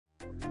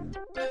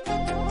Quest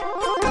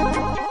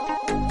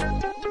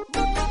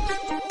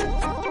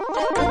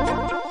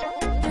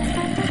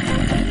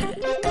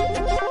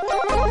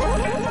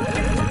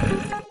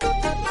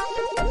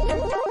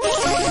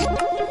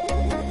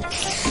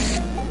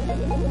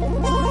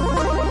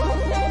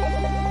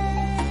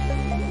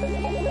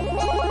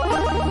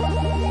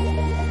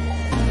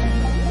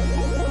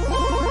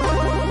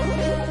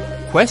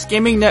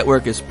Gaming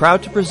Network is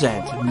proud to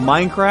present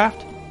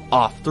Minecraft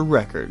Off the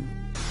Record.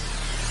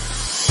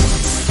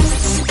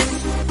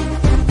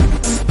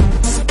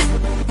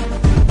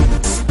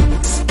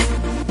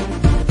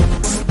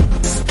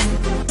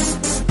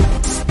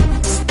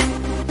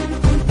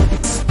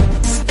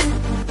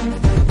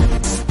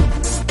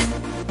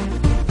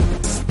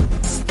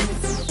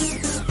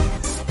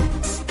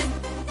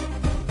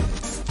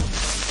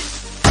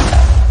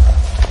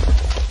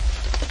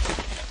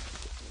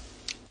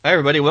 Hi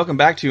everybody, welcome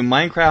back to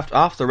Minecraft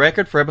Off the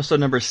Record for episode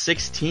number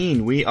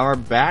 16. We are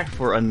back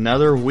for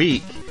another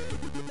week.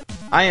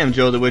 I am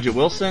Joe the Widget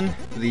Wilson,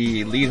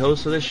 the lead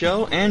host of the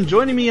show, and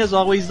joining me as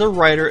always, the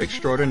writer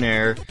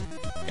extraordinaire,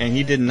 and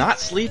he did not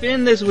sleep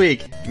in this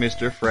week,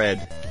 Mr.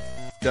 Fred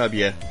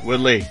W.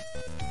 Woodley.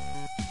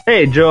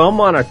 Hey Joe,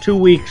 I'm on a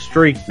 2-week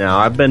streak now.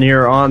 I've been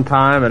here on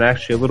time and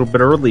actually a little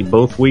bit early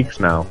both weeks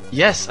now.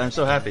 Yes, I'm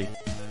so happy.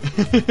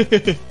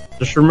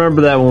 Just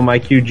remember that when my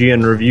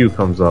QGN review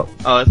comes up.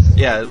 Oh,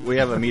 yeah, we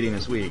have a meeting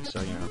this week, so,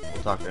 you know,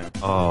 we'll talk then.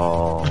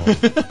 Oh.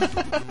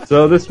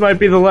 So this might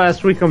be the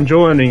last week I'm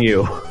joining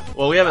you.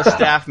 Well, we have a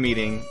staff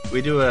meeting.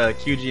 We do a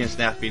QGN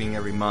staff meeting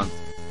every month,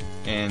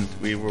 and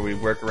where we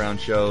work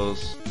around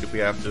shows. If we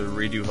have to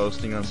redo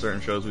hosting on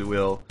certain shows, we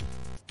will.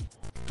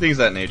 Things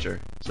of that nature.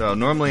 So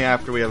normally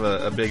after we have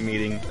a big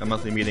meeting, a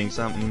monthly meeting,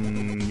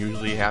 something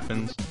usually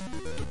happens.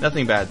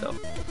 Nothing bad, though.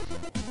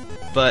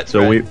 But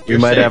so we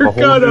might have a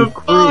whole new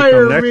crew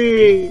come next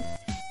week.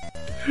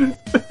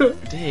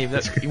 Dave,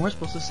 you weren't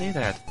supposed to say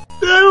that.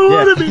 I don't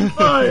want to be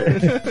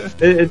fired.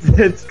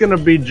 It's gonna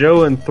be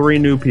Joe and 3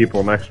 new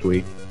people next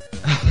week.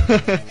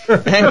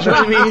 And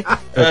joining me,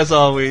 as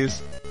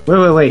always.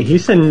 Wait. He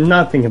said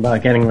nothing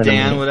about getting rid of me.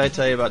 Dan, what did I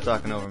tell you about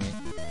talking over me?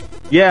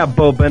 Yeah,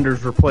 Bo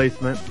Bender's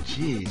replacement.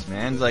 Jeez,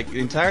 man. It's like the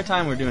entire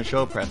time we're doing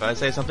show prep, I'd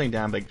say something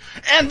down big.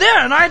 And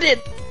then I did.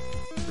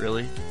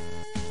 Really?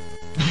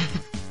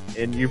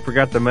 And you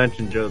forgot to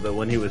mention, Joe, that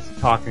when he was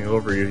talking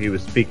over you, he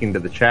was speaking to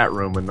the chat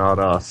room and not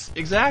us.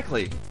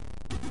 Exactly.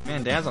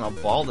 Man, Dan's on a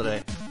ball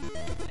today.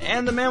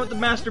 And the man with the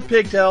master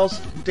pigtails,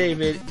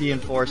 David D.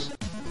 Enforce.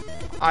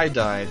 I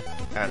died,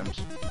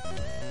 Adams.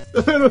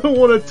 I don't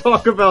want to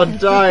talk about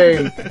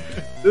dying.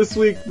 This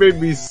week made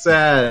me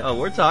sad. Oh,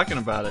 we're talking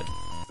about it.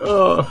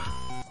 Oh.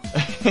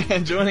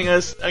 And joining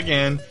us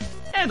again,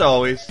 and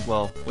always,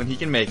 well, when he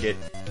can make it,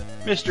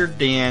 Mr.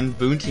 Dan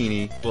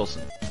Boontini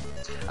Wilson.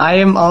 I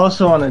am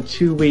also on a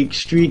 2-week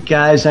streak,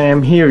 guys. I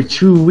am here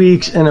 2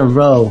 weeks in a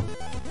row.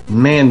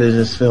 Man, does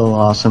this feel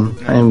awesome.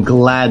 I am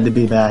glad to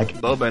be back.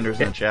 Bo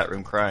Bender's in the chat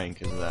room crying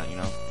because of that, you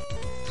know?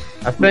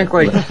 I think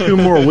like 2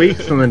 more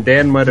weeks and then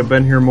Dan might have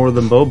been here more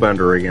than Bo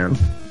Bender again.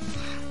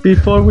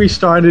 Before we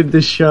started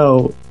the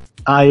show,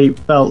 I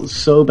felt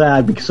so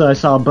bad because I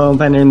saw Bo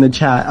Bender in the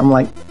chat. I'm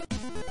like,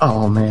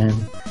 oh man.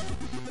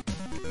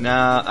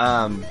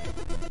 Nah,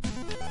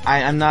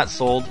 I'm not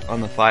sold on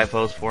the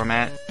 5-host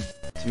format.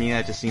 To me,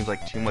 that just seems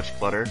like too much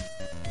clutter.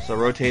 So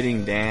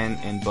rotating Dan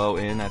and Bo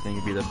in, I think,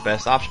 would be the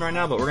best option right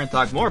now, but we're going to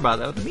talk more about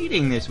that at the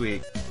meeting this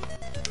week.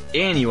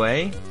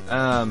 Anyway,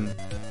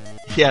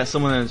 yeah,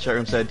 someone in the chat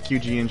room said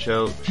QGN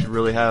show should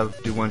really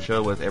do one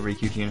show with every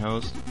QGN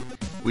host.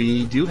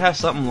 We do have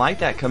something like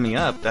that coming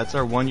up. That's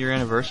our 1-year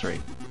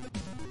anniversary.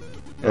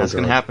 And that's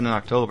going to happen in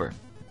October.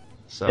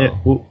 So yeah,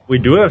 we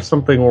do have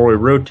something where we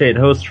rotate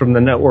hosts from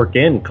the network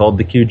in called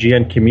the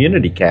QGN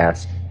Community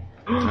Cast.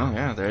 Oh,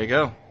 yeah, there you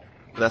go.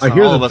 That's I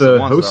hear that the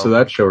hosts of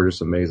that show are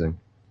just amazing.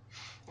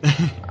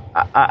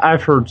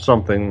 I've heard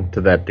something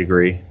to that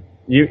degree.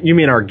 You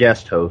mean our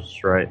guest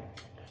hosts, right?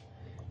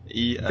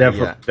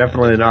 Yeah,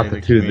 definitely not the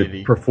two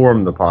that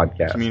perform the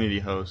podcast. Community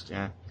host,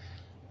 yeah.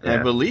 Yeah. I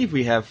believe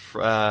we have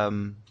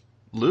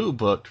Lou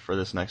booked for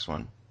this next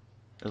one,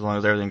 as long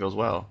as everything goes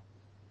well.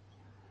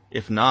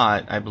 If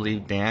not, I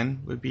believe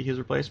Dan would be his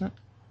replacement.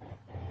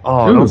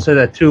 Oh, don't say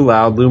that too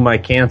loud. Lou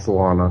might cancel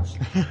on us.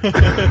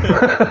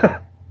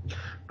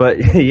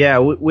 But yeah,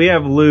 we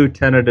have Lou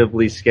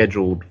tentatively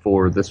scheduled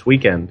for this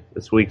weekend.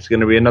 This week's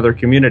going to be another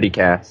community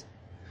cast.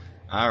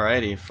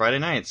 Alrighty, Friday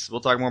nights. We'll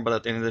talk more about that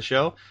at the end of the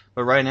show.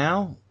 But right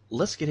now,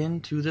 let's get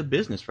into the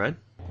business, Fred.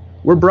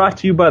 We're brought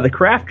to you by the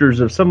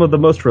crafters of some of the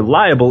most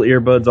reliable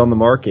earbuds on the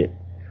market.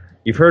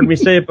 You've heard me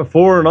say it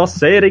before, and I'll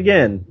say it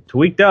again.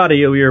 Tweaked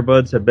audio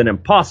earbuds have been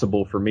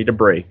impossible for me to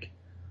break.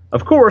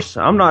 Of course,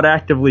 I'm not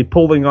actively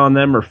pulling on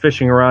them or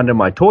fishing around in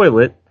my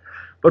toilet,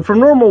 but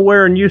from normal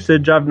wear and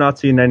usage, I've not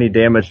seen any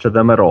damage to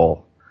them at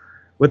all.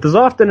 With as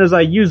often as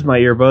I use my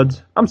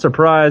earbuds, I'm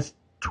surprised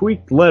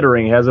tweaked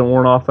lettering hasn't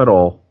worn off at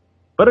all.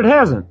 But it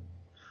hasn't.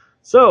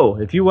 So,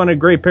 if you want a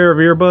great pair of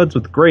earbuds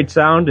with great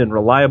sound and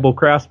reliable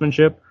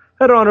craftsmanship,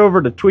 head on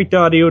over to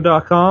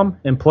tweakedaudio.com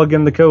and plug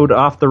in the code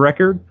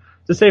OFFTHERECORD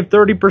to save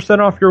 30%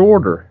 off your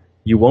order.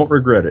 You won't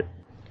regret it.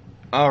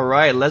 All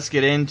right, let's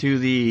get into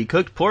the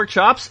cooked pork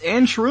chops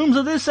and shrooms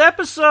of this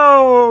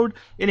episode.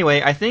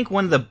 Anyway, I think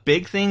one of the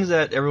big things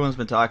that everyone's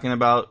been talking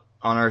about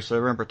on our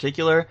server in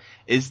particular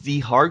is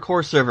the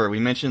hardcore server. We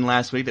mentioned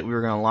last week that we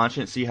were going to launch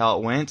it and see how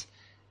it went.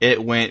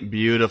 It went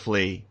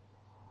beautifully.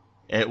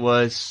 It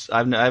was, I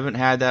haven't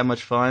had that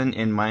much fun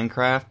in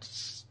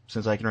Minecraft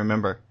since I can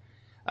remember.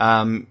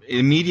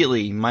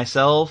 Immediately,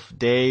 myself,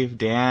 Dave,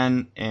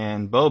 Dan,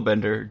 and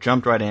Bowbender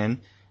jumped right in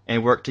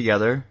and worked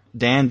together.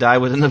 Dan died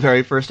within the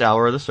very first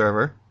hour of the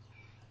server.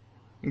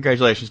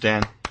 Congratulations,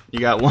 Dan. You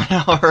got 1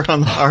 hour on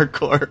the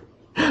hardcore.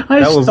 That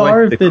was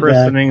like the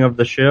christening of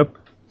the ship.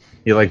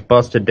 You like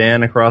busted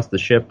Dan across the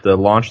ship to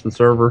launch the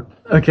server.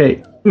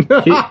 Okay,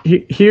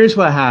 here's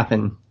what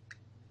happened.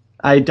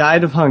 I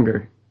died of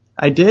hunger.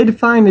 I did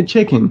find a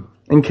chicken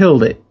and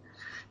killed it.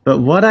 But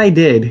what I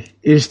did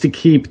is to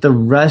keep the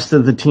rest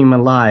of the team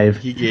alive.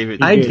 He gave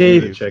it. I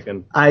gave the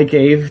chicken. I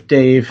gave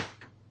Dave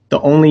the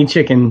only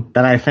chicken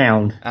that I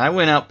found. I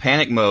went out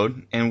panic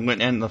mode and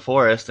went in the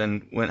forest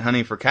and went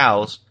hunting for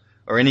cows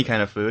or any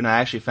kind of food. And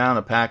I actually found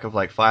a pack of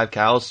like 5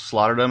 cows,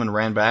 slaughtered them, and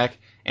ran back.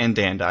 And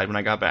Dan died when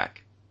I got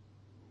back.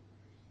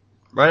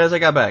 Right as I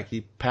got back,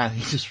 he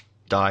just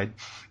died.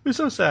 It was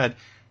so sad.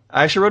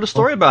 I actually wrote a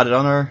story about it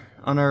on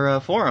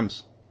our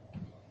forums.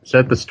 Is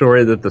that the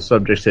story that the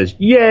subject says,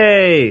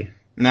 "Yay"?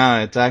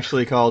 No, it's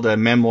actually called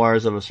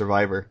Memoirs of a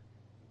Survivor.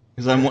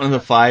 Because I'm one of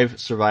the 5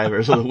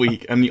 survivors of the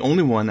week. I'm the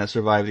only one that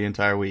survived the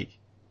entire week.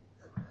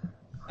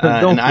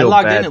 Don't and I feel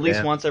logged bad, in at least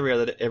Dan. once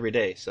every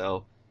day.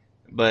 So,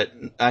 but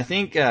I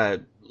think I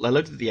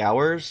looked at the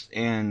hours,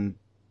 and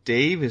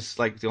Dave is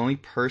like the only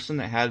person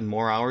that had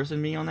more hours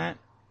than me on that.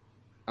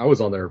 I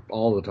was on there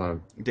all the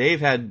time. Dave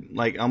had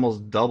like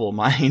almost double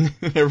mine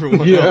than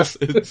everyone Yeah.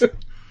 else's.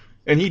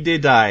 And he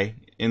did die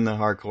in the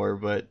hardcore,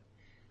 but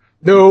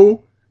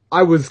No,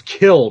 I was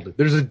killed.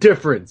 There's a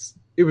difference.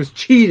 It was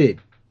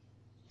cheated.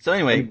 so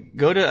anyway,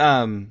 go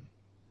to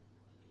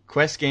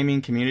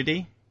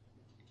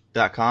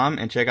questgamingcommunity.com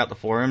and check out the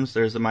forums.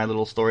 There's my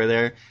little story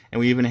there, and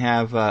we even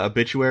have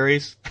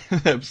obituaries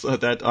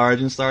that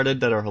Origin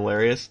started that are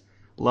hilarious.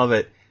 Love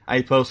it.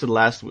 I posted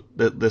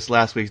this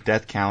last week's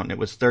death count, and it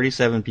was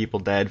 37 people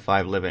dead,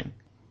 5 living.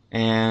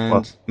 And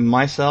Wow.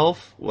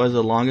 myself was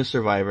the longest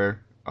survivor.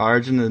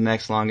 Origin the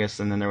next longest,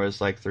 and then there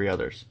was like 3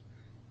 others.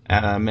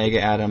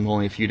 Mega Adam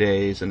only a few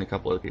days, and a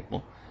couple other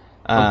people.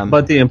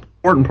 But the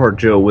important part,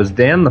 Joe, was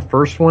Dan the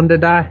first one to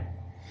die?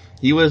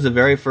 He was the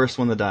very first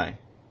one to die.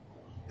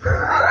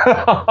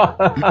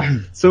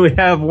 So we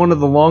have one of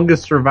the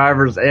longest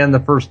survivors and the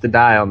first to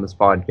die on this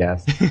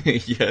podcast.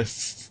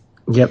 Yes.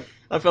 Yep.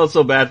 I felt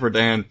so bad for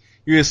Dan.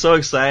 He was so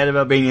excited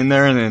about being in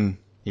there, and then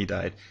he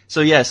died.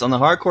 So yes, on the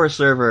hardcore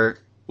server,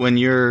 when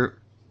your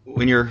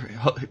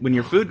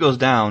food goes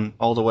down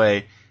all the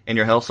way and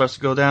your health starts to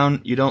go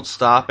down, you don't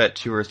stop at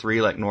 2 or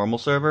 3 like normal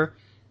server.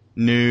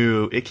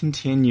 No, it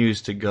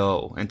continues to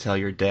go until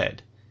you're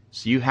dead.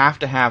 So you have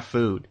to have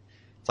food.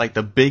 It's like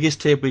the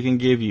biggest tip we can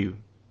give you.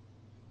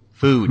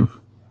 Food.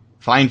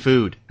 Find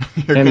food.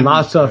 And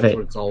lots of That's it.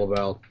 what it's all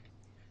about.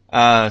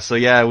 So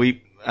yeah,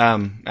 we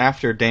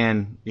after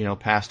Dan,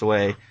 passed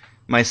away,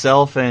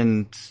 myself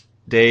and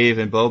Dave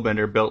and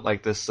Bowbender built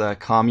like this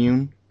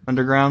commune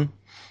underground.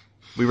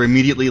 We were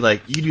immediately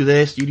like, you do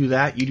this, you do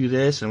that, you do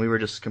this, and we were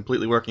just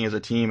completely working as a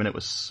team, and it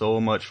was so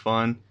much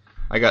fun.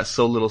 I got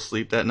so little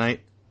sleep that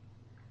night.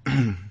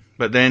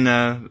 But then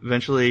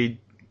eventually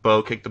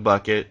Bo kicked the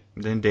bucket,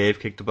 then Dave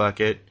kicked the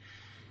bucket.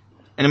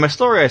 And in my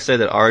story I said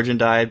that Origin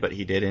died, but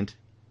he didn't.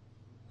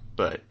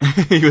 But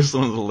he was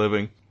one of the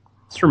living.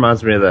 This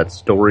reminds me of that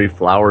story,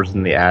 Flowers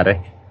in the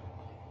Attic.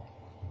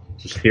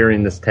 Just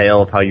hearing this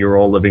tale of how you were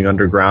all living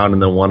underground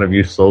and then one of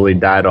you slowly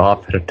died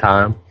off at a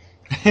time.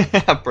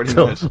 Pretty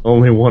So much.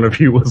 only one of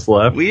you was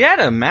left. We have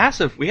a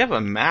massive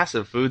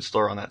food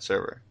store on that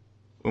server.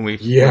 When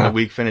the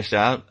week finished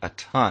out, a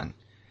ton.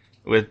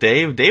 With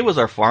Dave was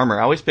our farmer.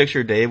 I always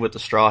picture Dave with the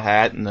straw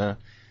hat and the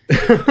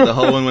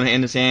hoe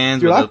in his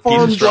hands Dude, with I a piece of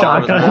farmed straw over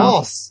like his a mouth.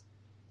 boss.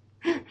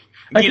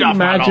 I can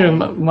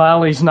imagine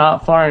while he's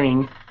not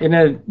farming in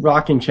a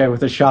rocking chair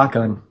with a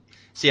shotgun.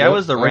 See, I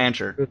was the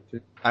rancher.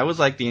 I was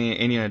like the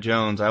Indiana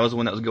Jones. I was the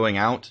one that was going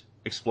out,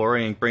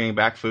 exploring and bringing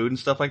back food and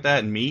stuff like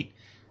that and meat.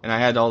 And I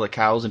had all the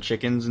cows and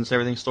chickens and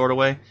everything stored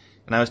away,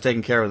 and I was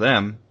taking care of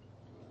them.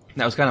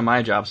 That was kind of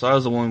my job. So I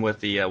was the one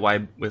with the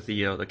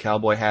the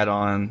cowboy hat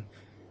on,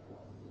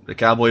 the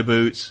cowboy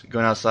boots,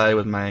 going outside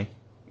with my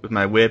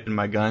whip and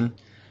my gun.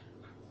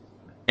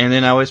 And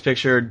then I always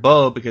pictured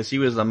Bo, because he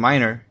was a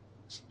miner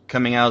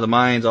coming out of the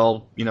mines,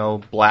 all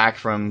black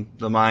from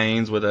the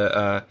mines with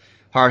a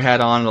hard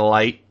hat on and a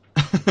light.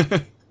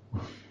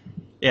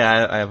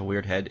 Yeah, I have a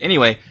weird head.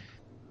 Anyway,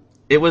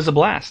 it was a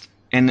blast,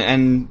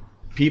 and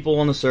people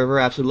on the server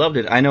absolutely loved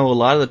it. I know a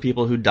lot of the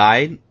people who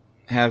died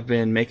have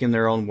been making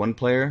their own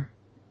one-player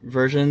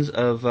versions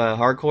of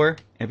hardcore,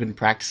 have been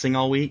practicing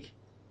all week,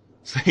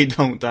 so they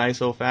don't die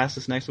so fast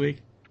this next week.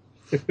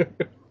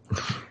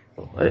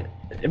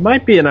 It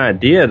might be an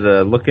idea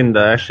to look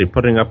into actually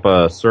putting up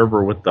a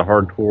server with the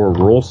hardcore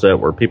rule set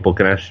where people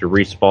can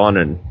actually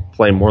respawn and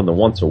play more than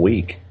once a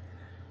week.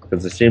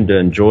 Because they seem to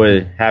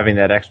enjoy having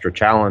that extra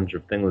challenge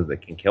of things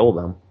that can kill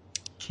them.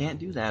 Can't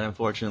do that,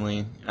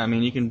 unfortunately. I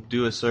mean, you can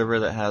do a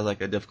server that has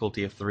like a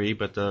difficulty of 3,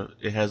 but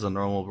it has the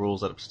normal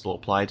rules that still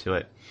apply to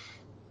it.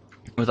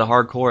 With a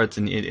hardcore,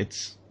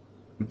 it's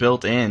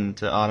built in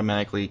to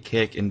automatically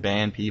kick and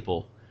ban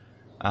people.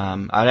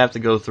 I'd have to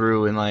go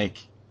through and like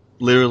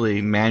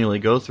literally manually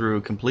go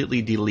through,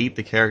 completely delete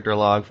the character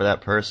log for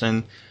that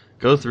person,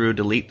 go through,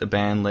 delete the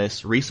ban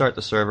list, restart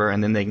the server,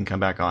 and then they can come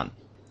back on.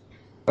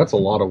 That's a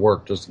lot of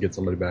work just to get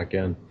somebody back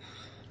in.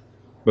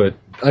 But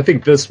I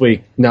think this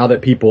week, now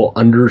that people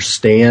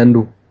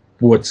understand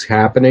what's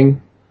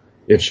happening,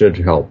 it should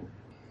help.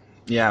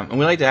 Yeah, and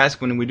we like to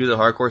ask when we do the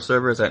hardcore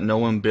servers that no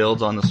one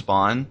builds on the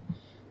spawn.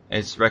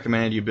 It's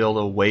recommended you build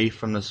away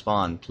from the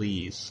spawn,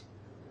 please.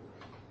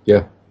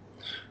 Yeah.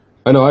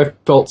 I know, I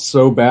felt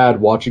so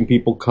bad watching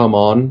people come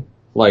on.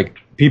 Like,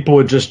 people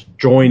would just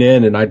join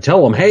in, and I'd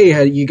tell them,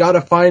 hey, you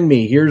gotta find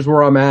me, here's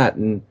where I'm at,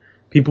 and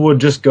people would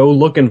just go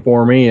looking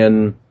for me,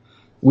 and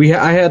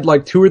I had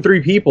like 2 or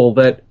 3 people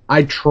that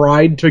I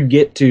tried to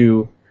get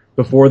to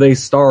before they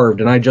starved,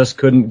 and I just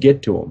couldn't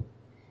get to them.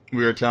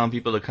 We were telling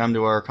people to come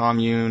to our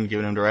commune,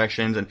 giving them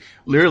directions, and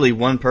literally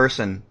one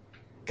person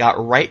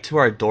got right to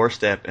our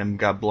doorstep and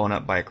got blown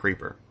up by a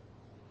creeper.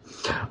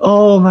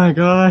 Oh my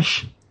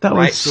gosh. That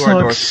Right would to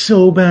our suck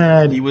so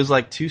bad. He was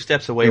like 2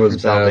 steps away from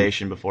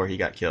salvation before he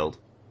got killed.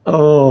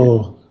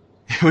 Oh.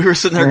 We were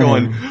sitting there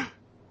Man. going,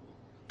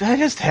 that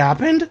just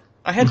happened?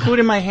 I had food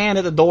in my hand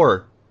at the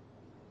door.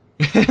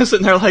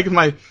 Sitting there like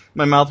my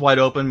mouth wide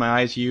open, my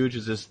eyes huge,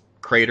 is this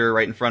crater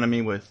right in front of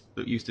me with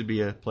what used to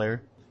be a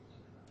player.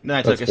 Then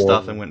I took his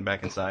stuff and went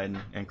back inside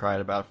and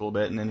cried about it for a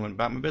little bit and then went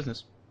about my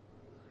business.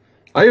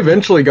 I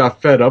eventually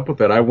got fed up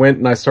with it. I went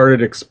and I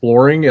started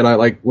exploring, and I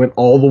like went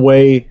all the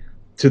way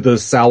to the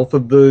south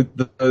of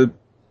the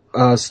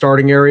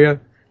starting area,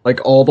 like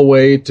all the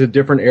way to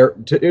different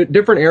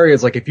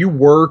areas. Like if you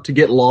were to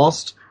get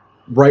lost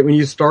right when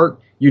you start,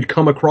 you'd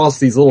come across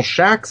these little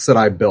shacks that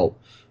I built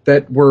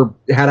that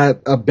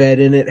had a bed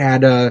in it,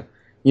 had a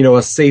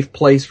safe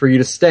place for you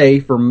to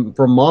stay from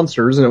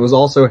monsters, and it was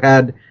also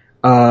had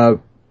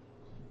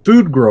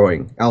food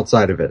growing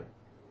outside of it.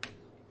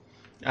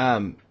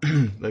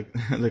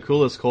 The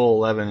coolest Cole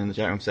 11 in the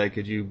chat room said,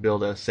 could you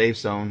build a safe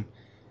zone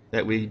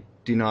that we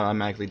do not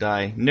automatically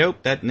die?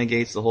 Nope, that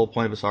negates the whole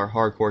point of our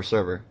hardcore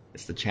server.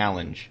 It's the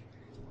challenge.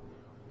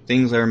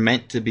 Things are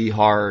meant to be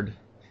hard,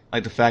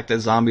 like the fact that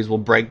zombies will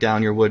break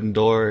down your wooden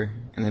door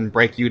and then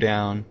break you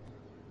down.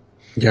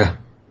 Yeah,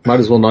 might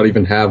as well not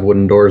even have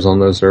wooden doors on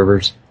those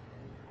servers.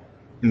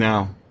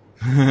 No.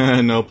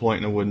 No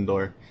point in a wooden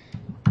door.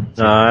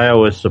 I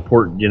always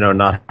support,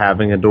 not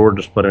having a door,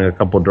 just putting a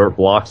couple dirt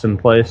blocks in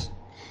place.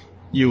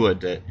 You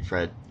would,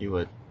 Fred. You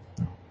would.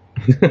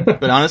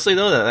 But honestly,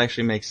 though, that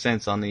actually makes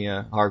sense on the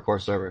hardcore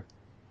server.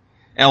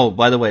 Oh,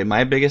 by the way,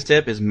 my biggest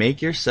tip is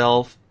make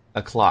yourself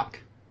a clock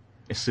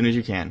as soon as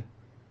you can.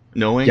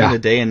 Knowing the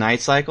day and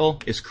night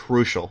cycle is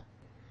crucial.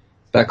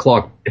 That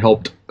clock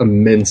helped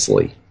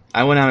immensely.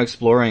 I went out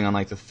exploring on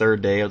like the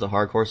 3rd day of the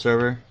hardcore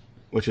server,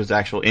 which was the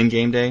actual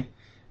in-game day,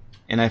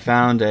 and I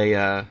found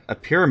a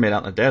pyramid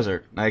out in the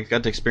desert. I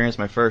got to experience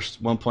my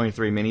first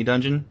 1.3 mini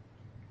dungeon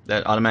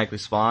that automatically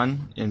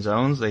spawn in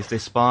zones. They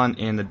spawn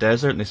in the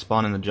desert and they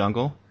spawn in the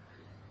jungle.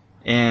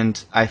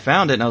 And I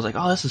found it and I was like,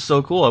 oh, this is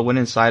so cool. I went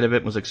inside of it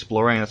and was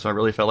exploring. That's when I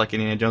really felt like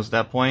Indiana Jones at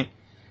that point.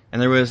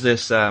 And there was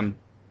this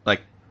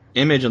like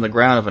image on the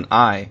ground of an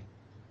eye.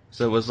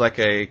 So it was like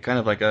a kind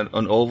of like an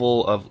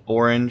oval of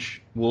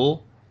orange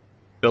wool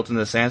built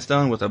into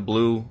sandstone with a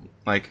blue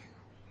like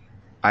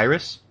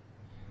iris.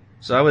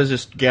 So I was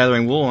just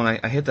gathering wool and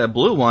I hit that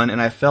blue one and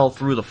I fell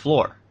through the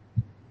floor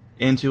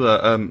into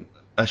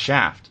a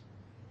shaft.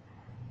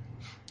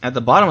 At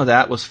the bottom of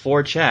that was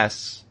 4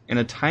 chests in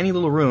a tiny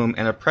little room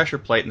and a pressure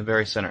plate in the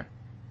very center.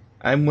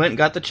 I went and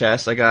got the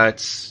chest. I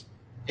got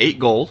 8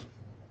 gold,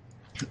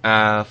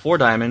 4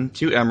 diamond,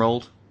 2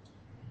 emerald,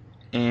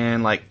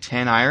 and like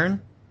 10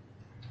 iron,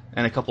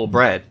 and a couple of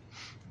bread.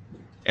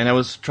 And I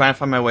was trying to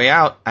find my way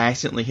out. I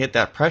accidentally hit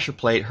that pressure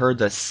plate, heard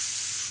the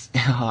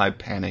oh, I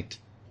panicked.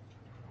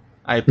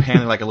 I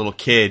panicked like a little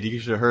kid. You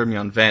should have heard me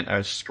on vent. I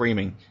was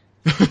screaming.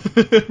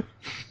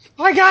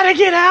 I gotta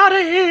get out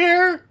of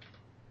here!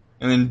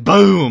 And then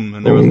boom,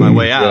 and there was my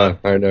way out.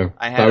 Yeah, I know.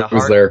 I had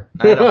there.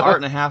 I had a heart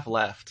and a half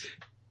left,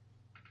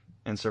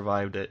 and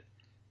survived it.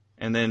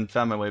 And then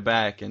found my way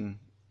back and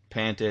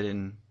panted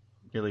and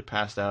nearly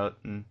passed out.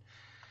 And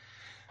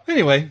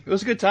anyway, it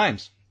was good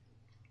times.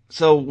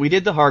 So we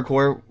did the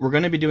hardcore. We're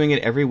going to be doing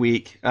it every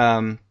week.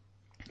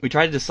 We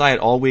tried to decide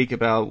all week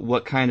about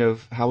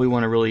how we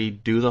want to really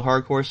do the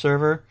hardcore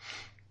server.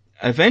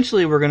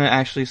 Eventually, we're going to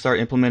actually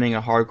start implementing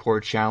a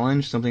hardcore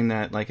challenge, something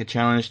that, like a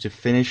challenge to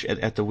finish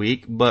at the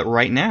week. But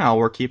right now,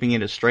 we're keeping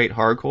it a straight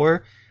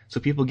hardcore, so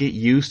people get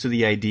used to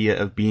the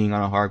idea of being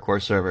on a hardcore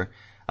server.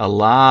 A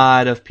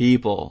lot of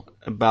people,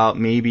 about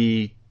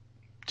maybe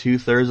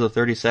 2/3 of the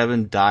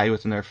 37 died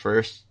within their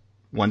first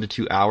 1 to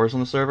 2 hours on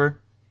the server.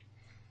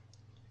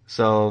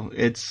 So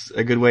it's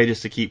a good way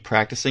just to keep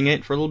practicing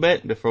it for a little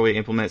bit before we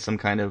implement some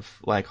kind of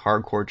like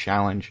hardcore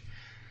challenge.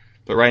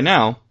 But right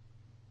now,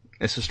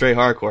 it's a straight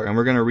hardcore, and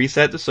we're going to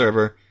reset the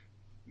server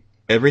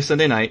every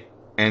Sunday night,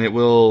 and it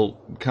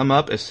will come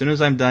up as soon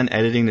as I'm done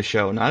editing the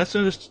show. Not as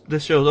soon as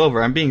this show's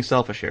over. I'm being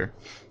selfish here.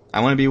 I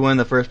want to be one of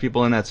the first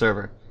people in that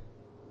server.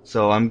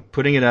 So I'm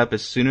putting it up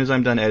as soon as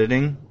I'm done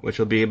editing, which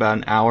will be about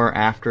an hour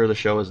after the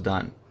show is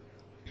done.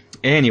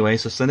 Anyway,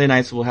 so Sunday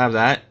nights we'll have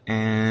that,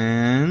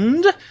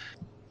 and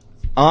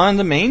on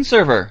the main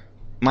server,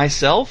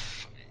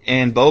 myself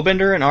and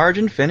Bowbender and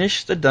Arjun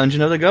finished the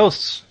Dungeon of the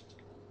Ghosts.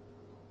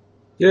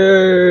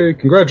 Yay!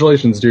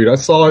 Congratulations, dude. I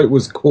saw it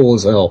was cool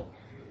as hell.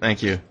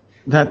 Thank you.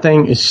 That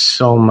thing is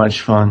so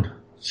much fun.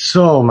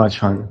 So much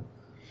fun.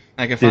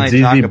 I can Did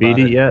finally talk ZZ about beat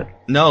it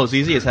yet? No,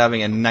 ZZ is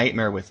having a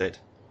nightmare with it.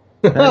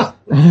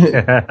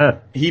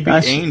 He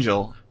beat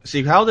Angel.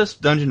 See, how this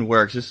dungeon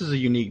works, this is a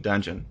unique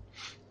dungeon.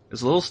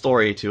 There's a little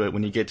story to it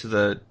when you get to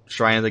the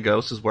Shrine of the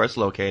Ghosts, is where it's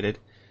located.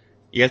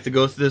 You have to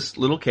go through this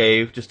little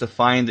cave just to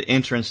find the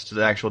entrance to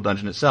the actual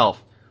dungeon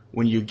itself.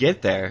 When you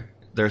get there,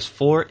 there's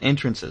 4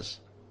 entrances.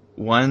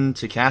 One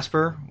to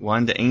Casper,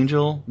 one to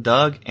Angel,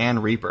 Doug,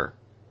 and Reaper.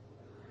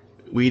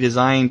 We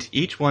designed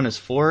each one as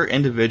 4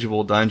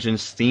 individual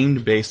dungeons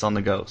themed based on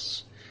the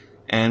ghosts.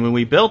 And when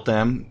we built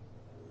them,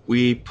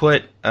 we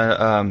put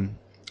a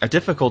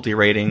difficulty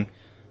rating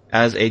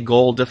as a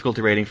goal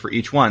difficulty rating for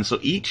each one. So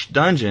each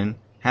dungeon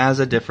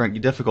has a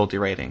different difficulty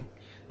rating.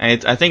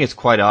 And I think it's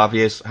quite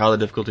obvious how the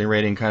difficulty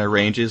rating kind of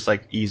ranges,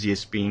 like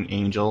easiest being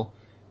Angel,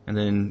 and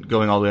then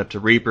going all the way up to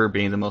Reaper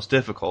being the most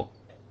difficult.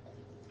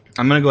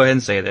 I'm going to go ahead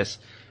and say this.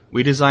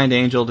 We designed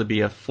Angel to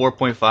be a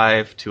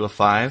 4.5 to a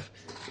 5.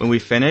 When we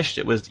finished,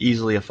 it was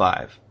easily a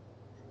 5.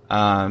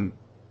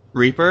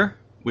 Reaper,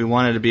 we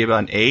wanted to be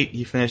about an 8.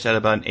 He finished at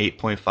about an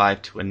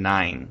 8.5 to a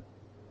 9.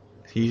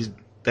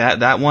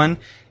 That one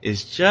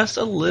is just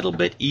a little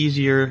bit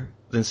easier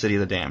than City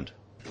of the Damned.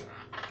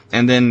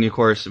 And then, of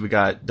course, we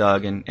got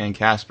Doug and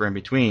Casper in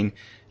between.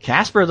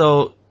 Casper,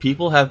 though,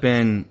 people have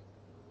been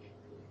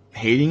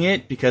hating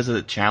it because of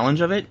the challenge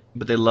of it,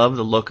 but they love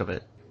the look of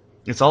it.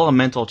 It's all a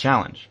mental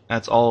challenge.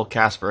 That's all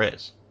Casper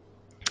is.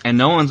 And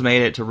no one's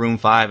made it to room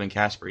 5 in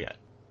Casper yet.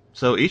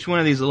 So each one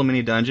of these little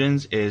mini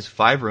dungeons is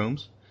 5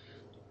 rooms,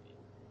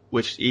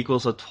 which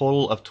equals a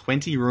total of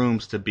 20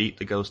 rooms to beat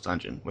the Ghost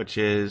Dungeon, which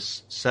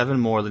is 7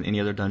 more than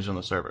any other dungeon on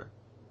the server.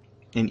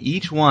 And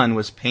each one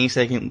was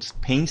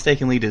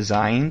painstakingly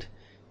designed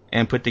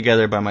and put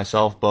together by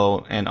myself,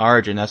 Bo, and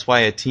Arjun. That's why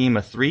a team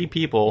of 3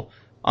 people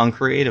on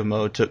creative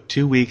mode took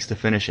 2 weeks to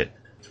finish it.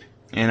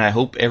 And I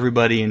hope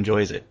everybody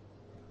enjoys it.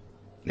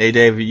 Hey,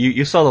 Dave,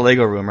 you saw the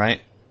Lego room, right?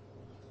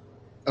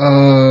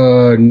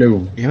 No.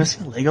 You haven't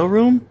seen the Lego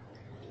room?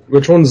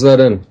 Which one's that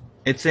in?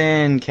 It's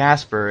in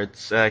Casper.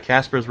 It's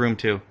Casper's room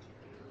 2.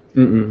 I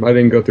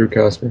didn't go through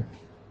Casper.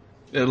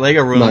 The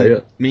Lego room, Not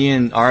yet. me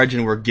and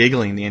Arjun were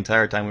giggling the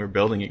entire time we were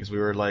building it because we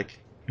were like,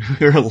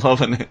 we were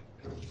loving it.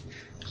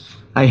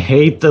 I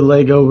hate the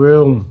Lego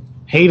room.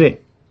 Hate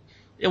it.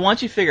 Yeah,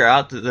 once you figure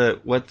out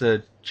what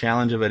the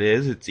challenge of it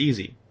is, it's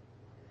easy.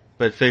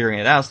 But figuring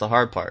it out is the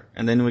hard part.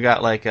 And then we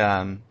got like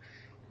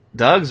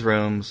Doug's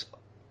rooms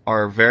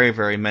are very,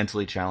 very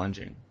mentally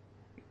challenging.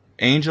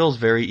 Angel's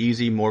very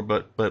easy,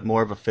 but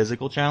more of a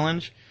physical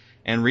challenge,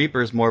 and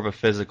Reaper's more of a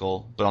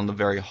physical, but on the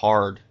very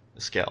hard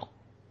scale.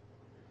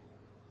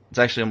 It's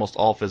actually almost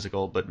all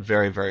physical, but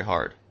very, very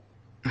hard.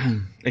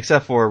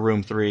 Except for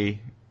room 3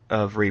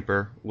 of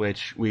Reaper,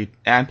 which we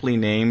aptly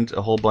named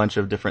a whole bunch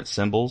of different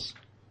symbols.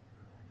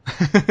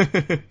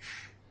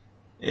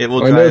 It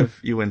will drive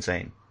you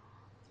insane.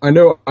 I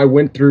know I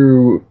went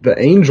through the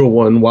Angel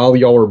one while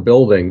y'all were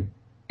building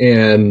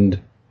and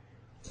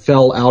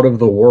fell out of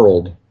the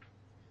world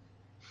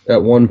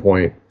at one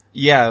point.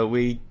 Yeah,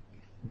 we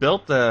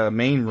built the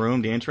main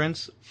room, the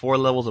entrance, 4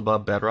 levels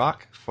above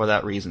bedrock for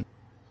that reason.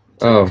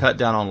 To cut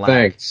down on lag.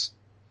 Thanks.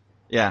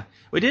 Yeah,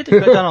 we did to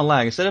cut down on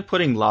lag. Instead of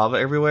putting lava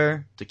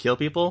everywhere to kill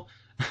people,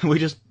 we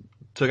just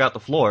took out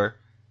the floor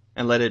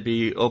and let it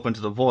be open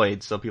to the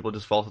void, so people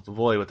just fall through the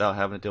void without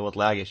having to deal with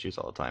lag issues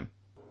all the time.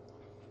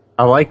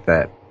 I like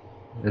that.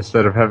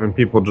 Instead of having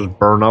people just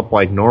burn up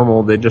like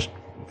normal, they just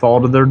fall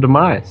to their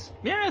demise.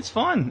 Yeah, it's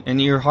fun.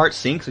 And your heart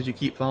sinks as you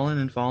keep falling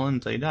and falling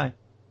until you die.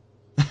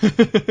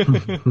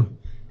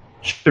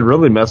 Should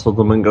really mess with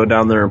them and go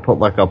down there and put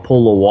like a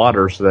pool of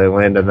water so they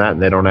land in that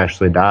and they don't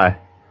actually die.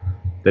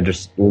 They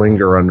just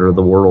linger under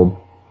the world.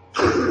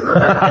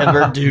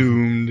 Ever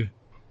doomed.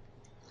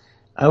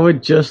 I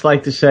would just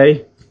like to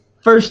say,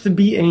 first to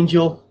beat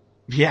Angel.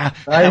 Yeah,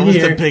 that was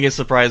the biggest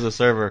surprise of the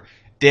server.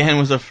 Dan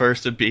was the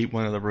first to beat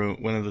one of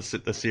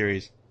the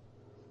series.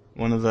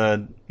 One of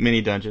the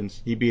mini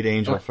dungeons. He beat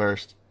Angel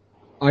first.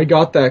 I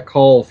got that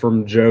call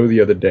from Joe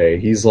the other day.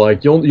 He's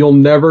like, "You'll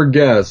never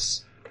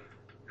guess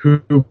who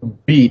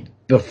beat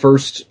the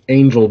first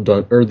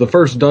the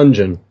first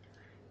dungeon."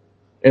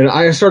 And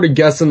I started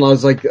guessing. I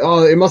was like,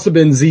 "Oh, it must have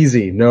been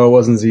ZZ." No, it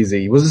wasn't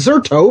ZZ. Was it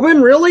Sir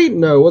Tobin? Really?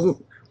 No, it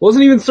wasn't.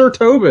 Wasn't even Sir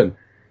Tobin.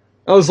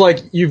 I was like,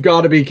 you've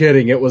got to be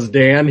kidding. It was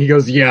Dan. He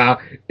goes, yeah,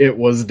 it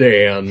was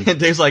Dan. And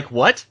Dave's like,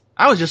 what?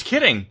 I was just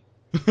kidding.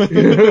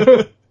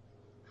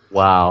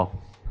 Wow.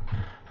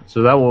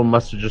 So that one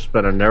must have just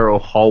been a narrow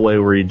hallway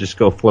where you just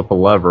go flip a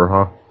lever,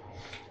 huh?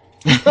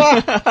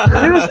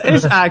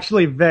 It's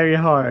actually very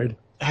hard.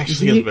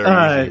 Actually, it's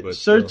very easy. But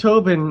Sir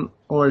Tobin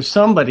or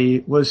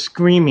somebody was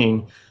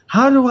screaming,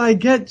 "How do I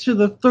get to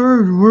the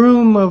third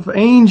room of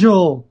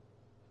Angel?"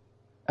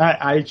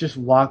 I just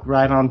walk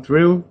right on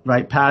through,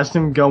 right past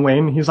him, go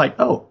in. He's like,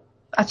 "Oh,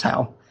 that's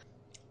how."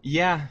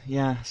 Yeah.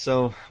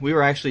 So we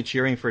were actually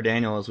cheering for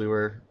Daniel as we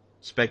were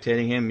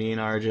spectating him, me and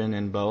Arjun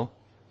and Bo.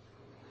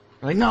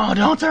 We're like, no,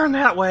 don't turn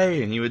that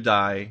way! And he would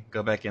die,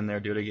 go back in there,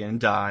 do it again,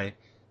 die.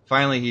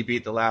 Finally, he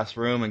beat the last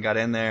room and got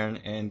in there,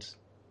 and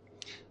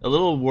a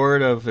little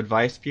word of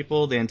advice to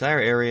people, the entire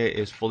area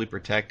is fully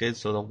protected,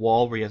 so the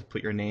wall where you have to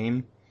put your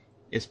name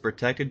is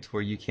protected to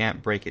where you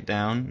can't break it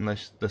down,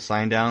 unless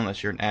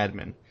you're an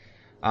admin.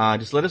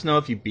 Just let us know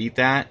if you beat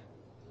that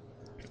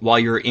while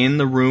you're in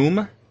the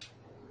room,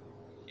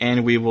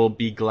 and we will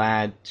be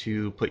glad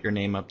to put your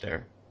name up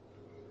there.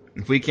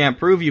 If we can't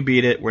prove you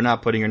beat it, we're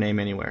not putting your name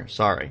anywhere.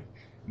 Sorry.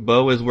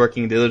 Bo is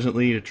working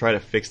diligently to try to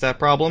fix that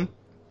problem.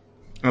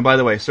 And by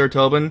the way, Sir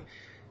Tobin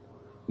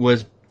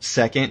was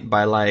second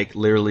by like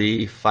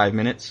literally 5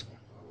 minutes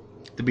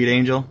to beat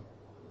Angel.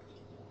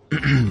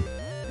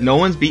 No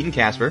one's beaten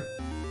Casper.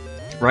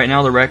 Right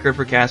now the record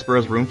for Casper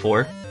is room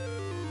 4.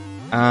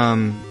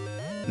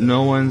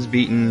 No one's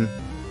beaten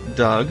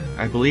Doug.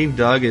 I believe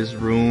Doug is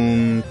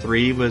room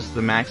 3 was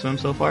the maximum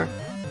so far.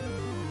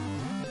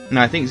 No,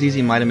 I think ZZ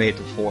might have made it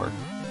to 4.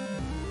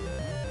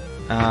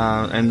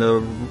 And the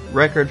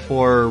record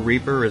for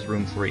Reaper is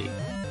room 3.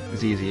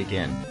 ZZ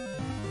again.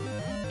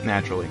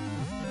 Naturally.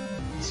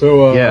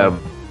 So, yeah,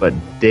 but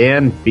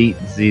Dan beat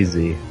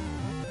ZZ.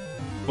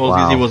 Well,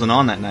 Wow. ZZ wasn't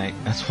on that night.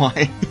 That's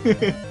why.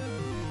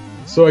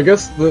 So I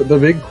guess the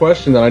big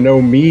question that I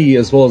know me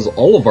as well as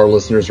all of our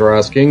listeners are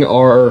asking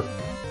are,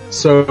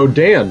 so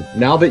Dan,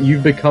 now that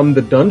you've become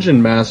the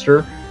dungeon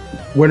master,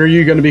 when are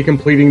you going to be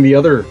completing the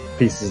other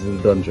pieces of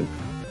the dungeon?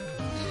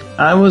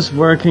 I was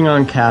working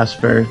on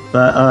Casper,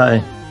 but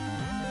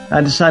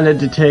I decided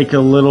to take a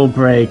little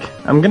break.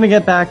 I'm gonna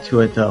get back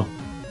to it though.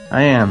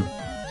 I am.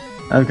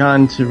 I've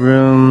gone to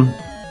room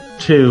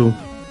 2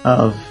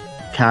 of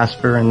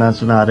Casper, and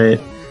that's about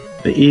it.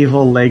 The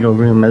evil Lego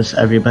room, as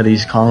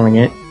everybody's calling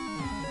it.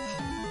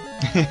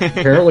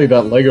 Apparently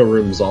that Lego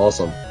room is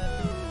awesome.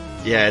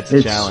 Yeah, it's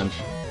a challenge.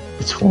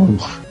 It's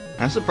horrible.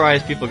 I'm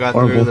surprised people got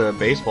through the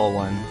baseball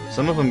one.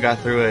 Some of them got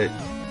through it.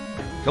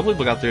 A couple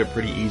people got through it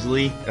pretty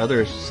easily.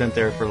 Others sat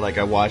there for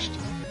I watched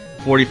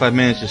 45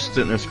 minutes just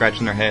sitting there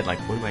scratching their head like,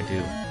 what do I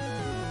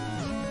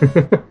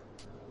do?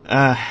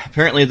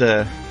 Apparently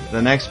the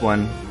next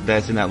one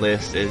that's in that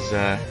list is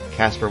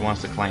Casper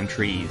wants to climb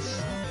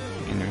trees.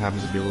 And there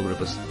happens to be a little bit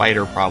of a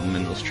spider problem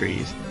in those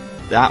trees.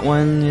 That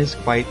one is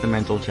quite the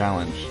mental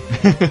challenge.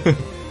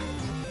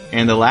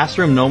 And the last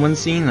room no one's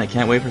seen, and I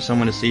can't wait for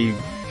someone to see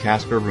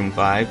Casper Room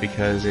 5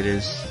 because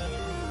it's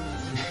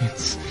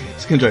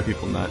gonna drive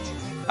people nuts.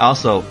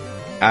 Also,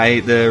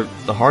 the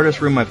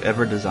hardest room I've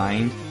ever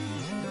designed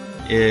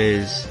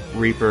is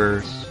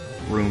Reaper's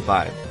Room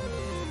 5.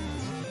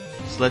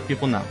 Just let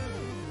people know.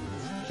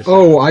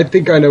 I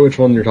think I know which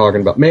one you're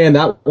talking about. Man,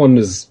 that one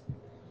is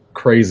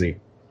crazy.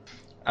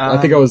 I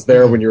think I was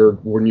there when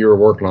you were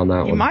working on that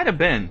one. You might have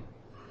been.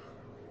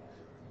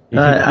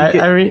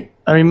 I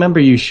remember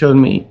you showed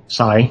me.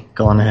 Sorry,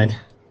 go on ahead.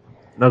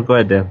 No, go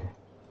ahead, Dan.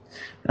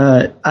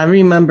 I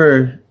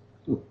remember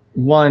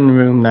one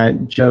room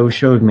that Joe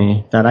showed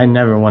me that I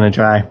never want to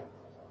try.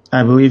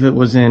 I believe it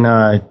was in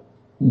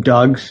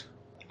Doug's.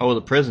 Oh,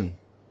 the prison.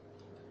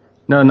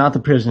 No, not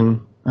the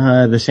prison.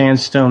 The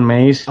sandstone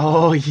maze.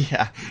 Oh,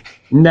 yeah.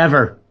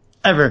 Never.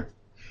 Ever.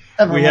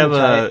 We have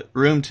a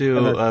room 2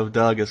 of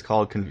Doug is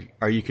called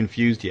Are You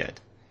Confused Yet?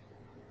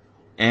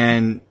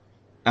 And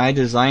I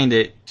designed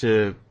it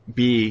to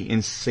be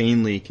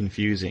insanely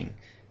confusing.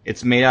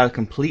 It's made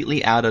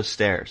completely out of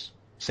stairs.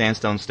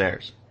 Sandstone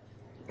stairs.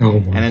 Oh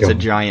my god. And it's a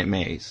giant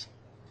maze.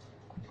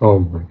 Oh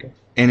my god.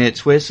 And it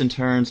twists and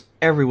turns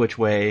every which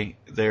way.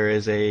 There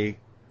is a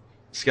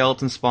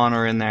skeleton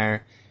spawner in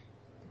there.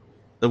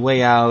 The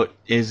way out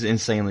is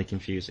insanely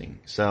confusing.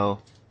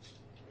 So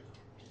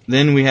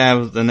then we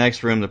have the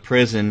next room, the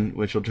prison,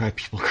 which will drive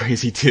people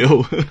crazy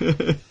too.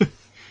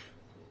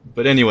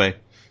 But anyway,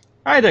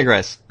 I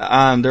digress. We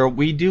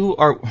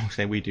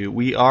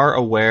are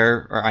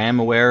aware, or I am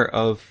aware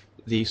of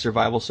the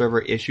survival server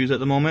issues at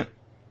the moment.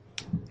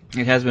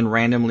 It has been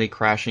randomly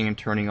crashing and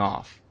turning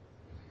off.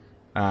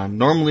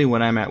 Normally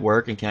when I'm at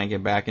work and can't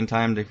get back in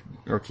time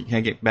or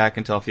can't get back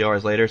until a few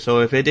hours later. So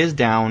if it is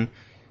down,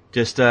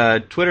 just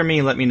Twitter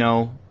me, let me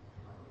know.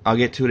 I'll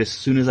get to it as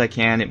soon as I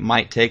can. It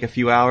might take a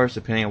few hours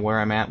depending on where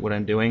I'm at, what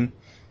I'm doing.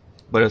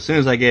 But as soon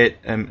as I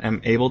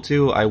am able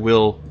to, I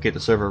will get the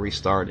server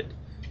restarted.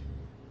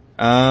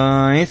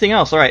 Anything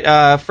else?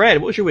 Alright, Fred,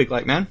 what was your week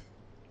like, man?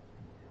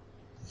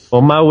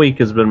 Well, my week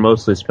has been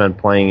mostly spent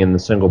playing in the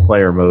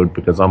single-player mode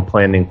because I'm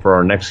planning for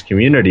our next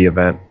community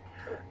event,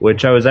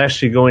 which I was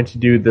actually going to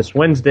do this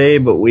Wednesday,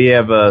 but we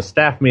have a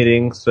staff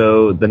meeting,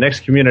 so the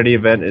next community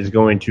event is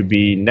going to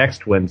be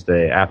next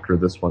Wednesday after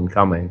this one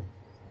coming.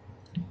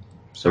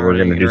 So Sorry we're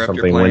going to do interrupt your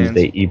something plans.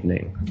 Wednesday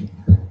evening.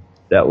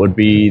 That would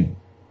be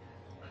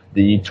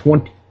the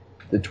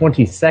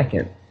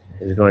 22nd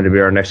is going to be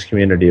our next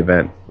community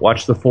event.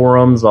 Watch the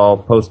forums. I'll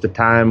post a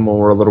time when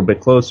we're a little bit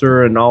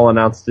closer, and I'll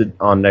announce it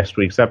on next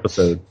week's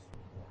episode.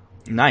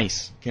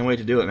 Nice. Can't wait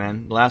to do it,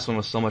 man. The last one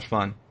was so much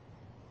fun.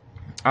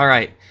 All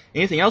right.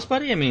 Anything else,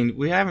 buddy? I mean,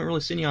 we haven't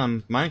really seen you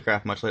on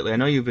Minecraft much lately. I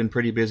know you've been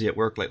pretty busy at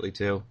work lately,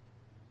 too.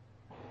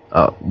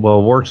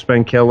 Well, work's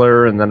been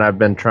killer, and then I've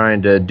been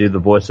trying to do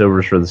the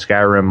voiceovers for the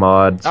Skyrim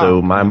mod,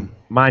 so my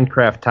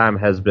Minecraft time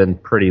has been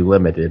pretty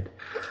limited.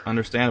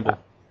 Understandable.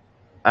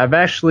 I've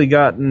actually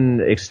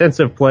gotten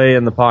extensive play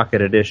in the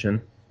Pocket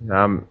Edition.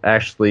 I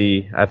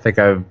think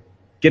I'm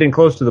getting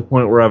close to the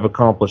point where I've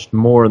accomplished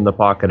more in the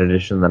Pocket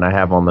Edition than I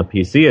have on the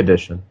PC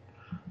Edition,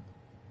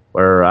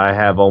 where I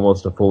have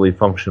almost a fully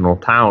functional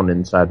town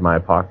inside my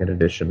Pocket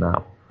Edition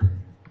now.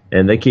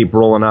 And they keep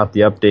rolling out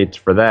the updates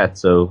for that,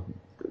 so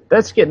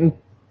that's getting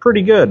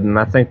pretty good, and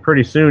I think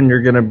pretty soon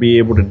you're going to be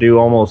able to do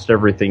almost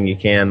everything you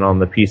can on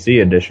the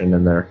PC Edition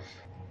in there.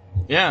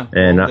 Yeah,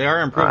 and they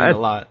are improving a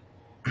lot.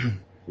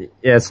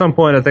 Yeah, at some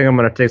point I think I'm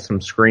going to take some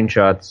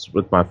screenshots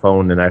with my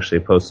phone and actually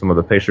post some of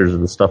the pictures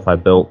of the stuff I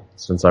built,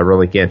 since I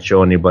really can't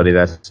show anybody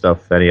that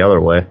stuff any other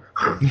way.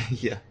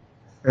 Yeah.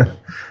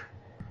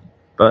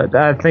 But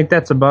I think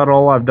that's about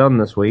all I've done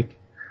this week.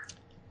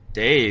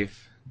 Dave,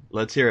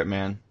 let's hear it,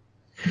 man.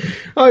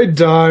 I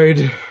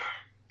died.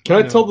 Can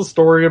I tell the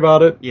story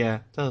about it? Yeah,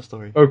 tell the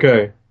story.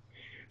 Okay.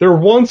 There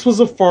once was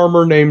a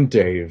farmer named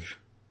Dave.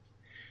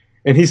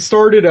 And he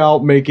started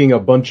out making a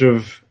bunch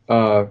of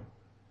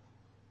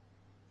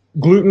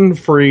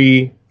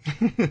gluten-free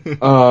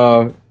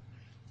what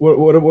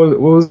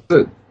was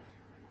it?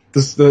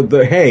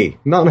 The hay,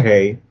 not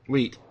hay.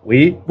 Wheat.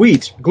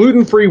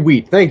 Gluten-free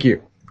wheat. Thank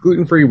you.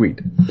 Gluten-free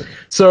wheat.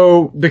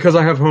 So, because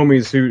I have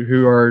homies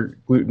who are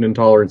gluten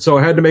intolerant, so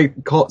I had to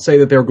say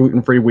that they're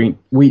gluten-free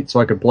wheat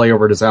so I could play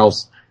over at his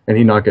house and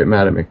he not get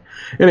mad at me.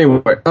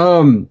 Anyway,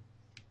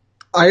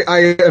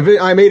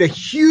 I made a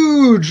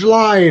huge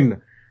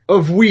line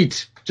of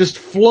wheat, just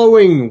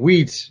flowing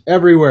wheat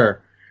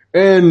everywhere.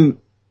 And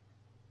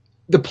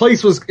the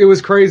place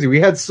was crazy. We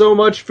had so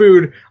much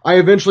food, I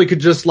eventually could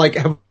just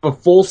have a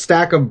full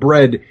stack of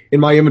bread in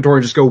my inventory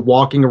and just go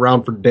walking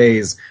around for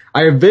days.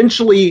 I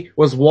eventually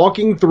was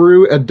walking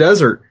through a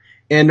desert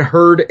and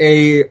heard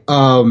a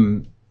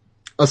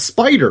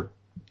spider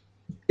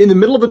in the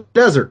middle of a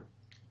desert.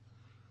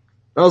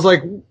 I was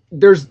like,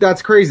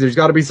 that's crazy. There's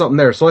got to be something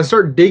there. So I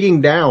start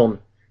digging down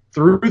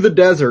through the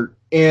desert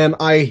and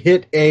I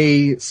hit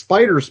a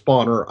spider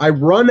spawner. I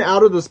run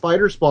out of the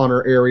spider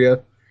spawner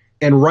area,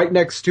 and right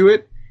next to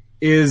it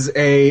is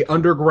a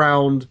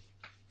underground,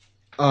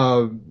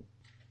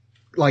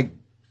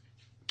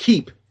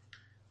 keep.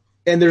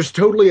 And there's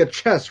totally a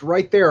chest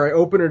right there. I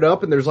open it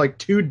up and there's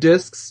 2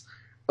 discs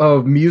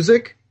of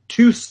music,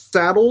 2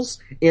 saddles,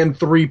 and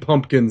 3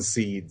 pumpkin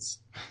seeds.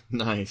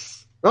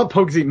 Nice. Not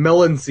pumpkin seeds,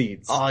 melon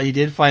seeds. Oh, you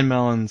did find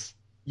melons.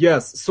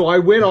 Yes, so I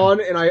went on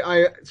and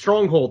I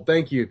Stronghold,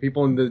 thank you.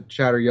 People in the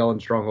chat are yelling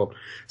Stronghold.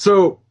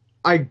 So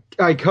I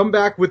come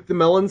back with the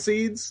melon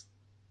seeds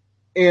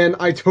and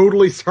I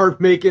totally start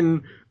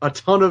making a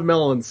ton of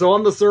melons. So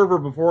on the server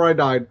before I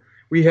died,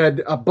 we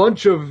had a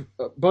bunch of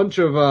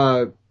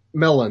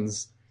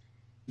melons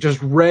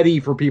just ready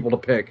for people to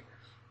pick,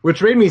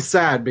 which made me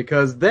sad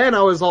because then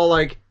I was all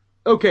like,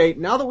 okay,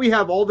 now that we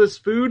have all this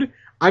food,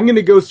 I'm going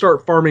to go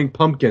start farming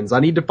pumpkins. I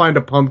need to find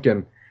a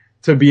pumpkin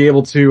to be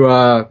able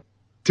to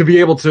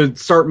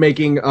start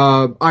making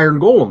iron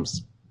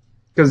golems.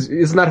 Because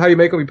isn't that how you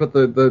make them? You put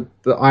the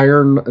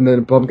iron and then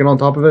a pumpkin on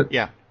top of it?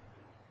 Yeah.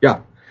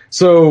 Yeah.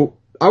 So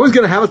I was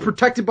going to have us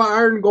protected by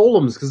iron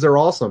golems because they're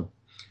awesome.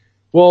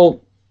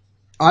 Well,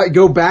 I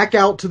go back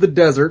out to the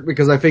desert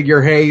because I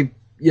figure, hey,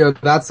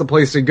 that's the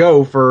place to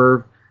go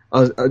for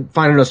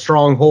finding a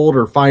stronghold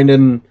or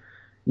finding,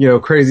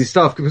 crazy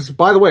stuff. Because,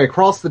 by the way,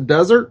 across the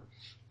desert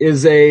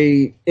is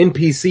a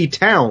NPC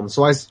town.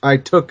 So I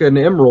took an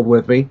emerald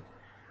with me,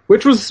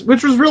 which was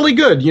really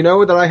good,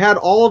 that I had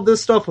all of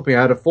this stuff with me.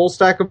 I had a full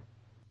stack of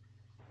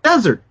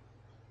desert.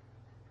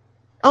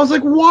 I was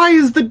like, why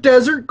is the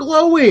desert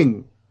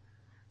glowing?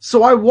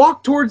 So I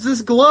walked towards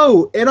this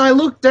glow and I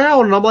looked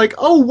down and I'm like,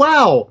 oh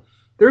wow,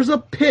 there's a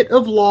pit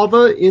of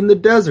lava in the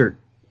desert.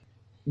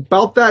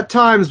 About that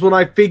time's when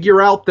I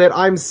figure out that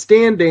I'm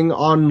standing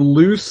on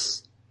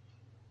loose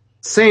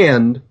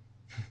sand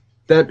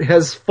that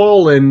has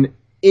fallen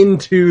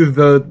into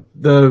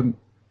the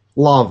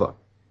lava.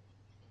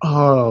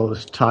 Oh,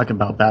 let's talk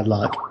about bad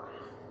luck.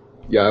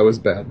 Yeah, it was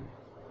bad.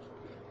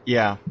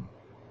 Yeah.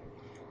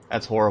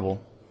 That's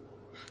horrible.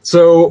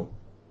 So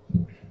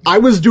I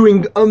was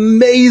doing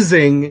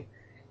amazing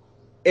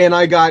and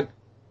I got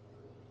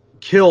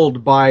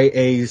killed by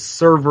a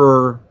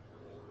server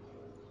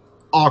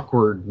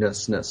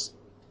awkwardness.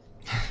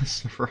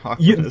 For rock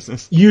You,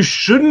 business. you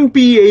shouldn't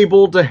be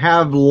able to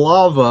have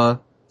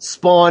lava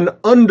spawn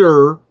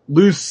under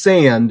loose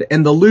sand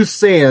and the loose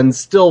sand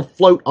still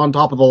float on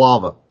top of the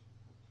lava.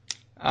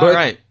 All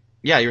right.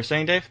 Yeah, you were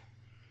saying, Dave?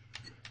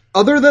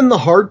 Other than the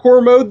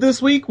hardcore mode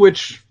this week,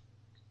 which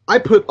I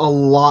put a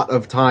lot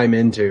of time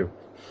into,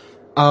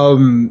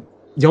 the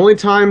only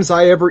times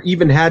I ever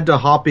even had to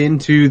hop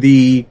into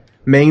the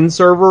main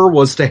server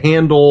was to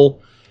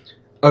handle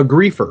a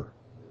griefer.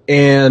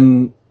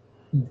 And,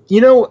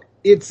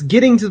 it's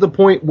getting to the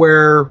point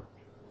where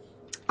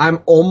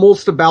I'm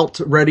almost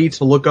ready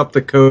to look up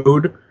the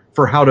code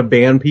for how to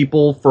ban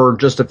people for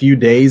just a few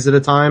days at a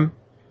time.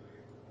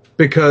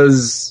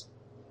 Because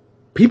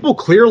people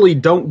clearly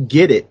don't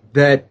get it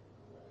that,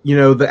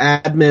 the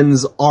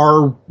admins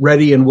are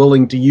ready and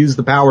willing to use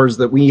the powers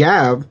that we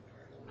have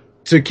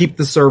to keep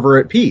the server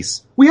at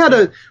peace. We had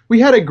a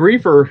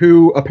griefer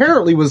who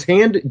apparently was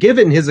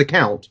given his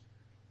account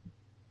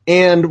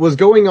and was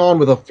going on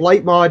with a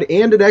flight mod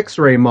and an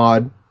X-ray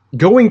mod,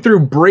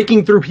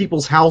 breaking through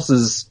people's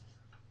houses,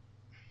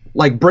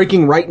 like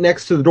breaking right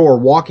next to the door,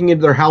 walking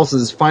into their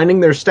houses,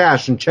 finding their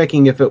stash and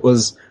checking if it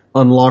was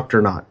unlocked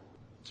or not.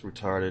 It's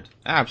retarded.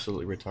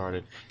 Absolutely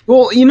retarded.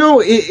 Well,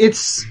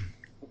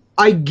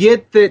 I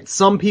get that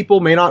some people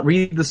may not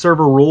read the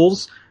server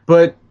rules,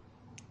 but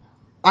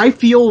I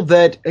feel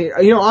that,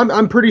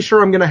 I'm pretty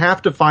sure I'm going to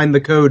have to find the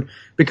code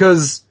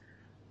because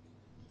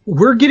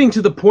we're getting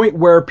to the point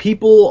where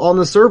people on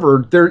the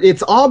server,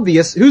 it's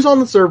obvious who's on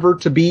the server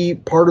to be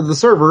part of the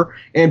server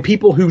and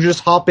people who just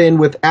hop in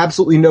with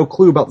absolutely no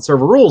clue about the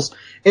server rules.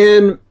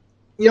 And,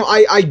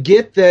 I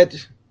get that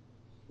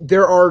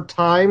there are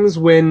times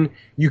when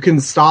you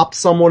can stop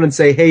someone and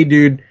say, hey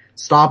dude,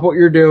 stop what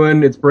you're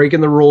doing. It's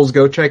breaking the rules.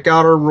 Go check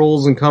out our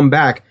rules and come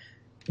back.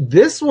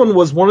 This one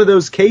was one of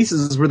those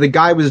cases where the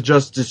guy was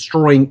just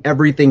destroying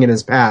everything in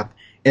his path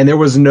and there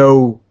was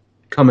no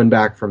coming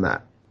back from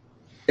that.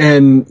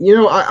 And,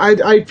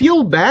 I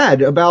feel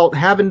bad about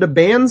having to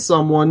ban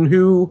someone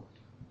who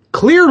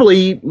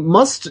clearly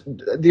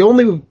the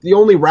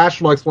only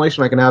rational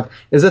explanation I can have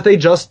is that they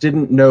just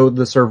didn't know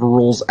the server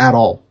rules at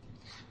all.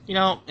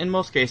 In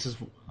most cases,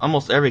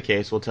 almost every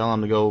case, we'll tell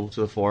them to go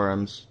to the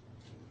forums.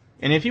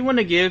 And if you want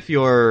to give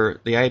the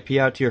IP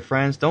out to your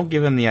friends, don't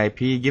give them the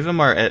IP. Give them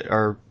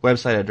our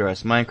website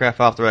address,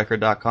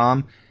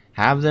 minecraftofftherecord.com.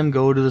 Have them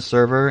go to the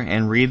server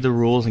and read the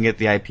rules and get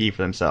the IP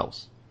for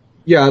themselves.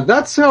 Yeah,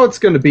 that's how it's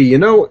going to be.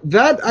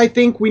 That I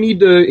think we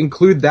need to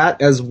include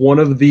that as one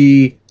of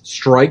the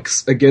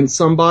strikes against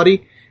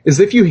somebody, is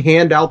if you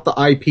hand out the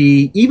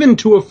IP, even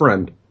to a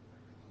friend.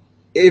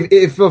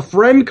 If a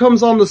friend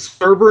comes on the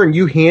server and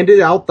you handed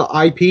out the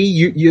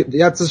IP,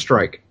 that's a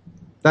strike.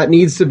 That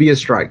needs to be a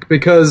strike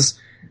because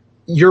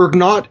you're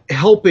not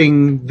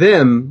helping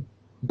them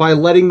by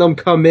letting them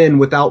come in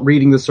without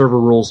reading the server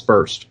rules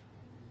first.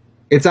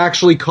 It's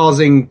actually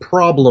causing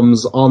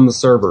problems on the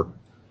server.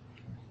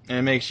 And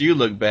it makes you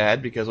look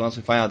bad because once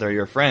we find out they're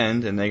your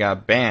friend and they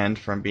got banned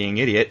from being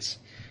idiots,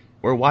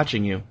 we're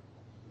watching you.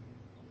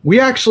 We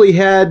actually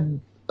had,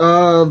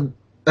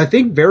 I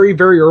think very,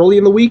 very early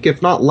in the week,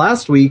 if not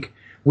last week,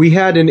 we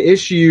had an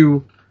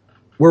issue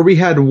where we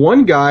had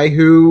one guy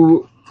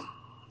who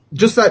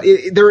it's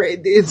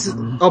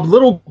a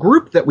little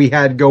group that we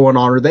had going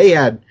on, or they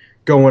had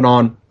going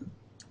on,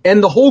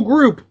 and the whole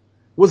group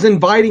was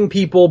inviting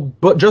people,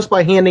 but just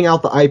by handing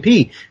out the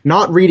IP,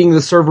 not reading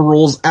the server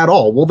rules at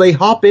all. Well, they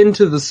hop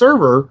into the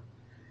server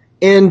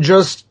and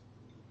just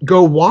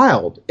go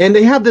wild. And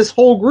they have this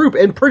whole group,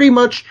 and pretty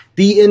much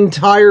the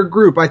entire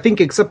group, I think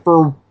except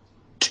for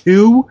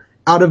 2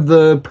 out of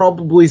the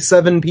probably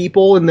 7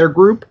 people in their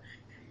group,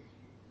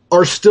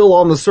 are still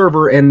on the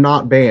server and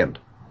not banned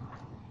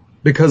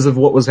because of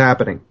what was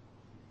happening.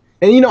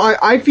 And,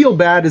 I feel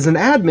bad as an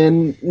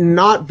admin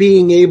not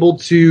being able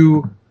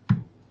to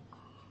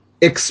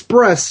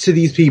express to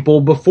these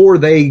people before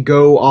they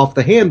go off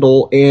the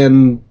handle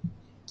and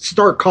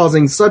start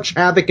causing such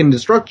havoc and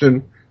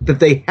destruction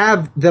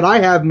that I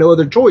have no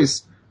other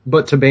choice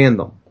but to ban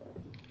them.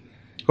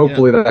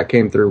 Hopefully that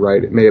came through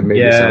right. It may have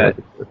made me sound like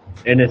it.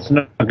 And it's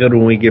not good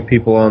when we get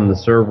people on the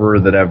server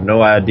that have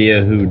no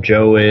idea who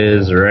Joe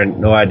is or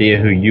no idea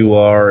who you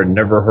are and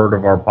never heard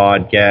of our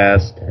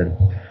podcast. And,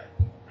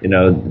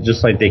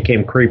 just like they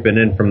came creeping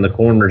in from the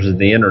corners of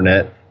the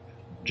internet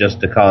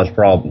just to cause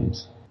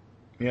problems.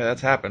 Yeah,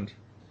 that's happened.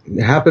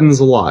 It happens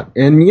a lot.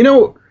 And,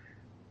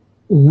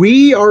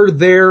 we are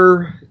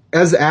there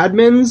as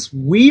admins.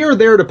 We are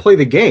there to play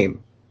the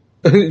game.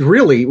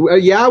 Really.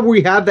 Yeah,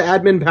 we have the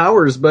admin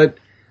powers, but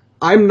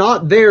I'm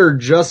not there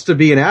just to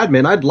be an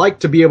admin. I'd like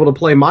to be able to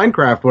play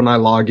Minecraft when I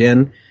log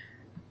in.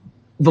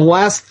 The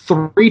last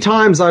 3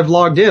 times I've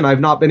logged in,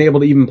 I've not been able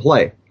to even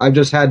play. I've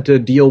just had to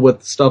deal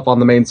with stuff on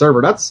the main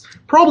server. That's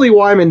probably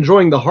why I'm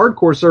enjoying the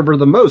hardcore server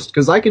the most,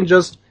 because I can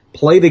just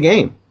play the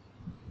game.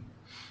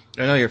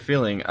 I know your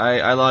feeling.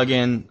 I log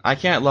in. I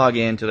can't log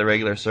in to the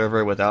regular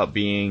server without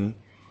being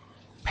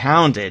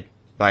pounded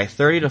by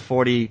 30 to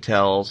 40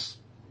 tells,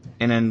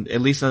 and then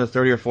at least another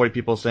 30 or 40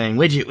 people saying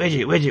widget,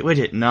 widget, widget,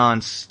 widget,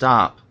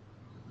 non-stop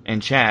in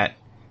chat.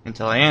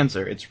 until I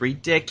answer. It's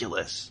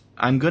ridiculous.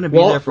 I'm going to be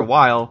there for a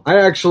while. I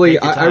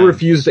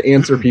refuse to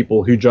answer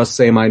people who just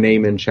say my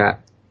name in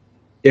chat.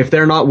 If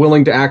they're not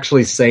willing to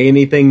actually say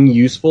anything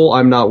useful,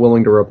 I'm not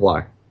willing to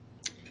reply.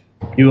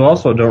 You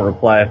also don't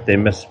reply if they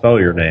misspell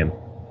your name.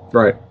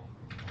 Right.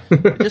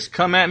 Just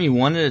come at me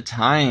one at a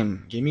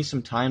time. Give me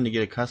some time to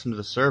get accustomed to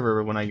the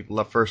server when I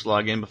first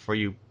log in before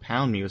you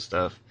pound me with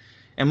stuff.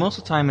 And most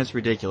of the time it's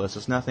ridiculous.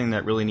 It's nothing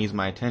that really needs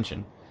my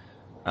attention.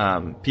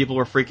 People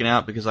were freaking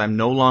out because I'm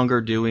no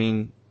longer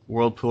doing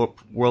world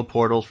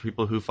portals for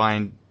people who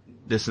find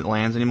distant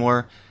lands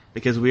anymore,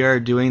 because we are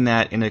doing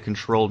that in a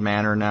controlled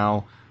manner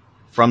now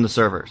from the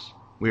servers.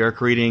 We are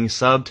creating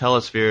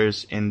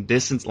sub-telespheres in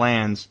distant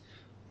lands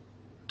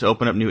to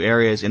open up new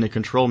areas in a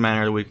controlled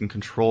manner that we can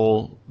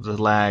control the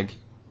lag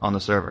on the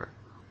server.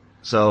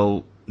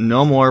 So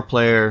no more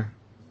TPs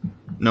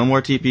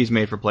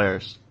made for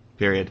players,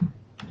 period.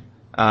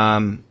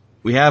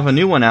 We have a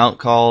new one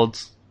out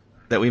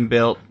that we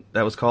built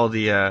that was called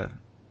the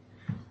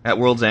at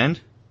World's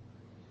End,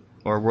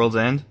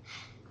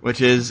 which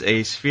is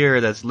a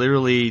sphere that's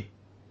literally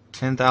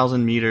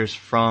 10,000 meters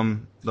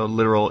from the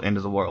literal end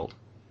of the world.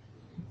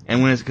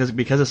 And when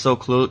because it's so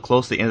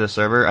close to the end of the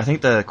server, I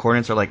think the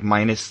coordinates are like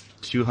minus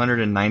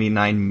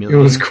 299 million.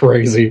 It was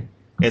crazy.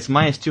 It's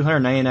minus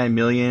 299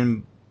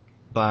 million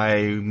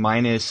by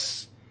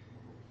minus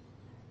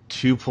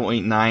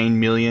 2.9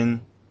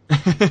 million.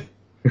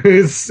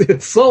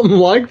 It's something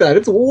like that.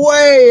 It's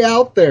way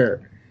out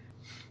there.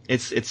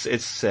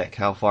 It's sick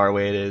how far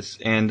away it is.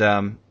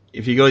 And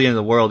if you go to the end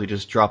of the world, you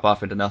just drop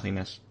off into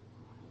nothingness.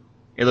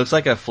 It looks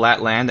like a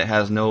flat land that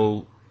has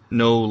no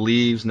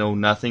leaves, no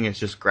nothing. It's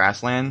just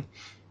grassland.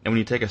 And when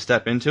you take a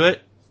step into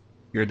it,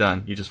 you're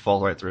done. You just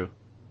fall right through.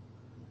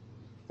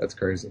 That's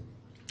crazy.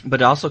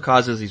 But it also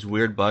causes these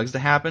weird bugs to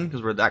happen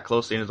because we're that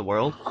close to the end of the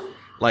world.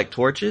 Like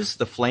torches,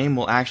 the flame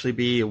will actually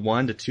be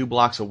 1 to 2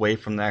 blocks away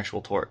from the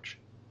actual torch.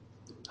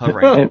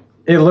 Hovering.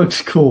 It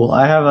looks cool.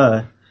 I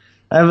have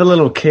a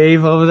little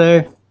cave over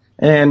there,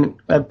 and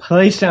I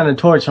placed down a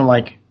torch. I'm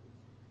like,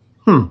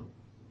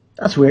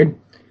 that's weird.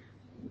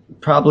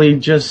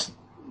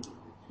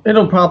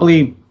 It'll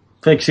probably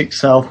fix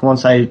itself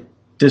once I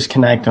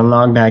disconnect and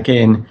log back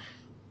in.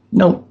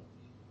 Nope,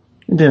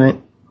 it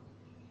didn't.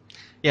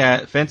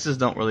 Yeah, fences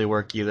don't really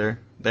work either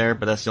there,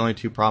 but that's the only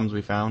 2 problems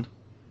we found.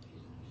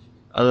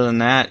 Other than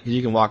that,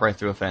 you can walk right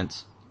through a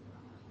fence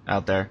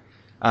out there.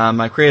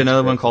 I created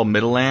another one called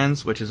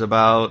Middlelands, which is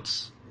about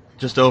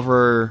just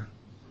over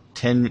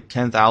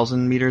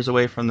 10,000 meters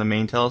away from the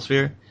main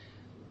telesphere.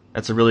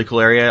 That's a really cool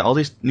area. All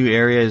these new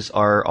areas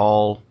are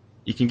all,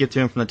 you can get to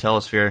them from the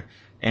telesphere,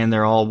 and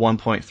they're all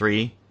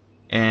 1.3.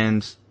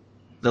 And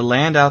the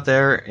land out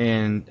there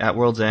at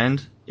World's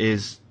End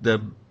is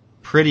the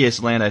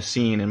prettiest land I've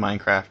seen in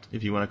Minecraft,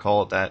 if you want to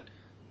call it that.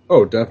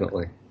 Oh,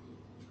 definitely.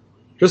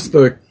 Just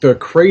the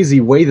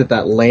crazy way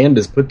that land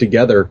is put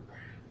together.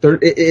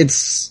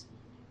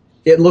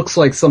 It looks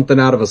like something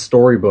out of a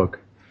storybook.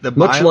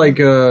 Much like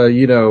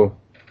a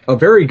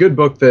very good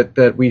book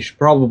that we should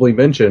probably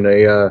mention,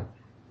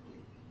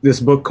 this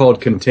book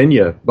called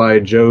Continua by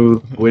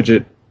Joe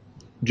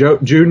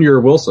Junior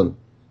Wilson.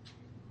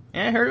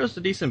 Yeah, I heard it was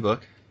a decent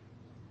book.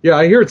 Yeah,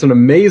 I hear it's an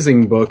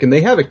amazing book, and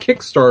they have a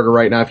Kickstarter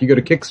right now. If you go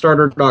to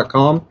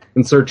Kickstarter.com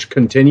and search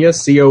Continua,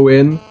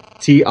 Continia,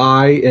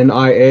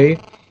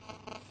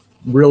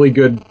 really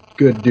good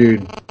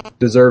dude.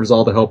 Deserves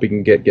all the help he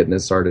can getting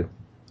this started.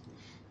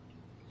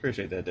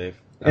 Appreciate that, Dave.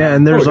 Yeah,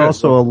 and there's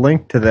also a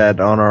link to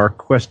that on our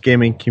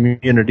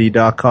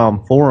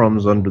QuestGamingCommunity.com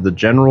forums under the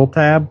General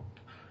tab.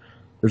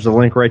 There's a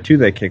link right to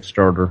that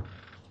Kickstarter.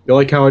 You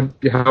like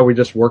how we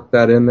just worked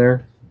that in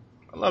there?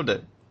 I loved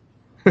it.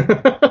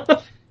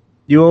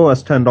 You owe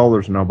us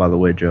 $10 now, by the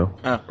way, Joe.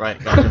 Oh,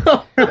 right.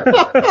 Gotcha.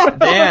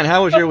 Dan,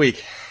 how was your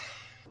week?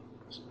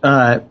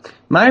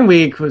 My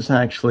week was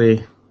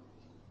actually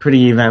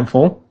pretty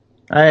eventful.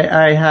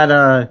 I had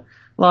a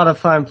lot of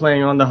fun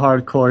playing on the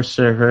hardcore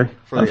server.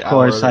 Of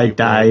course, I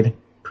died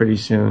pretty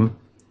soon.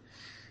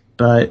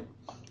 But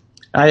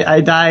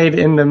I died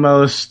in the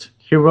most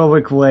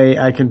heroic way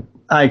I could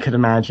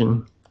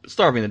imagine.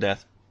 Starving to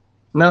death.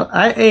 No,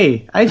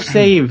 I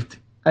saved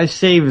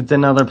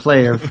another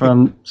player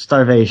from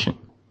starvation.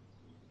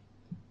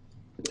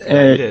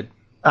 You did.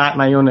 At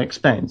my own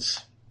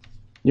expense.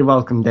 You're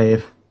welcome,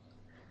 Dave.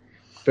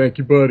 Thank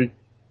you, buddy.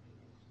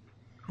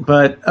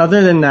 But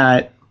other than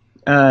that,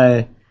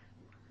 I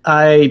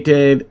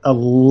did a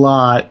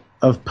lot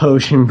of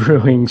potion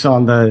brewings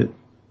on the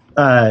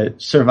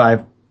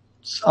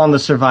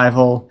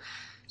survival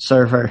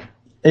server.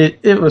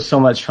 It was so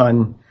much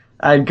fun.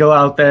 I'd go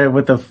out there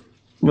with a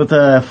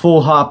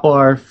full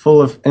hotbar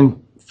full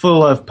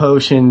of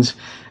potions,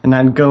 and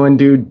I'd go and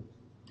do,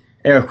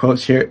 air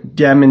quotes here,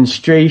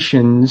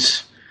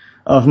 demonstrations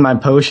of my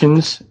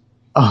potions.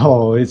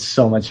 Oh, it's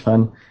so much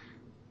fun.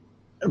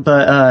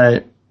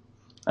 But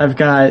I've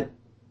got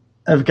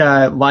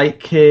Light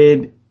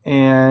Kid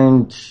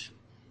and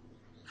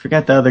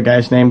forgot the other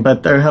guy's name,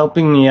 but they're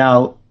helping me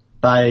out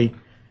by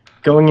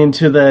going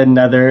into the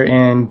Nether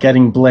and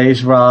getting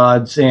blaze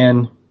rods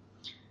and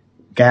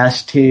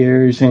gas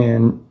tears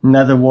and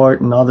netherwort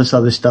and all this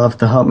other stuff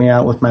to help me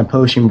out with my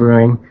potion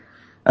brewing.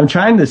 I'm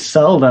trying to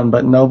sell them,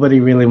 but nobody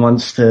really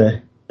wants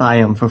to buy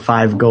them for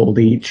 5 gold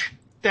each.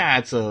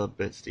 That's a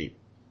bit steep.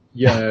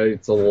 Yeah,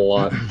 it's a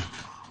lot.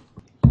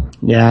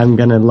 Yeah, I'm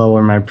gonna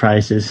lower my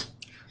prices.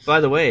 By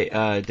the way,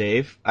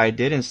 Dave, I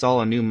did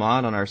install a new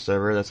mod on our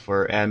server that's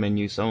for admin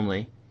use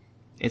only.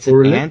 It's an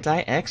Really?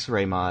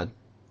 anti-X-ray mod.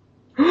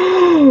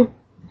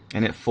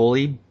 And it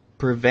fully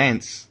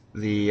prevents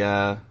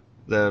the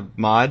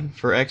mod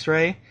for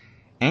X-ray,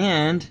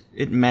 and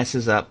it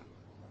messes up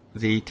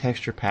the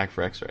texture pack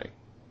for X-ray.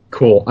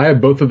 Cool. I have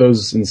both of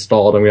those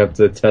installed, and we have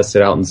to test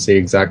it out and see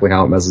exactly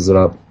how it messes it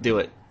up. Do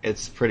it.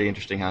 It's pretty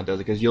interesting how it does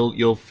it, because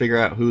you'll figure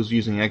out who's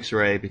using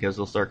X-ray because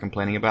they'll start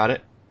complaining about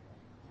it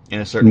in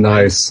a certain way.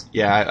 Nice.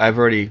 Yeah, I'm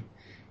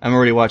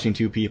already watching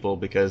 2 people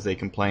because they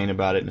complain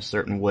about it in a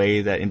certain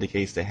way that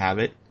indicates they have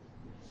it.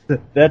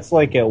 That's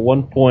like at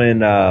one point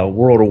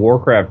World of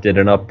Warcraft did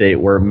an update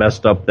where it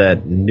messed up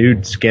that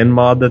nude skin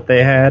mod that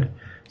they had.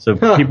 So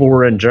people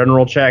were in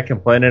general chat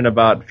complaining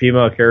about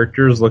female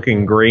characters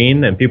looking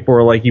green, and people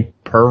were like, "You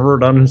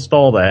pervert,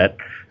 uninstall that."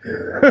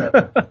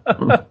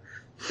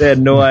 They had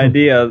no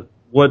idea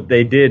what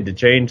they did to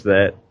change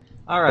that.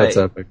 All right. That's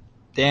epic.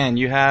 Dan,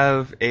 you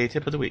have a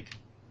tip of the week.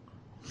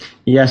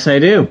 Yes, I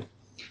do.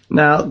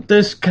 Now,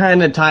 this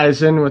kind of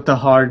ties in with the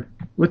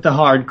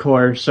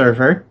hardcore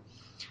server.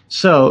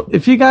 So,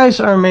 if you guys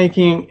are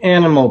making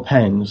animal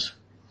pens,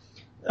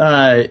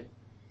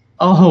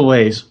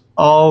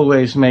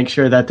 always make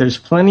sure that there's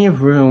plenty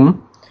of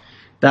room,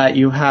 that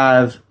you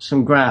have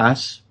some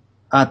grass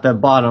at the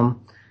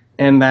bottom,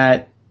 and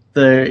that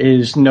there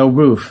is no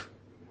roof.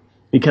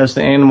 Because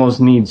the animals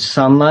need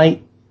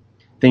sunlight,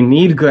 they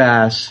need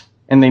grass,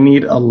 and they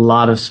need a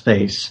lot of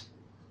space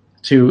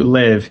to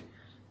live.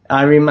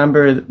 I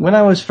remember when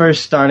I was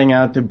first starting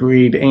out to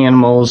breed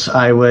animals,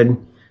 I would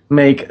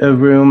make a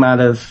room out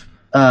of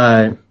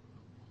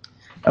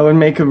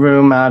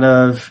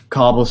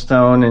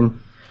cobblestone and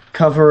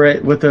cover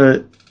it with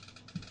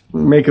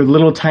make a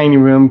little tiny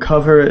room,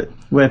 cover it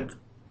with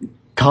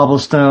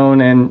cobblestone,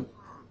 and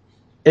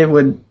it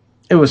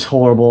was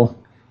horrible.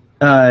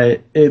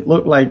 It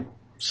looked like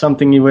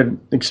something you would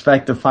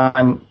expect to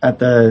find at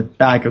the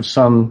back of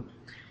some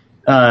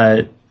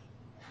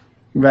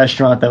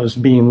restaurant that was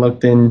being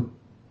looked in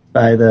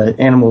by the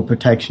Animal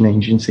Protection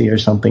Agency or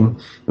something.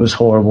 It was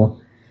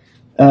horrible.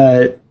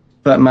 But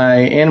my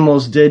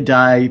animals did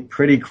die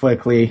pretty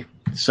quickly.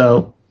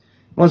 So,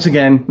 once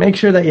again, make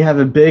sure that you have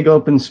a big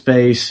open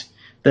space.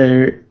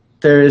 Or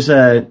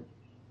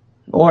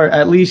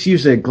at least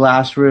use a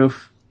glass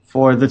roof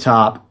for the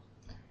top.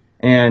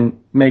 And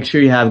make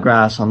sure you have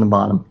grass on the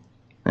bottom.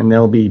 And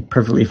they'll be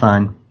perfectly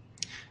fine.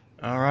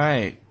 All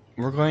right.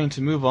 We're going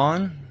to move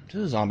on to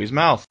the zombie's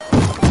mouth.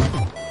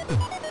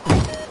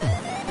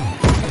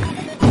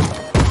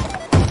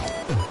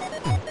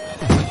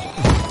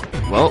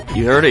 Well,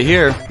 you heard it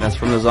here. That's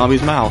from the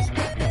zombie's mouth.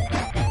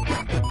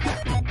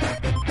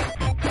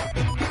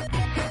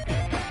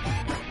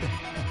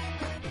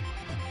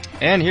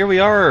 And here we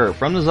are,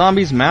 from the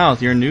zombie's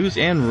mouth, your news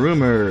and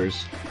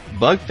rumors.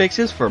 Bug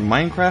fixes for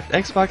Minecraft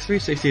Xbox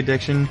 360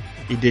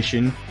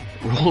 edition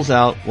rolls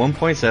out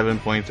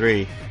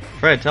 1.7.3.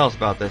 Fred, tell us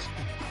about this.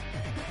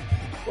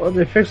 Well,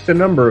 they fixed a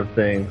number of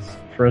things.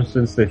 For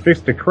instance, they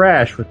fixed a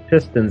crash with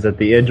pistons at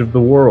the edge of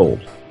the world.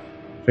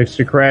 Fixed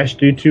a crash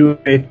due to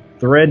a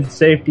thread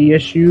safety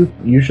issue,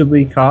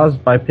 usually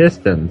caused by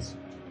pistons.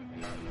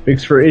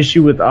 Fixed for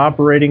issue with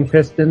operating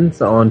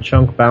pistons on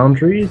chunk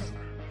boundaries.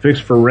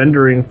 Fixed for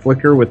rendering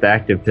flicker with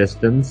active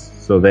pistons,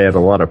 so they had a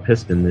lot of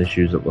piston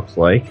issues, it looks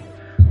like.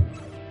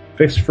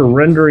 Fixed for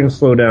rendering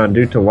slowdown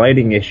due to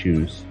lighting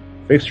issues.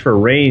 Fixed for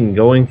rain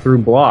going through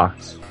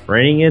blocks.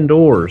 Raining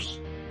indoors.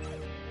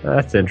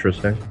 That's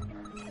interesting.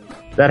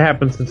 That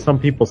happens in some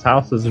people's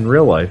houses in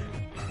real life.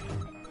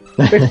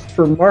 Fixed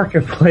for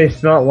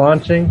Marketplace not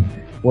launching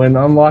when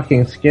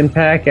unlocking skin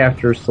pack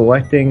after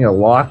selecting a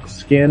locked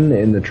skin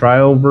in the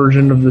trial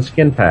version of the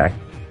skin pack.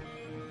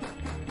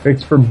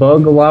 Fixed for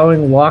bug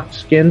allowing locked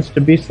skins to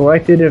be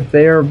selected if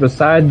they are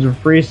besides a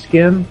free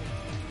skin.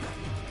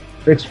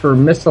 Fixed for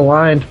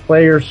misaligned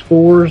player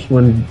scores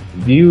when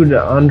viewed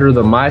under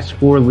the My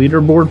Score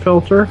leaderboard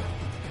filter.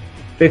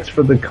 Fixed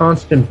for the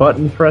constant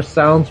button press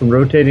sounds when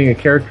rotating a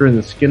character in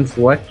the skin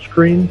select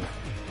screen.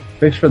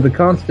 Fixed for the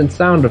constant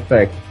sound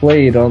effect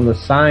played on the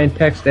signed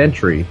text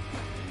entry.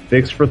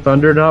 Fixed for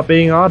thunder not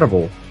being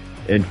audible.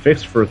 And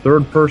fixed for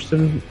third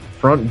person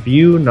front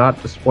view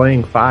not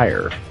displaying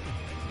fire.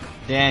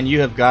 Dan, you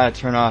have got to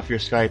turn off your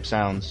Skype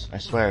sounds. I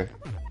swear.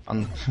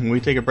 When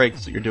we take a break,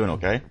 that's what you're doing,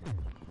 okay?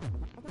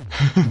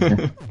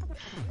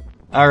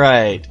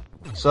 Alright.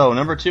 So,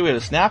 number 2, we have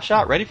a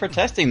snapshot ready for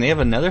testing. They have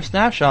another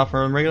snapshot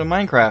from regular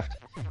Minecraft.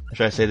 Or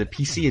should I say the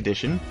PC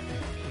edition.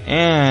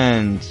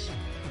 And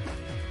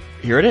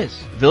here it is.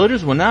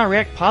 Villagers will now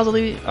react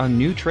positively on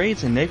new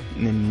trades and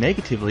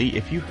negatively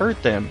if you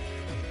hurt them.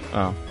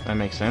 Oh, that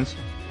makes sense.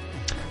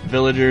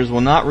 Villagers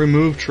will not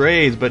remove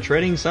trades, but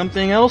trading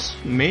something else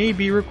may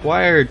be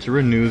required to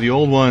renew the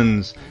old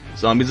ones.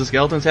 Zombies and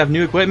skeletons have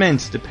new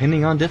equipment,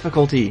 depending on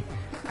difficulty.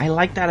 I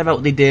like that about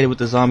what they did with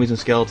the zombies and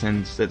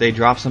skeletons, that they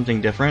dropped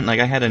something different. Like,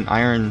 I had an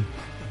iron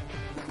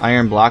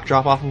block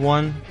drop off of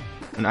one,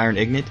 an iron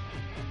ignite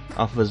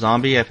off of a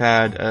zombie. I've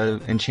had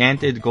an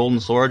enchanted golden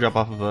sword drop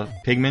off of a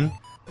pigman.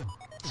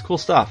 It's cool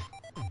stuff.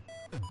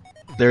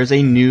 There's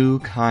a new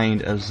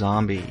kind of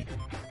zombie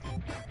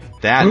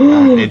that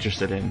I'm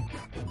interested in.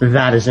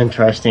 That is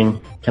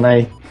interesting. Can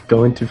I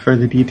go into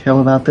further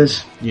detail about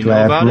this? You Do know I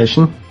have about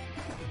permission?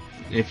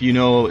 it? If you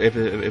know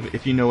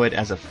if you know it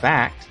as a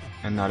fact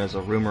and not as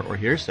a rumor or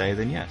hearsay,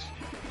 then yes.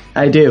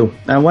 I do.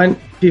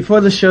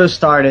 Before the show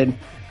started,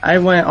 I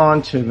went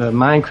on to the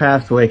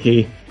Minecraft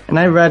wiki and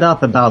I read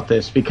up about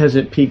this because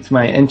it piqued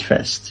my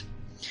interest.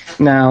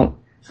 Now,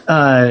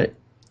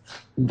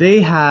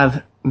 they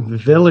have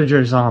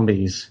villager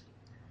zombies.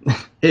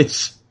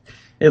 It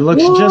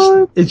looks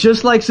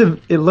just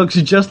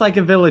like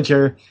a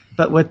villager,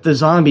 but with the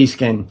zombie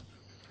skin.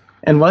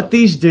 And what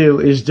these do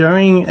is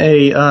during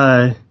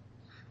a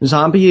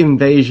zombie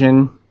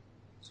invasion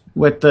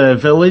with the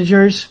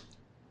villagers,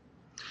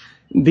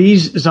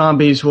 these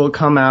zombies will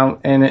come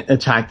out and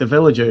attack the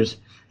villagers.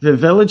 The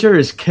villager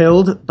is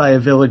killed by a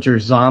villager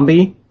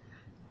zombie.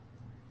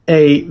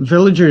 A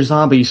villager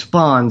zombie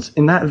spawns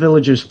in that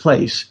villager's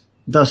place,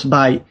 thus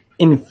by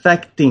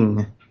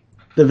infecting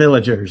the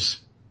villagers.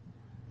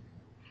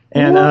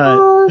 And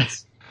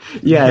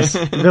yes,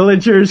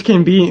 villagers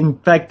can be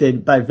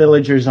infected by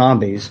villager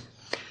zombies,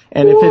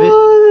 and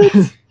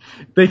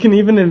they can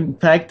even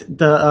infect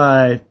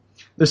the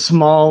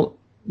small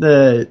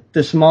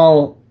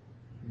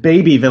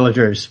baby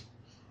villagers,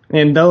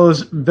 and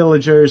those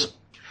villagers.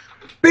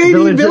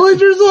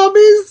 Villager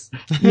zombies?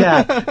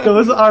 Yeah,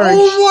 those are.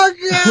 Oh my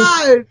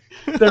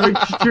god! They're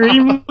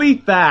extremely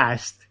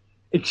fast,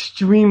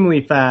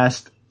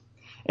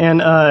 and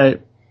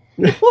What?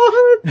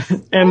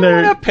 and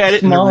they're Pet it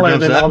smaller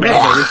and than it all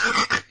jumps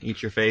the up.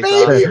 Eat your face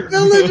Baby off.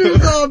 villager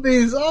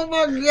zombies! Oh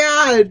my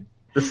god!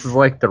 This is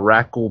like the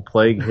Rackle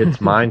Plague hits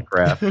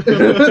Minecraft.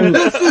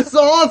 This is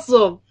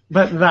awesome!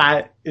 But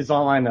that is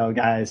all I know,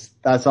 guys.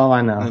 That's all I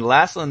And know. the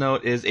last little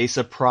note is a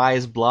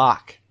surprise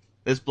block.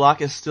 This block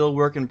is still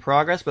work in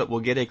progress, but we'll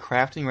get a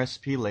crafting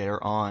recipe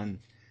later on.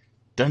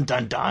 Dun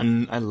dun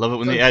dun! I love it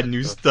when they add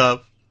new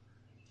stuff.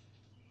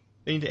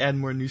 They need to add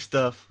more new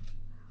stuff.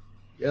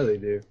 Yeah, they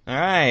do.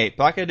 Alright,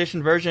 Pocket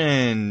Edition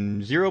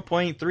version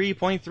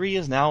 0.3.3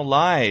 is now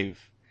live.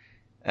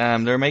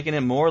 They're making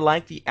it more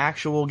like the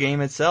actual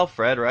game itself,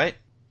 Fred, right?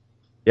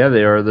 Yeah,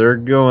 they are. They're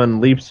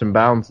going leaps and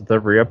bounds with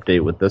every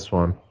update with this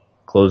one.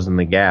 Closing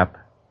the gap.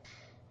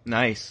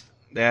 Nice.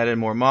 They added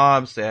more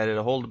mobs, they added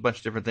a whole bunch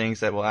of different things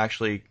that will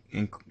actually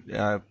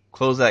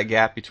close that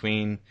gap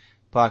between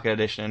Pocket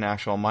Edition and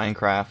actual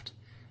Minecraft.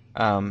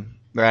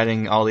 They're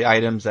adding all the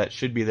items that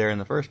should be there in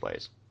the first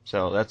place.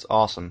 So that's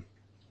awesome.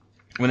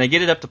 When they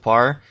get it up to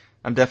par,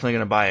 I'm definitely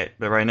going to buy it.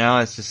 But right now,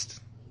 it's just,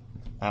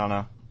 I don't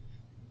know.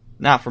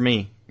 Not for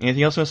me.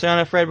 Anything else you want to say on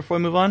it, Fred, before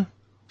we move on?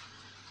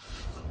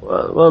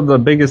 Well, the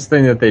biggest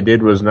thing that they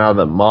did was now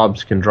that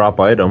mobs can drop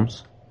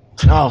items.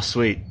 Oh,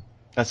 sweet.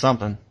 That's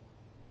something.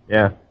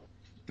 Yeah.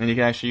 And you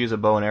can actually use a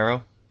bow and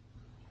arrow.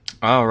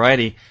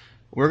 Alrighty.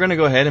 We're going to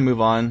go ahead and move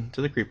on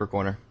to the Creeper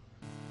Corner.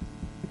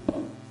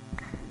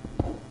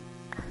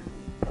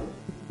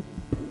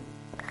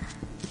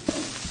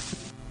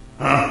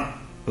 Huh?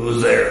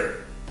 Who's there?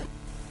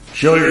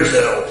 Show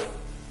yourself.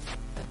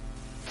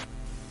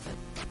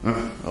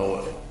 Oh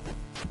well.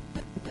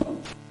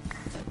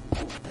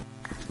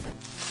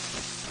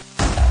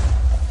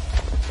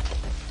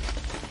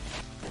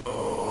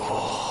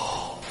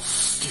 Oh,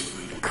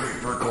 stupid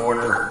creeper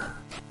corner.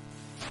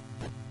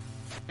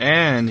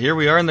 And here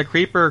we are in the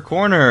Creeper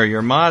Corner,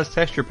 your mods,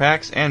 texture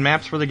packs, and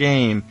maps for the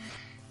game.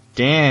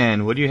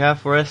 Dan, what do you have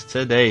for us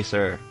today,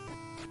 sir?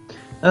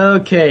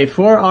 Okay,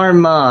 for our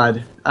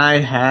mod, I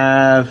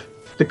have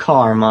the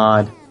car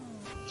mod.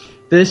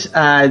 This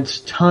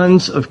adds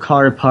tons of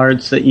car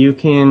parts that you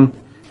can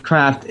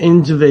craft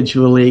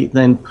individually,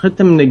 then put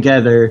them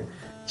together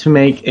to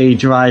make a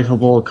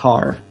drivable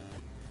car.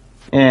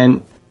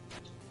 And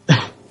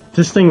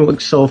this thing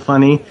looks so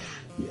funny.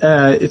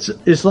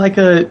 It's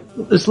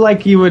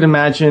like you would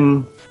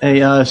imagine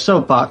a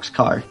soapbox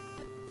car,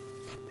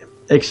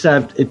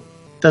 except it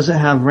doesn't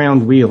have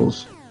round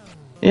wheels.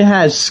 It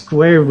has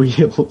square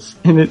wheels,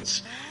 and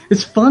it's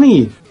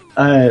funny.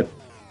 I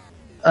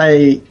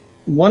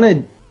want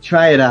to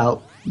try it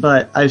out,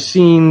 but I've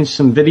seen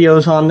some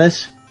videos on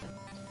this,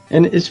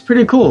 and it's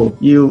pretty cool.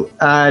 You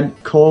add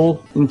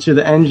coal into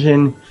the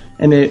engine,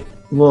 and it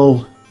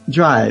will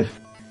drive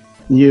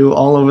you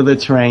all over the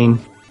terrain.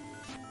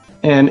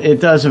 And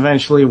it does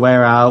eventually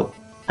wear out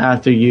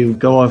after you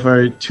go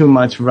over too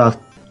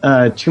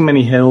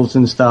many hills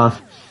and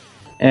stuff,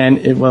 and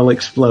it will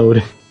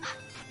explode.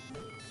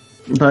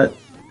 But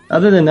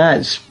other than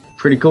that, it's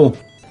pretty cool.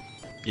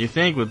 You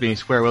think with being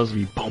square wheels,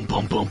 it'd be boom,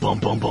 boom, boom, boom,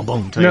 boom, boom,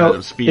 boom, until No, you get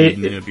up to speed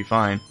and then it'd be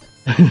fine.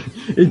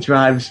 It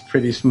drives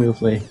pretty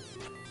smoothly.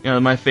 You know,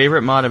 my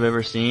favorite mod I've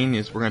ever seen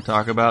is we're going to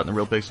talk about in the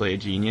Real Pixelated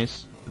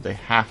Genius. They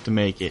have to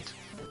make it.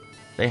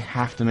 They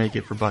have to make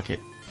it for Bucket.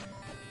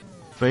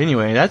 But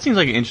anyway, that seems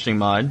like an interesting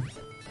mod.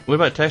 What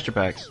about texture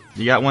packs?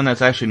 You got one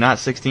that's actually not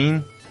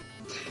 16?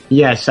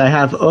 Yes, I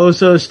have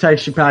Ozo's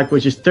texture pack,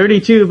 which is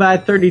 32 by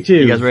 32.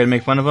 You guys ready to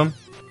make fun of them?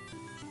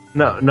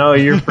 No,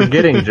 you're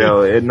forgetting,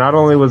 Joe. It not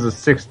only was a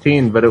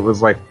 16, but it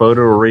was like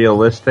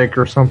photorealistic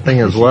or something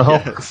as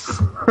well. Yes.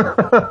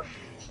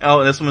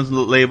 Oh, this one's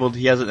labeled,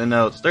 he has it in the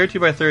notes, 32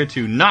 by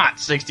 32, not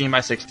 16 by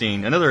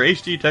 16. Another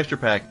HD texture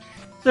pack.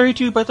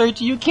 32 by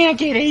 32, you can't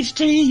get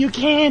HD, you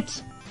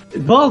can't!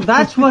 Well,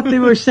 that's what they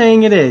were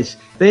saying it is.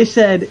 They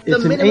said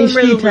it's an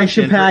HD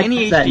texture pack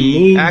any that HD,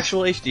 needs...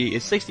 actual HD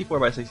is 64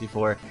 by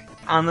 64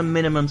 on the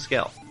minimum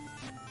scale.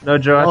 No,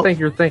 Joe, I think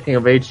you're thinking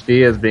of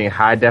HD as being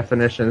high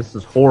definition. This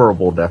is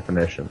horrible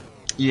definition.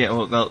 Yeah,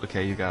 well, no,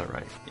 okay, you got it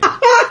right.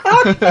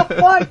 Oh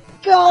my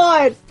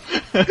god!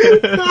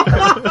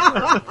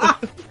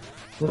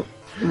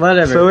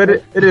 Whatever. So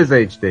it is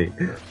HD.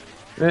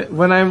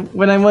 When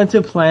I went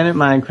to Planet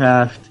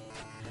Minecraft,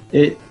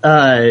 it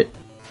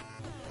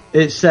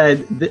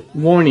said,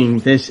 warning,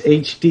 this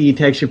HD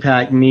texture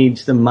pack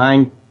needs the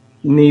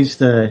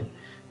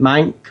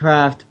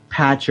Minecraft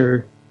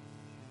patcher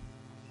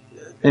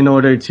in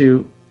order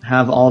to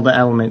have all the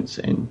elements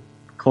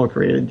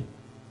incorporated.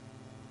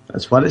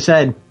 That's what it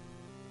said.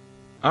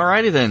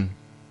 Alrighty then.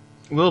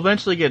 We'll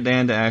eventually get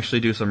Dan to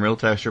actually do some real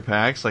texture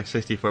packs, like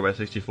 64 by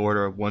 64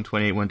 or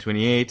 128,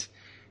 128.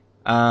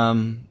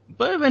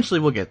 But eventually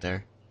we'll get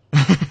there.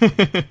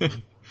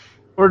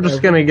 We're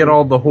just going to get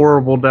all the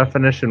horrible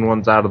definition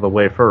ones out of the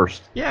way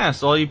first. Yeah,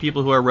 so all you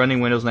people who are running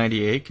Windows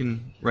 98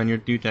 can run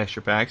your new texture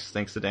packs,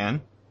 thanks to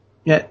Dan.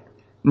 Yeah,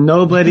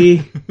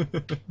 nobody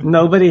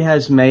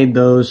has made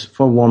those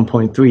for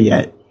 1.3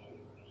 yet.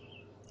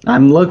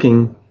 I'm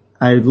looking.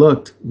 I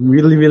looked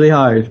really, really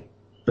hard,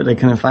 but I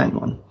couldn't find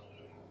one.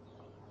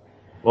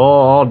 Well,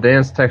 all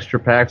Dan's texture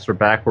packs are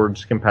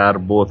backwards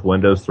compatible with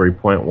Windows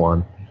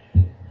 3.1.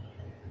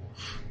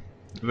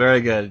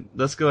 Very good.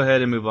 Let's go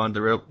ahead and move on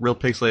to Real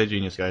Pixelated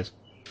Genius, guys.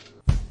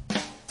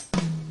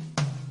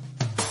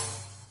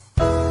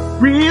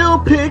 Real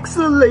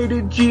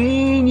Pixelated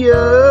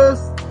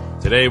Genius!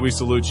 Today we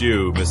salute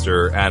you,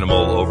 Mr.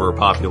 Animal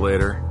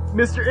Overpopulator.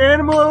 Mr.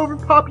 Animal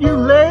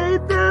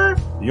Overpopulator!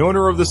 The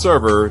owner of the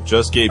server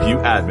just gave you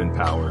admin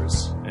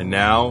powers, and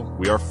now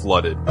we are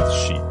flooded with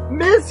sheep.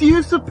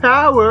 Misuse of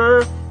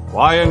power!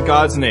 Why in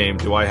God's name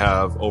do I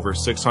have over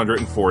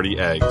 640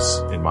 eggs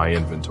in my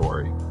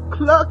inventory?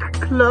 Cluck,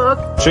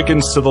 cluck.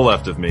 Chickens to the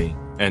left of me,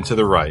 and to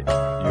the right.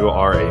 You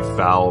are a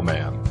foul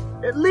man.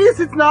 At least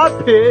it's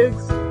not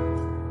pigs.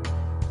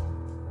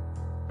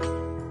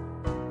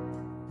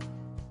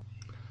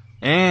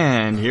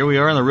 And here we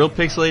are on the Real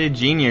Pixelated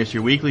Genius,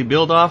 your weekly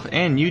build-off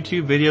and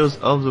YouTube videos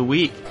of the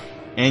week.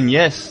 And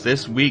yes,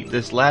 this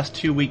last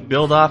 2-week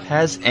build-off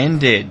has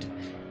ended.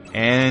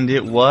 And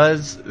it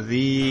was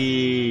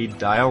the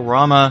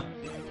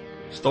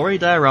story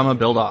diorama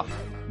build-off,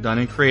 done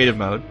in creative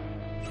mode.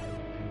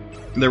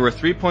 There were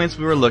 3 points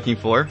we were looking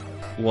for.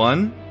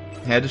 1,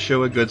 it had to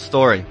show a good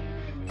story.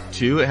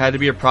 2, it had to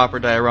be a proper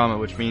diorama,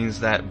 which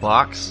means that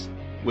box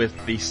with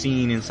the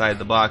scene inside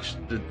the box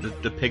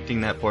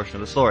depicting that portion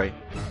of the story.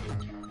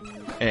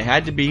 And it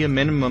had to be a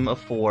minimum of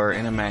 4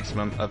 and a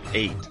maximum of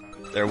 8.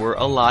 There were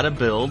a lot of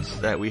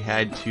builds that we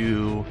had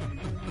to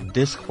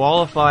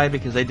disqualify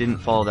because they didn't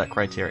follow that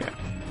criteria.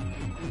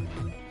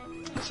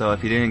 So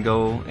if you didn't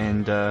go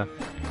and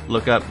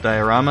look up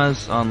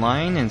dioramas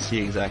online and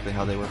see exactly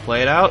how they were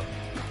played out,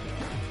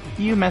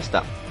 you messed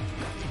up.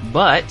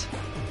 But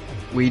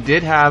we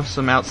did have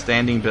some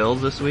outstanding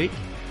builds this week,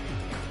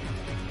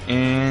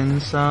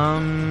 and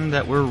some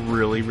that were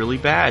really, really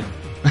bad.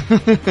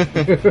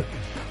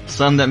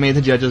 Some that made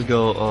the judges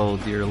go, oh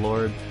dear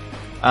lord.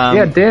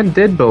 Yeah, Dan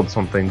did build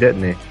something,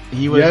 didn't he?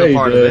 He was a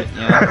part of it,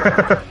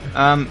 yeah.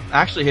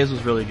 Actually, his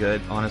was really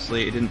good,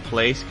 honestly. It didn't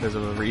place because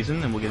of a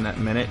reason, and we'll get in that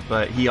in a minute,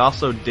 but he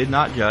also did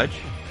not judge.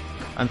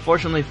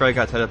 Unfortunately, Fred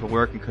got tied up at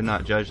work and could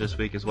not judge this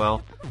week as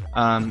well.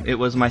 It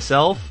was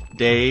myself,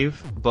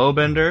 Dave,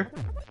 Bowbender,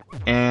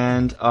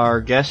 and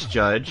our guest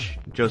judge,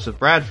 Joseph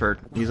Bradford.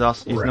 He's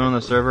known on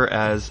the server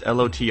as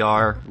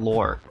LOTR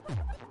Lore,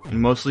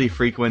 and mostly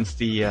frequents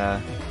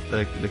the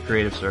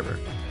creative server.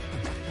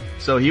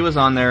 So he was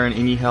on there and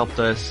he helped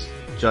us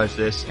judge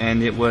this,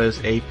 and it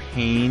was a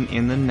pain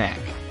in the neck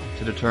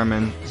to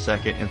determine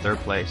second and third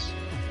place.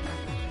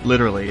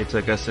 Literally, it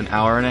took us an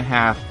hour and a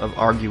half of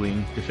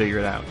arguing to figure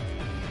it out.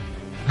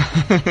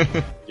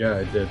 Yeah,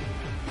 I did.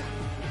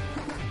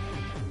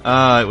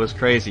 It was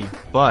crazy,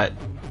 but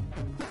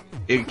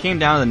it came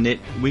down to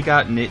we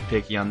got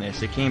nitpicky on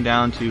this. It came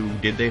down to,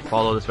 did they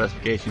follow the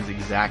specifications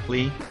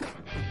exactly,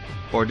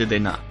 or did they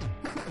not?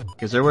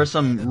 Because there were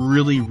some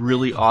really,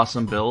 really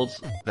awesome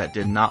builds that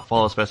did not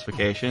follow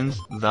specifications,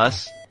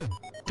 thus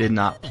did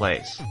not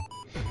place.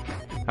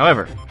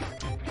 However,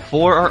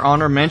 for our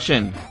honor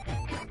mention,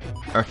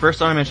 our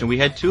first honor mention, we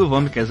had 2 of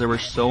them because there were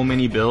so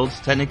many builds.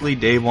 Technically,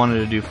 Dave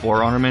wanted to do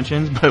 4 honor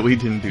mentions, but we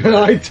didn't do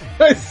that.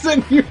 I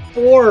sent you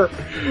 4.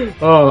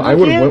 Oh, I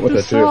would have went with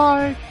it too.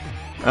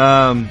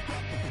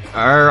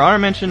 Our honor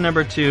mention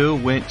number 2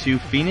 went to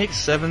Phoenix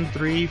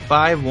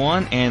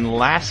 7351 and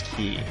Last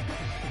Key.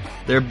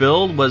 Their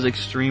build was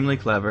extremely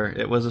clever.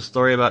 It was a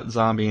story about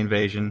zombie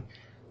invasion.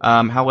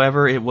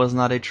 However, it was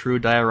not a true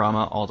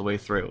diorama all the way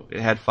through. It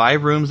had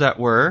 5 rooms that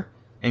were,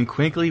 and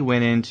quickly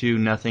went into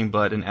nothing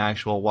but an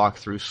actual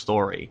walkthrough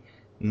story,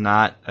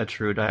 not a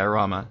true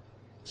diorama.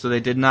 So they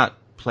did not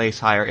place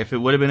higher. If it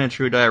would have been a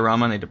true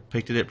diorama and they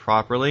depicted it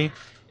properly,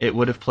 it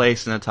would have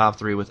placed in the top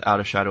 3 without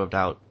a shadow of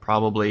doubt.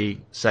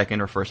 Probably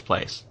second or first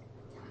place.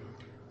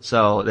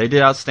 So they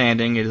did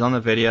outstanding. It is on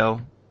the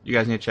video. You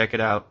guys need to check it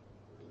out.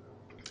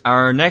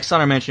 Our next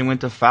honor mention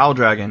went to Foul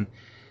Dragon.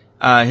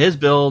 His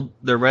build,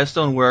 the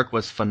redstone work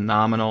was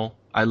phenomenal.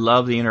 I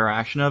love the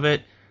interaction of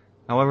it.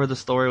 However, the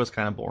story was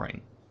kind of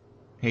boring.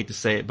 Hate to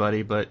say it,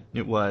 buddy, but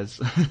it was.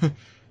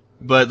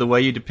 But the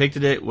way you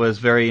depicted it was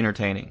very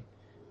entertaining.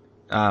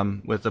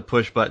 With the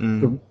push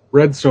button. The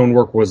redstone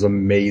work was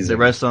amazing. The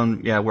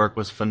redstone work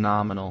was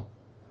phenomenal.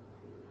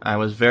 I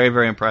was very,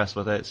 very impressed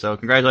with it. So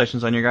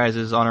congratulations on your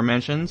guys' honor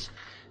mentions.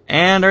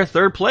 And our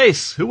third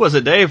place. Who was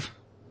it, Dave?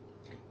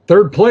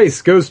 Third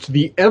place goes to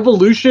The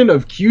Evolution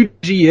of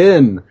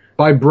QGN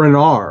by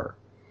Brenar.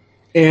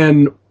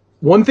 And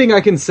one thing I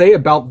can say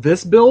about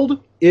this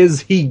build is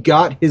he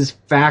got his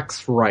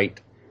facts right,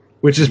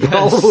 which is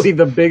probably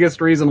the biggest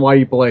reason why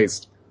he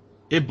placed.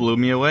 It blew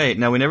me away.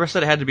 Now, we never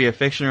said it had to be a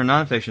fiction or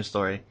non-fiction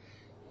story.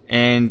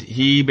 And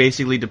he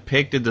basically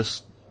depicted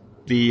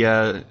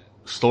the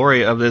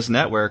story of this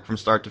network from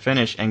start to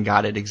finish and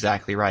got it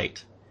exactly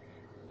right.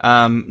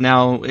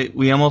 Now,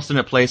 we almost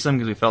didn't place him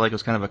because we felt like it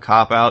was kind of a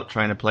cop-out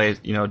trying to play,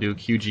 do a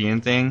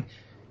QGN thing.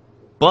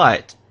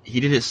 But he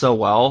did it so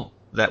well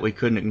that we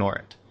couldn't ignore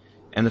it.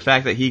 And the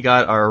fact that he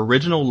got our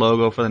original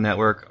logo for the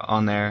network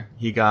on there,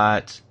 he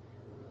got,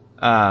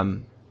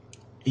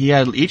 he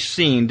had each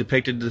scene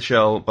depicted the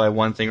show by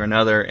one thing or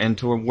another, and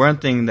to one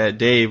thing that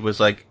Dave was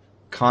like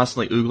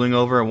constantly oogling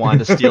over and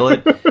wanted to steal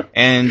it.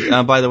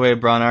 And by the way,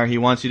 Bronar, he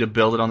wants you to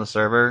build it on the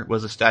server,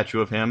 was a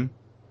statue of him.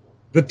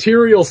 The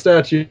Tyrael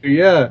statue,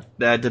 yeah.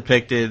 That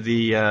depicted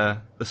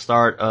the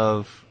start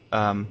of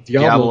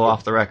Diablo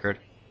Off the Record.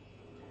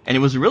 And it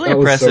was really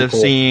impressive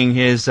seeing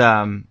his,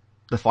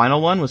 the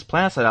final one was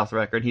Planetside Off the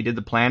Record. He did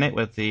the planet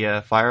with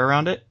the fire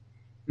around it.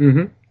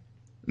 Mm-hmm.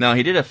 No,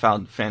 he did a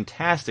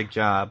fantastic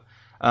job.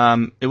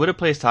 It would have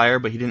placed higher,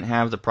 but he didn't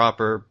have the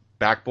proper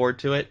backboard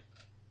to it.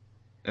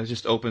 It was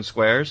just open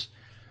squares.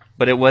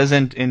 But it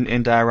wasn't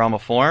in diorama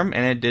form,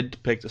 and it did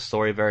depict the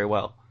story very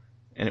well.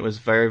 And it was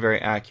very, very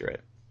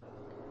accurate.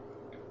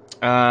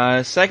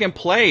 Second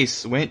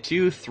place went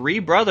to Three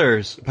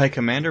Brothers by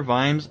Commander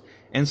Vimes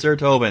and Sir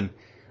Tobin.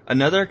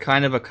 Another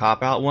kind of a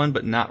cop-out one,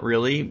 but not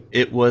really.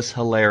 It was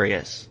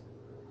hilarious.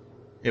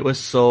 It was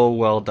so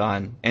well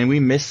done. And we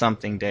missed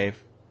something,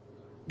 Dave.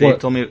 Dan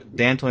told me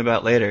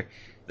about it later.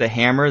 The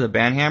hammer, the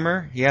band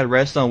hammer, he had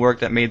redstone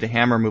work that made the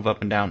hammer move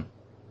up and down.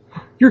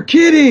 You're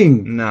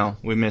kidding! No,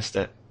 we missed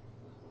it.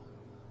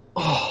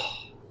 Oh,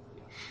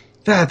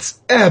 that's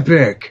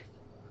epic!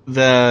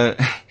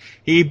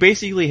 He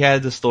basically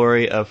had the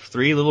story of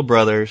 3 little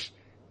brothers,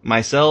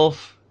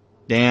 myself,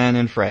 Dan,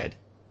 and Fred.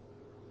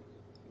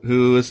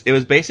 It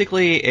was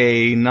basically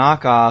a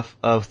knockoff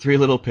of 3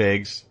 Little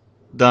Pigs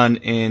done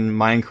in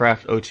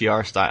Minecraft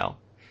OTR style.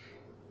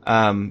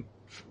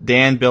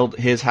 Dan built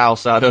his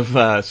house out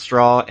of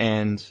straw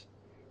and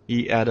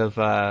out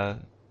of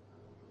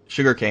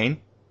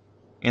sugarcane.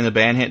 And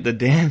Dave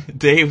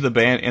the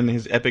band and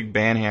his epic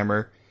band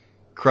hammer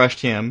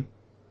crushed him.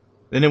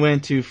 Then it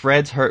went to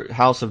Fred's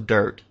house of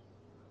dirt.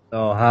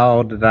 Oh,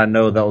 how did I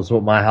know that was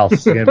what my house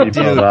was going to be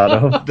built out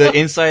of? The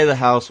inside of the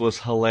house was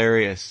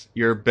hilarious.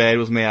 Your bed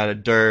was made out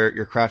of dirt.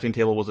 Your crafting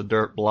table was a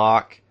dirt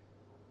block.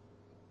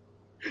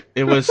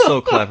 It was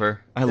so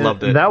clever. I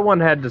loved it. That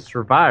one had to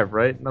survive,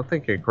 right? I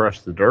think it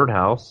crushed the dirt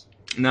house.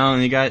 No,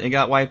 and it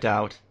got wiped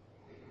out.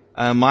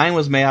 Mine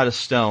was made out of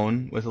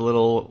stone with a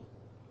little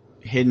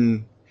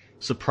hidden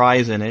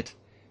surprise in it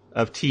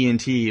of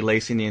TNT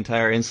lacing the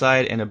entire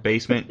inside and a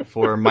basement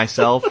for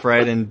myself,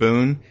 Fred, and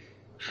Boone.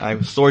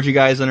 I stored you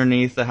guys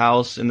underneath the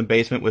house in the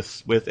basement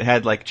with it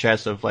had like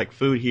chests of like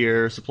food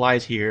here,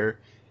 supplies here,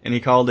 and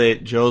he called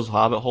it Joe's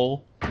Hobbit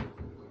Hole.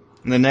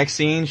 And the next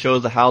scene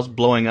shows the house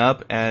blowing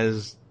up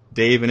as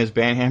Dave and his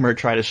bandhammer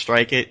try to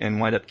strike it and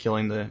wind up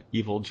killing the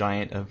evil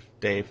giant of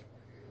Dave.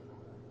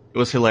 It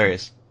was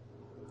hilarious.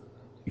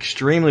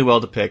 Extremely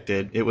well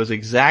depicted. It was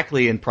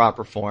exactly in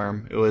proper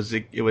form. It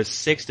was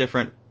 6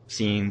 different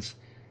scenes,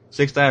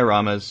 6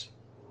 dioramas.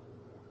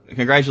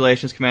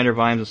 Congratulations, Commander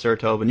Vimes and Sir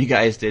Tobin. You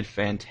guys did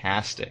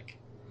fantastic.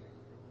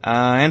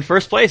 And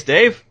first place,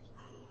 Dave.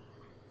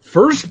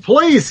 First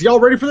place. Y'all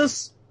ready for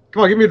this?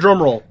 Come on, give me a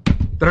drum roll.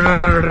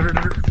 Alright,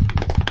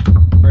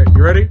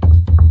 you ready?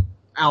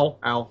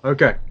 Ow.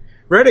 Okay.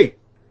 Ready?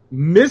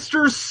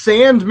 Mr.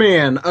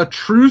 Sandman, A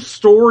True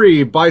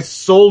Story by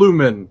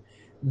Soluman.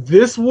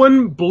 This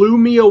one blew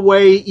me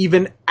away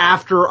even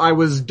after I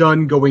was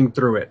done going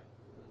through it.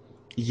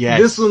 Yes.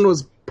 This one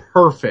was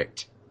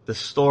perfect. The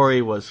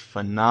story was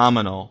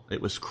phenomenal.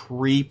 It was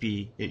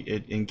creepy.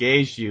 It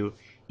engaged you.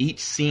 Each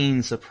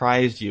scene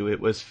surprised you. It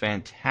was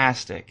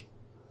fantastic.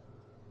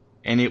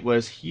 And it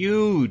was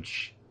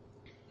huge.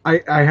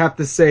 I have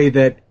to say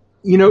that,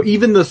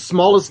 even the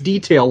smallest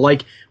detail,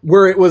 like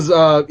where it was,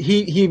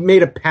 he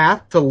made a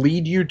path to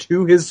lead you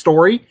to his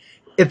story.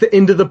 At the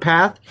end of the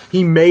path,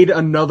 he made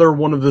another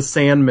one of the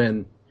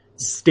Sandmen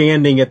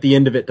standing at the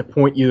end of it to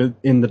point you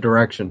in the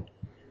direction.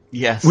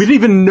 Yes. We didn't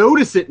even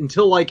notice it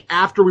until like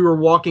after we were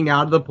walking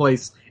out of the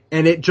place,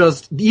 and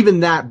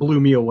even that blew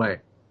me away.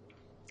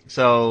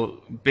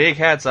 So, big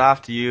hats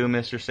off to you,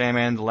 Mr.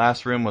 Sandman. The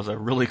last room was a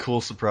really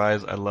cool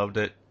surprise. I loved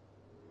it.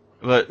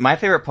 But my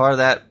favorite part of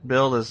that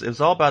build is it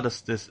was all about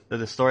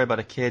the story about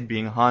a kid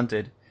being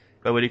haunted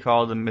by what he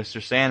called him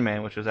Mr.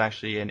 Sandman, which was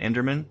actually an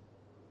Enderman.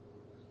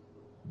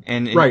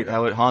 And Right.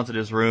 how it haunted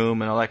his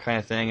room and all that kind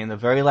of thing. And the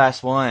very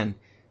last one,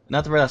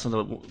 not the very last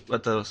one,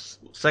 but the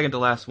second to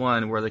last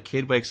one, where the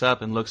kid wakes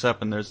up and looks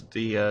up and there's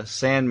the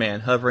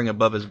Sandman hovering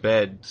above his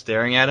bed,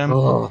 staring at him.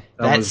 Oh,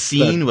 that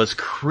scene was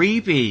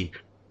creepy.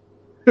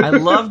 I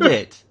loved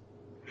it.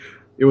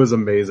 It was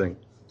amazing.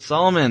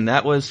 Solomon,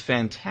 that was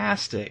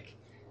fantastic.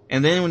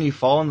 And then when you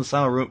fall in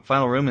the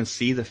final room and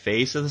see the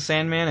face of the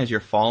Sandman as you're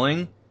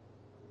falling,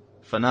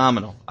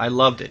 phenomenal. I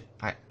loved it.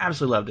 I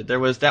absolutely loved it.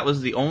 That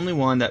was the only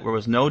one that there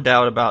was no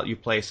doubt about you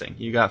placing.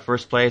 You got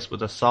first place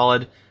with a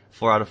solid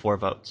 4 out of 4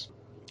 votes.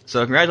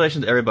 So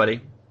congratulations to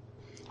everybody.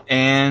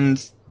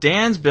 And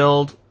Dan's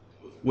build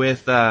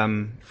with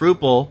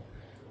Fruple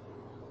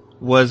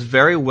was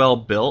very well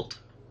built.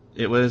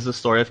 It was the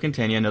story of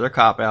Continue, another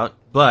cop-out,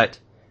 but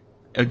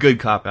a good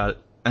cop-out.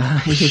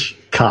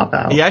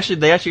 Cop-out. They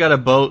actually got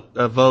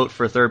a vote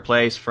for third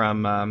place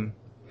from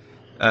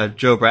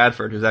Joe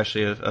Bradford, who's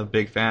actually a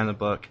big fan of the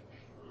book.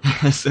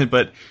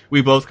 But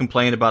we both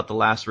complained about the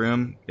last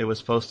room. It was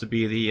supposed to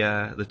be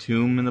the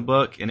tomb in the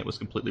book, and it was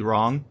completely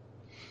wrong.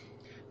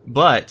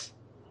 But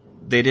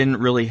they didn't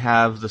really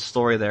have the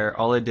story there.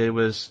 All they did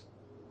was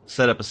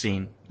set up a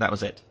scene. That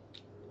was it.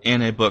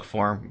 In a book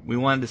form. We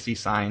wanted to see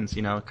signs,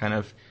 kind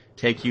of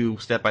take you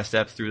step by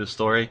step through the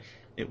story.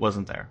 It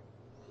wasn't there.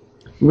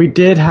 We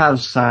did have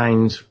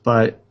signs,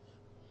 but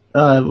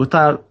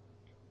without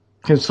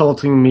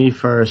consulting me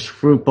first,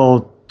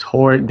 Fruitbowl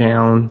tore it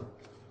down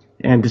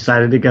and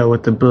decided to go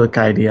with the book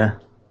idea.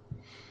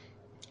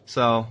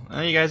 So,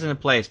 you guys in a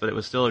place, but it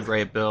was still a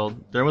great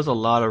build. There was a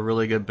lot of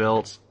really good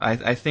builds.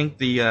 I think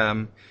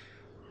the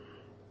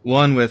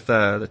one with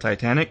the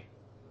Titanic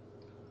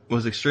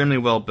was extremely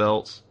well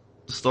built.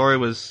 The story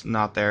was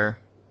not there,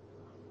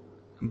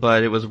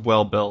 but it was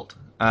well built.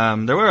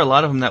 There were a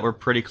lot of them that were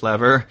pretty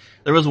clever.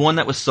 There was one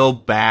that was so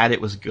bad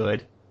it was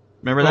good.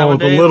 Remember that one,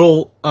 Dave? The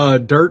little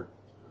dirt.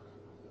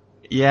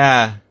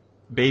 Yeah,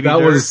 baby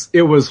dirt.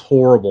 It was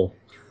horrible.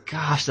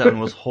 Gosh, that one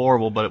was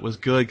horrible, but it was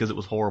good because it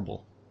was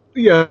horrible.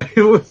 Yeah,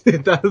 it was.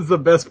 That was the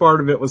best part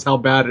of it, was how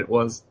bad it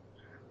was.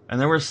 And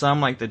there were some,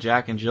 like the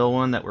Jack and Jill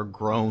one, that were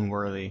groan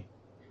worthy.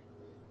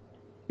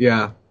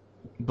 Yeah.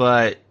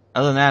 But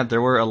other than that,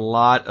 there were a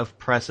lot of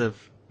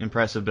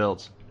impressive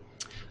builds.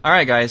 All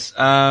right, guys.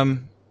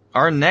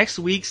 This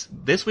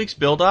week's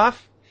build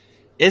off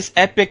is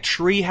Epic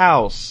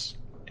Treehouse.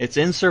 It's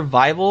in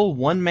survival,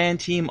 one-man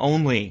team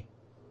only.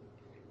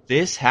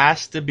 This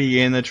has to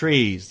be in the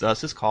trees,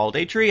 thus it's called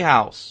a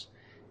treehouse.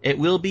 It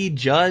will be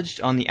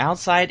judged on the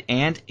outside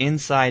and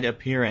inside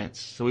appearance.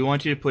 So we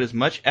want you to put as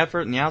much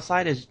effort in the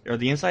outside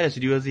the inside as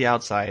you do as the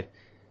outside.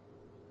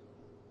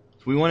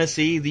 If we want to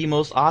see the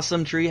most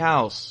awesome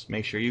treehouse,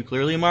 make sure you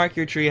clearly mark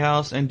your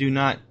treehouse and do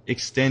not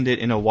extend it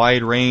in a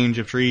wide range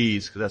of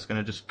trees, because that's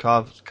going to just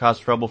cause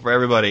trouble for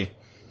everybody.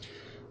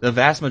 The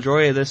vast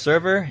majority of this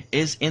server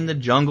is in the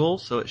jungle,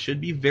 so it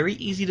should be very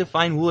easy to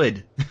find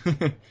wood.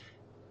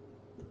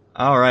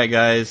 Alright,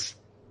 guys.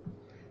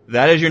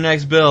 That is your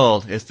next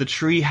build. It's the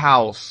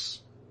treehouse.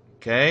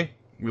 Okay?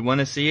 We want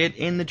to see it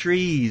in the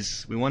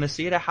trees. We want to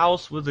see it a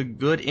house with a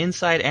good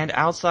inside and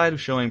outside,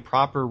 showing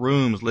proper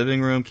rooms,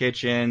 living room,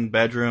 kitchen,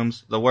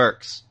 bedrooms, the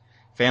works.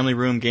 Family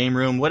room, game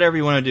room, whatever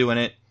you want to do in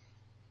it.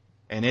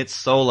 And it's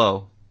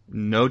solo.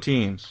 No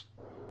teams.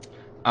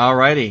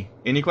 Alrighty.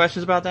 Any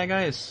questions about that,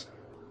 guys?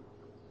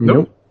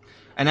 Nope.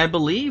 And I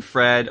believe,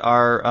 Fred,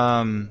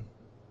 our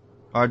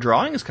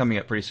drawing is coming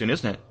up pretty soon,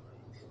 isn't it?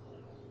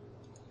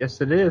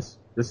 Yes, it is.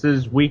 This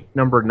is week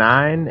number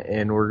 9,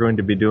 and we're going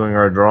to be doing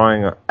our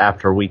drawing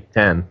after week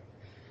 10.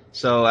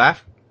 So,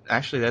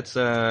 actually, that's,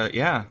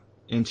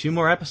 in 2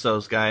 more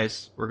episodes,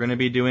 guys, we're going to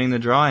be doing the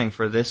drawing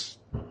for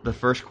the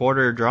first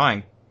quarter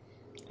drawing.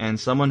 And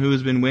someone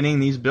who's been winning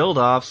these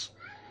build-offs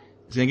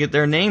is going to get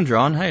their name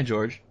drawn, hi,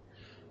 George,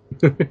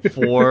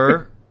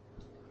 for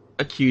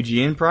a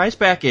QGN prize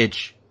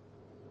package.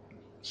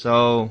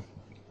 So,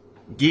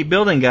 keep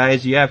building,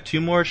 guys. You have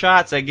 2 more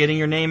shots at getting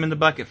your name in the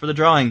bucket for the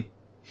drawing.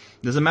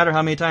 Doesn't matter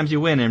how many times you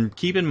win, and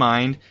keep in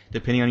mind,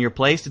 depending on your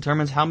place,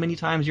 determines how many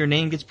times your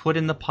name gets put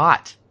in the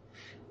pot.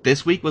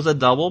 This week was a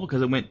double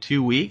because it went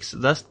 2 weeks,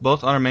 thus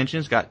both honor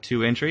mentions got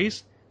 2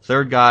 entries.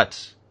 Third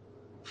got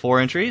 4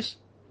 entries.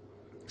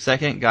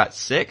 Second got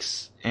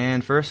 6,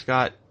 and first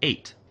got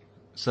 8.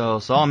 So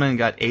Solomon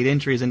got 8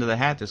 entries into the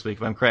hat this week,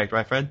 if I'm correct,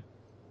 right, Fred?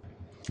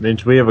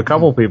 Means we have a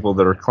couple people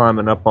that are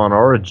climbing up on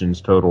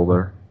Origins total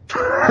there.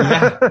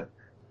 Yeah.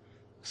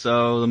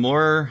 So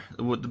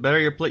the better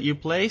you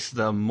place,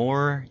 the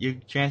more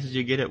chances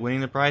you get at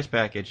winning the prize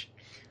package.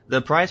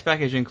 The prize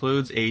package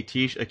includes a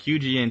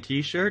QGN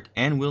t-shirt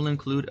and will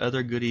include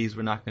other goodies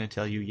we're not going to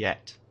tell you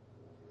yet.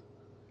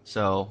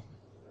 So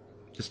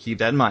just keep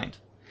that in mind.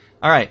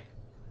 Alright,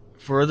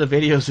 for the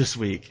videos this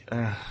week.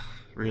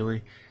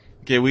 Really?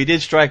 Okay, we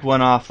did strike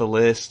one off the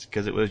list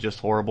because it was just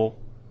horrible.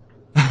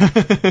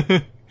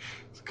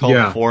 It's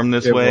called Form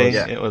This Way.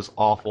 It was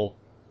awful.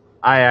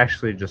 I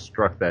actually just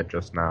struck that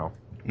just now.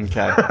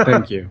 Okay.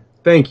 Thank you.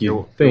 Thank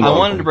you. I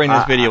wanted to bring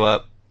this video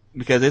up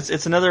because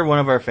it's another one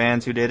of our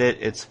fans who did it.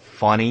 It's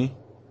funny.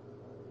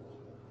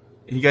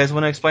 You guys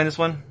want to explain this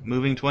one?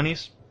 Moving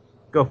 20s?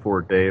 Go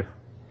for it, Dave.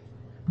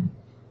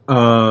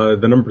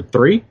 The number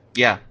 3?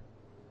 Yeah.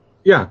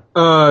 Yeah.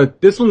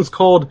 This one's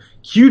called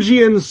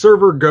QGN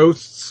Server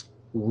Ghosts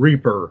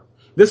Reaper.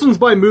 This one's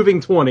by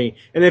Moving 20,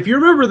 and if you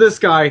remember this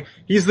guy,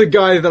 he's the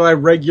guy that I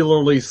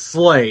regularly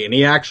slay, and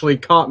he actually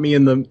caught me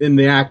in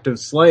the act of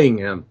slaying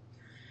him.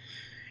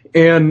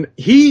 And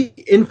he,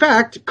 in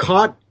fact,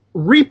 caught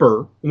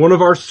Reaper, one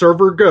of our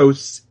server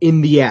ghosts,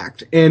 in the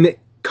act, and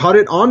caught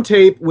it on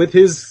tape with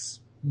his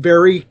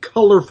very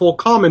colorful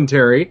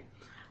commentary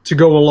to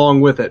go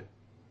along with it.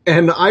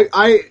 And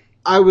I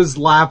was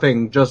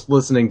laughing just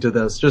listening to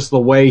this, just the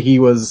way he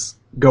was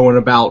going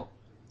about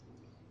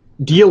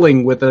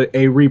dealing with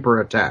a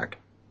Reaper attack.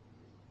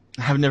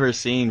 I've never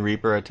seen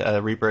Reaper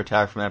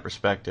attack from that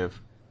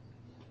perspective.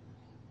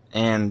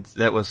 And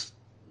that was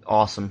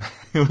awesome.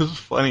 It was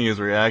funny, his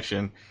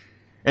reaction.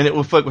 And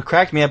what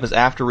cracked me up is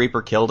after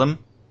Reaper killed him,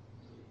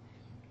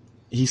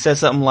 he said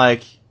something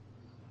like,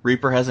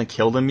 Reaper hasn't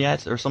killed him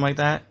yet, or something like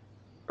that.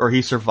 Or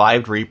he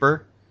survived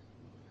Reaper.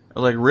 I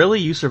was like, really?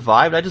 You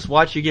survived? I just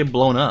watched you get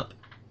blown up.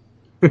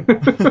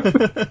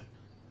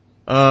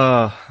 That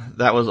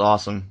was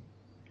awesome.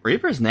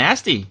 Reaper's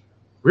nasty.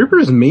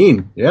 Reaper's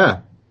mean,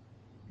 yeah.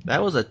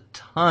 That was a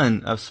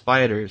ton of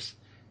spiders,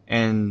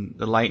 and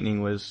the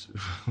lightning was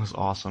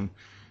awesome.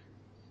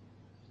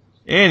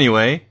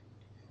 Anyway,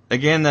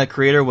 again, the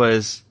creator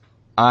was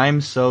I'm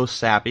So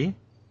Sappy.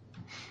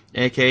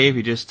 AKA, if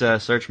you just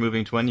search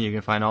Moving 20, you can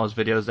find all his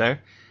videos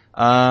there.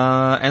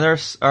 And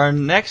our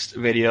next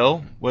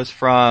video was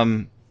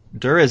from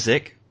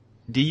Durazic,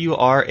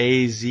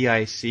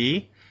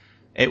 Durazic.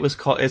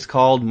 It's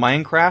called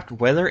Minecraft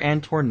Weather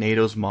and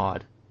Tornadoes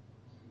mod.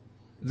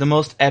 The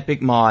most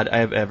epic mod I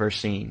have ever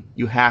seen.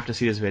 You have to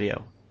see this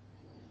video.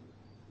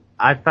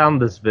 I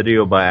found this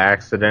video by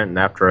accident, and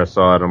after I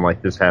saw it, I'm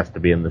like, this has to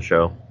be in the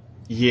show.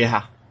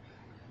 Yeah.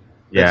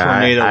 Yeah,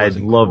 I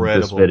love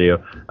this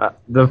video.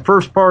 The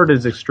first part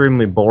is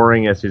extremely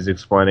boring as he's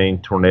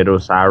explaining tornado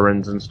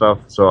sirens and stuff,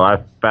 so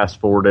I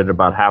fast-forwarded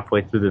about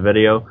halfway through the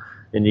video,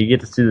 and you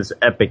get to see this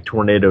epic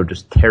tornado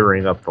just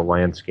tearing up the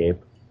landscape.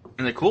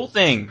 And the coolest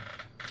thing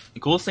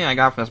I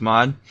got from this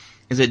mod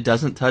is it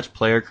doesn't touch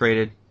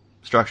player-created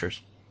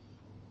structures.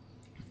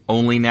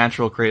 Only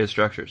natural created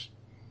structures.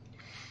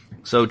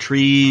 So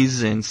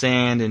trees and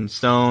sand and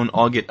stone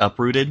all get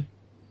uprooted.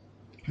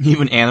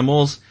 Even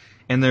animals.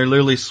 And they're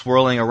literally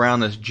swirling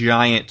around this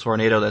giant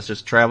tornado that's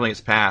just traveling its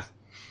path.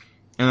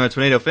 And when the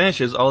tornado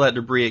finishes, all that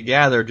debris it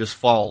gathered just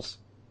falls.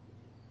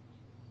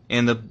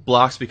 And the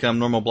blocks become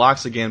normal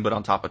blocks again, but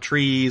on top of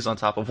trees, on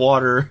top of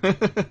water.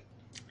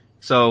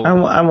 So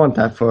I want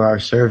that for our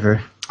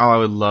server. Oh, I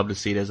would love to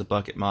see it as a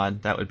bucket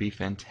mod. That would be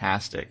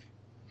fantastic.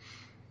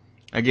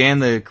 Again,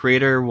 the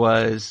creator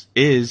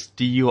is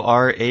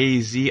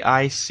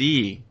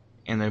Durazic.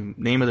 And the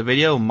name of the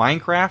video,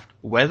 Minecraft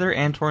Weather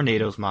and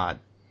Tornadoes mod.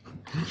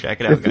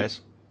 Check it out, guys.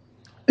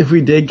 If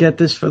we did get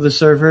this for the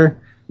server,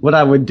 what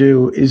I would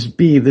do is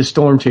be the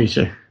storm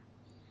chaser.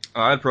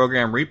 Oh, I'd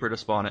program Reaper to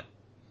spawn it.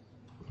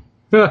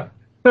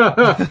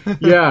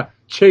 Yeah,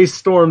 chase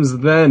storms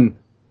then.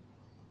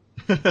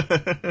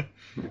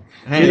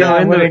 Hey,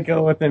 I wouldn't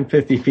go within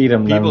 50 feet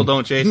of them. People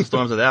don't chase the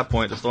storms at that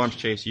point. The storms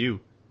chase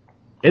you.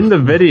 In the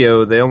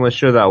video, they only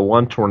show that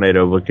one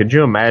tornado, but could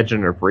you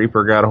imagine if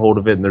Reaper got a hold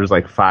of it and there's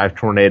like 5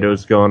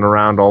 tornadoes going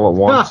around all at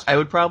once? I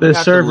would probably the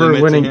have server to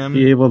limit wouldn't him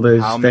be able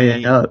to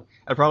stay up.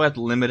 I'd probably have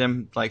to limit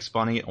him, like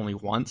spawning it only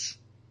once,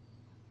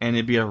 and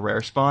it'd be a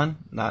rare spawn,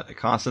 not a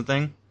constant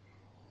thing.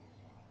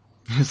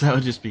 Because that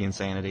would just be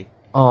insanity.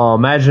 Oh,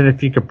 imagine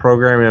if you could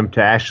program him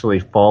to actually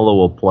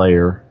follow a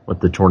player with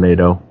the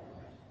tornado.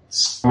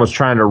 Someone's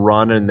trying to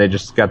run and they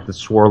just got the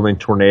swirling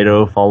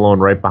tornado following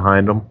right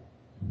behind them.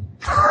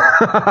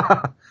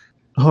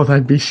 Oh,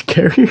 that'd be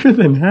scarier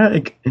than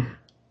heck.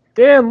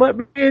 Dan, let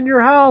me in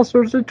your house.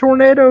 There's a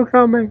tornado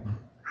coming.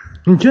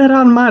 Get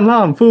on my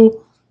lawn,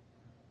 fool.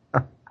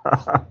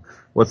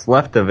 What's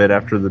left of it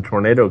after the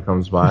tornado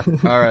comes by.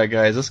 Alright,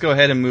 guys, let's go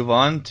ahead and move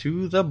on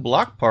to the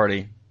block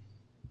party.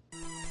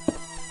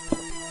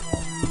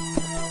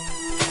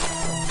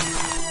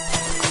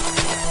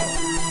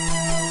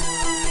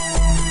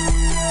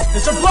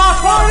 It's a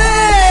block party!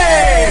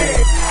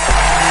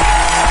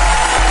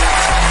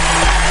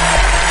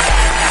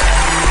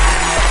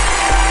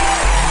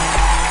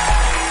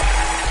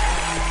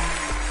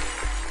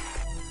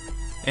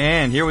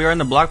 And here we are in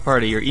the block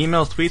party. Your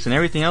emails, tweets, and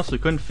everything else we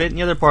couldn't fit in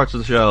the other parts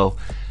of the show.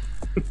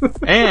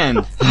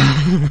 And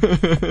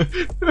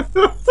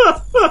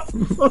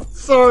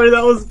Sorry,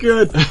 that was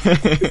good.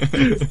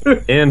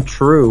 And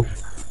true.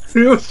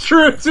 It was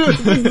true too.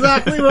 It's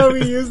exactly what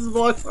we used the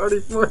block party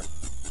for.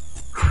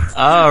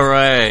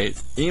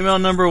 alright. Email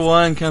number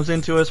 1 comes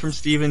into us from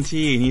Stephen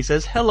T. And he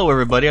says, "Hello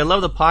everybody, I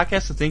love the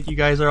podcast and think you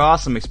guys are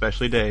awesome,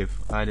 especially Dave."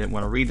 I didn't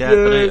want to read that,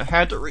 but I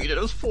had to read it.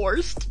 It was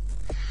forced.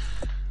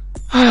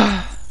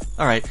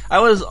 Alright, I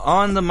was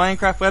on the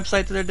Minecraft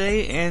website the other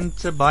day, and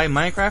to buy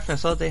Minecraft, I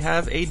saw that they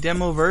have a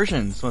demo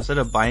version. So instead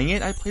of buying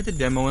it, I played the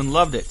demo and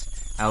loved it.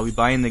 I'll be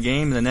buying the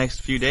game in the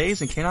next few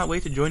days and cannot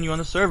wait to join you on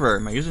the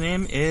server. My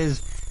username is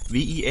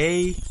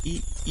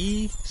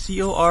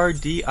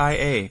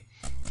VEAECORDIA.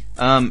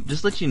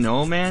 Just to let you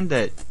know, man,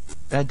 that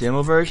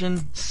demo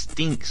version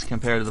stinks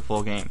compared to the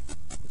full game.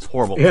 It's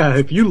horrible. Yeah,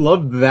 if you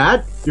love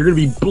that, you're gonna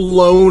be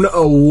blown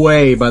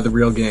away by the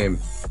real game.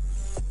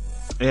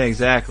 Yeah,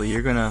 exactly.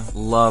 You're gonna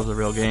love the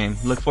real game.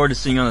 Look forward to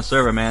seeing you on the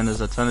server, man.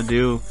 There's a ton to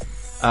do.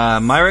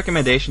 My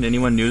recommendation to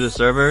anyone new to the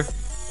server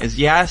is,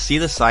 see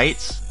the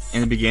sights in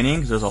the beginning,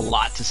 because there's a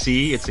lot to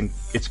see.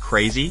 It's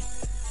crazy.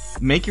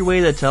 Make your way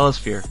to the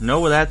Telesphere.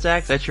 Know where that's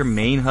at? That's your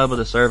main hub of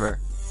the server.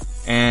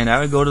 And I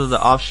would go to the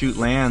offshoot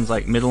lands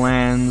like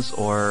Middlelands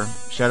or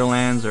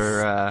Shadowlands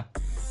or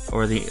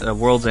the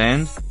World's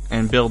End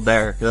and build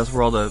there, because that's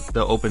where all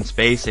the open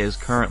space is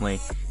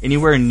currently.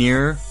 Anywhere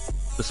near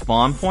the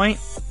spawn point,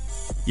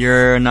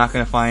 you're not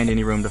going to find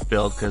any room to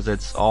build because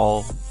it's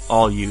all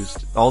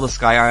used. All the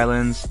Sky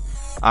Islands.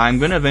 I'm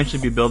going to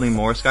eventually be building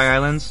more Sky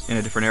Islands in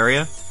a different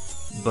area,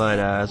 but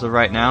as of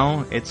right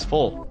now, it's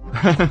full.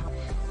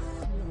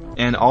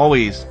 And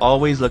always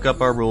look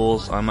up our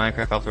rules on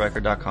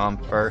MinecraftOffTheRecord.com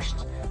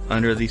first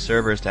under the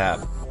Servers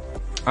tab.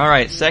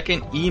 Alright,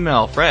 second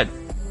email, Fred.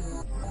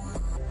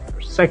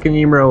 Second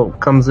email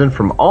comes in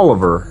from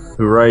Oliver,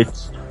 who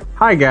writes,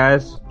 "Hi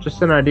guys,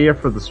 just an idea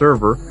for the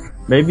server.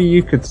 Maybe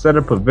you could set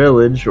up a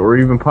village or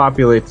even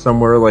populate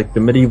somewhere like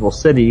the medieval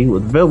city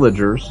with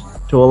villagers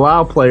to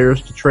allow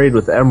players to trade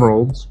with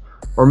emeralds,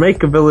 or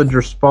make a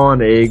villager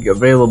spawn egg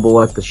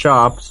available at the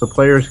shop so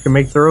players can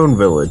make their own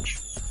village.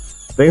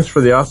 Thanks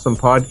for the awesome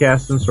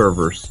podcast and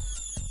servers."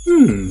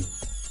 I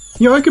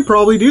could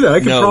probably do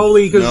that. No.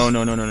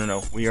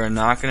 We are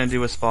not going to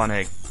do a spawn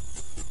egg.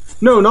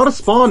 No, not a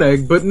spawn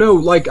egg, but no,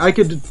 like, I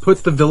could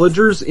put the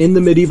villagers in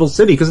the medieval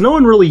city, because no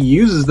one really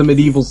uses the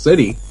medieval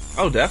city.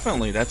 Oh,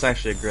 definitely. That's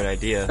actually a great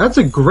idea. That's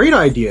a great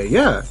idea,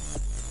 yeah.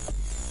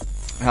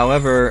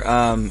 However,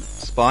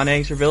 spawn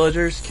eggs for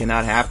villagers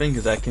cannot happen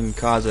because that can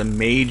cause a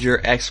major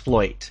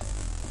exploit.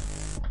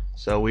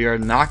 So we are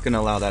not going to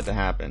allow that to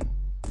happen.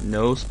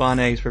 No spawn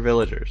eggs for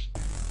villagers.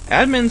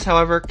 Admins,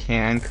 however,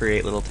 can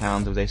create little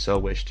towns if they so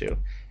wish to.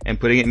 And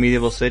putting it in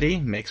Medieval City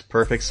makes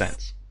perfect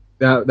sense.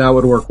 That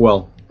would work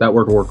well. That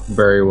would work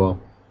very well.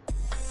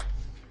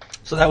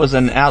 So that was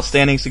an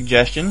outstanding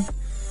suggestion.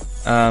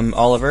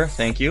 Oliver,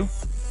 thank you.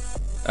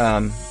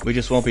 We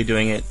just won't be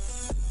doing it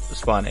with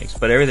spawn eggs.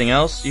 But everything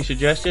else you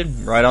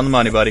suggested, right on the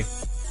money, buddy.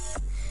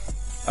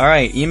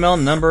 Alright, email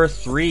number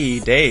 3,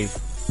 Dave.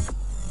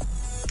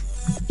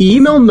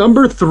 Email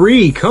number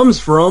 3 comes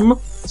from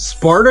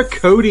Sparta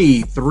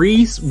Cody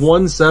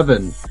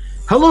 317.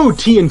 "Hello,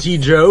 TNT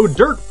Joe,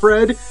 Dirt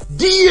Fred,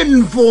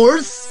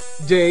 D-Enforce,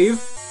 Dave,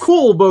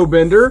 Cool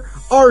Bowbender,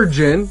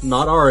 Arjun,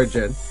 not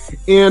Origin,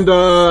 and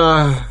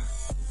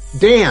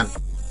Dan."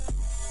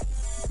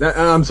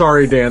 I'm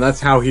sorry, Dan.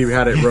 That's how he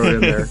had it wrote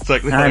in there. It's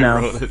like how I he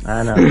know. wrote it.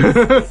 I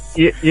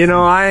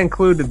know. I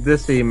included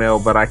this email,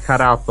 but I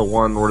cut out the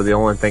one where the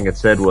only thing it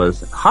said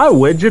was, "Hi,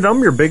 Widget,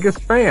 I'm your biggest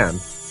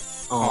fan."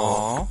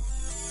 Aww.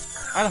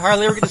 I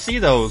hardly ever get to see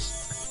those.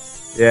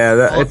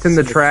 Yeah, it's in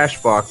the trash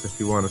box if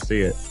you want to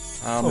see it.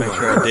 I'll make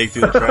sure I dig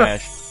through the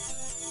trash.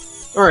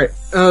 Alright,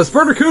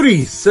 Sparta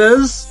Cody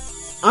says,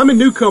 "I'm a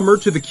newcomer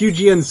to the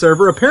QGN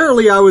server.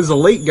 Apparently I was a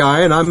late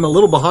guy and I'm a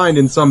little behind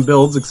in some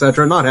builds,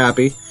 etc. Not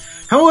happy.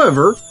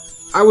 However,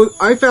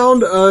 I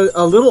found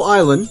a little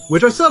island,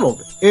 which I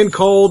settled, and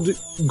called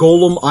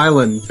Golem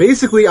Island.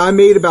 Basically, I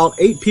made about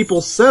 8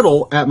 people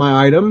settle at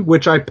my item,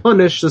 which I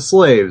punished the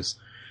slaves.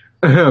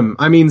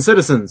 I mean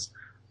citizens.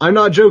 I'm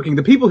not joking.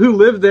 The people who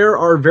live there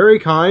are very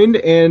kind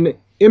and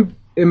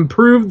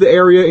improved the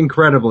area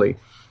incredibly.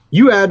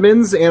 You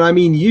admins, and I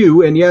mean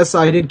you, and yes,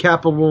 I did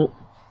capital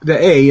the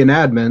A in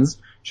admins,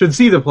 should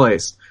see the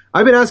place.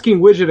 I've been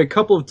asking Widget a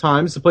couple of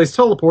times to place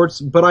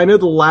teleports, but I know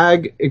the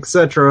lag,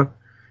 etc.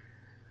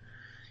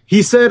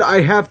 He said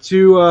I have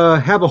to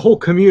have a whole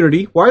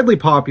community, widely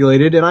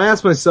populated, and I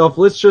asked myself,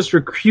 let's just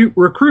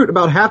recruit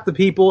about half the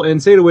people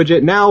and say to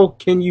Widget, now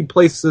can you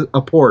place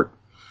a port?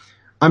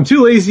 I'm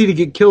too lazy to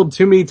get killed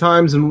too many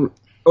times and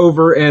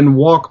over and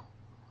walk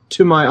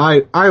to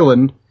my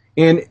island,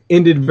 and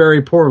ended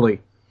very poorly.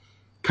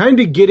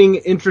 Kinda getting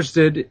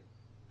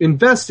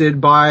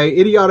invested by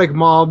idiotic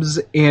mobs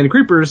and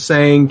creepers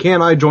saying,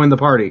 can I join the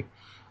party?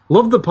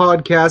 Love the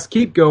podcast,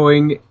 keep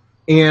going,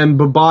 and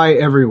bye-bye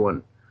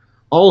everyone.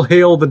 All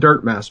hail the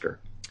Dirt Master.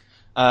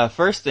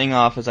 First thing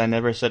off is I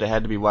never said it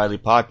had to be widely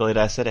populated.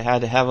 I said it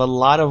had to have a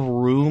lot of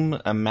room,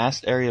 a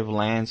massed area of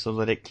land, so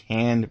that it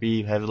can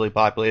be heavily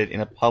populated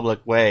in a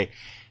public way.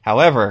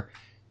 However,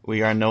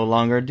 we are no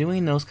longer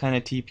doing those kind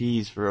of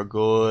TPs for a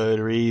good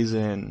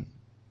reason.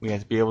 We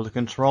have to be able to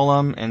control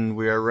them, and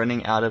we are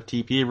running out of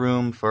TP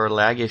room for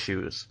lag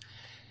issues.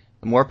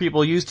 The more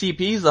people use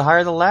TPs, the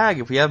higher the lag.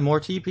 If we have more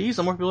TPs,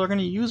 the more people are going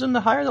to use them,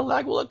 the higher the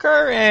lag will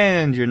occur,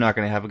 and you're not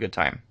going to have a good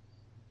time.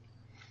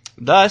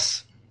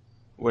 Thus,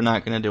 we're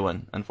not going to do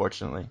one,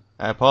 unfortunately.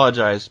 I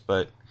apologize,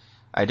 but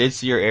I did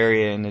see your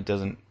area, and it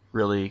doesn't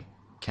really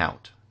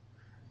count.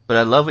 But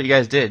I love what you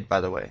guys did,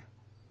 by the way.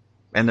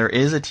 And there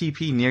is a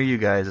TP near you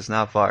guys. It's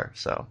not far,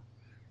 so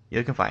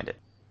you can find it.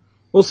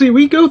 Well, see,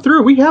 we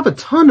have a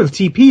ton of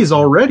TPs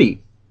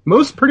already.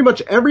 Pretty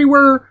much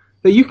everywhere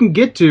that you can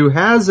get to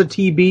has a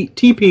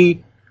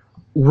TP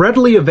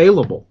readily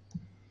available.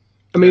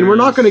 I mean, we're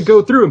not going to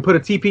go through and put a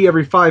TP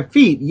every 5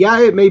 feet. Yeah,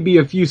 it may be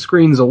a few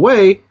screens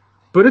away,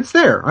 but it's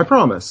there, I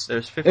promise.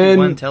 There's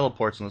 51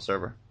 teleports on the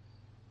server.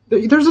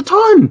 There's a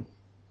ton.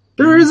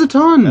 There is a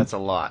ton. That's a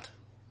lot.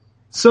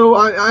 So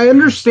I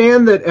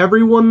understand that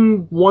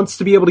everyone wants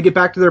to be able to get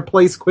back to their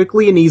place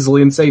quickly and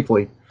easily and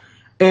safely.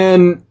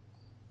 And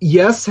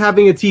yes,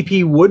 having a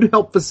TP would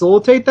help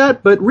facilitate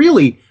that, but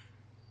really,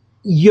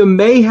 you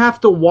may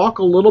have to walk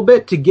a little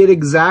bit to get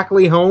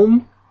exactly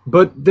home,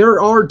 but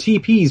there are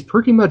TPs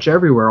pretty much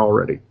everywhere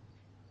already.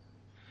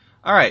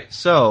 Alright,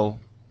 so,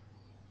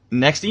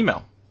 next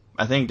email.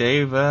 I think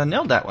Dave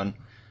nailed that one.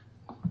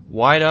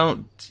 Why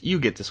don't you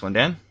get this one,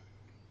 Dan?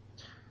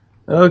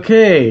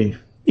 Okay,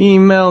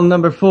 email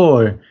number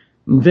 4.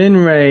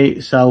 Vinray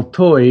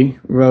Saltoy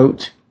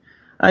wrote,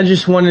 I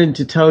just wanted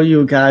to tell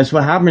you guys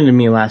what happened to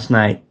me last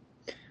night.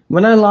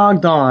 When I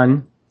logged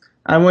on,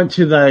 I went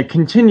to the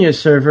Continua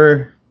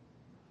server,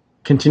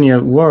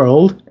 Continua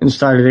World, and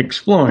started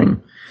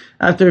exploring.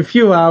 After a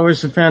few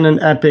hours, I found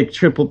an epic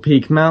triple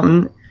peak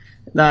mountain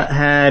that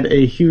had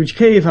a huge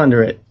cave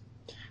under it.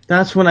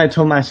 That's when I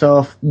told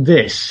myself,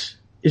 this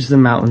is the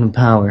mountain of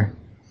power.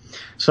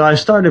 So I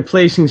started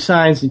placing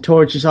signs and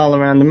torches all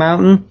around the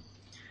mountain.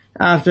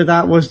 After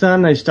that was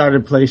done, I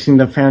started placing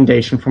the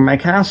foundation for my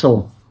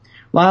castle.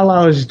 While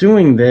I was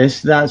doing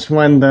this, that's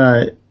when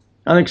the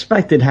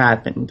unexpected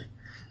happened.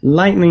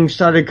 Lightning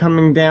started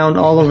coming down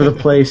all over the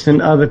place,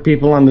 and other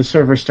people on the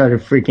server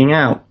started freaking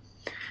out.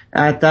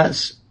 At that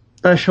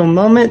special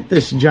moment,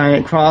 this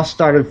giant cross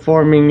started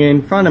forming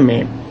in front of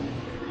me.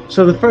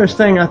 So the first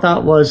thing I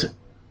thought was,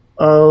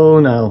 oh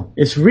no,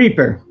 it's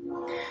Reaper.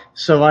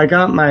 So I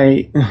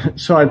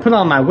put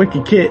on my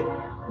wicked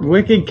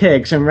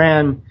kicks and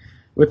ran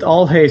with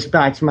all haste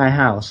back to my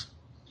house.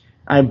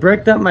 I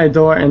bricked up my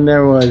door, and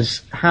there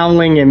was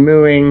howling and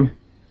mooing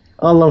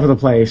all over the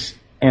place,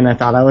 and I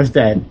thought I was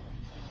dead.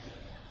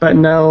 But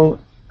no,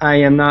 I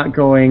am not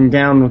going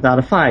down without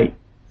a fight.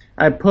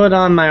 I put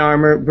on my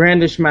armor,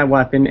 brandished my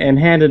weapon, and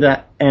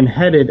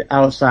headed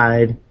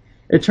outside.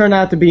 It turned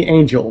out to be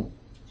Angel.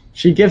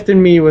 She gifted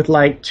me with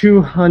like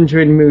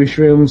 200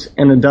 mushrooms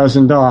and a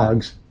dozen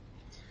dogs.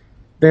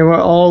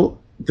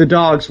 The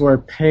dogs were a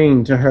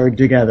pain to herd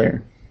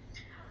together.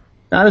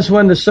 That is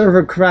when the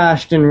server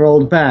crashed and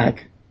rolled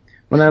back.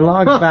 When I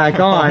logged back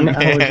on,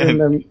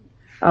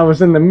 I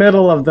was in the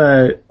middle of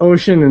the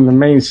ocean in the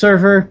main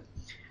server.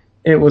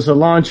 It was a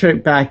long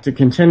trip back to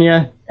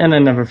Continua, and I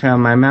never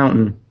found my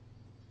mountain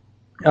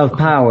of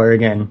power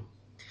again.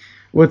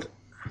 With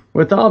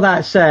all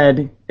that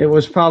said, it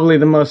was probably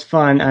the most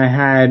fun I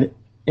had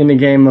in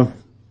game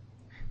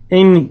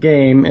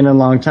in a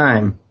long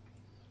time.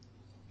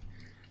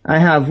 I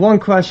have one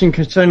question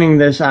concerning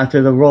this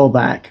after the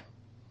rollback.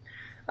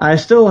 I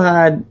still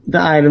had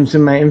the items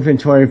in my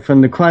inventory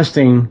from the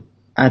questing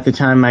at the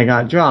time I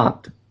got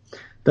dropped.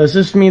 Does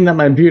this mean that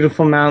my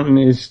beautiful mountain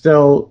is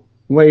still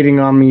waiting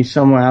on me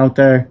somewhere out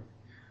there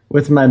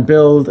with my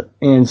build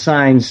and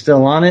signs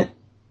still on it?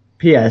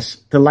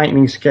 P.S. The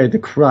lightning scared the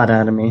crud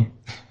out of me.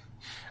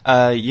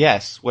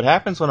 Yes. What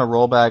happens when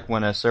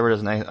a server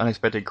does an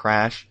unexpected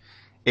crash,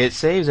 it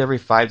saves every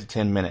 5 to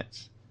 10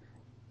 minutes.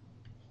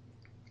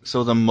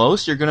 So the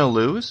most you're going to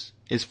lose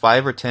is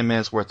 5 or 10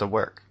 minutes worth of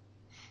work.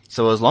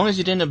 So as long as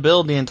you didn't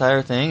build the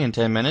entire thing in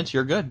 10 minutes,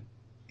 you're good.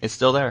 It's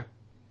still there.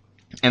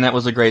 And that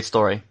was a great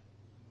story.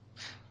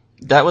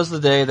 That was the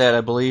day that I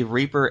believe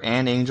Reaper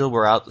and Angel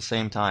were out at the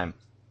same time.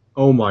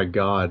 Oh my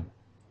god.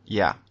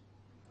 Yeah.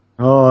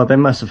 Oh, they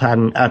must have had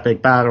an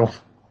epic battle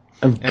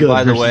of And good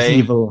by the versus way,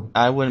 evil.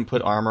 I wouldn't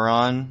put armor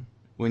on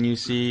when you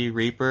see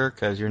Reaper,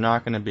 because you're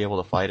not going to be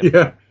able to fight him.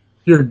 Yeah,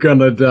 you're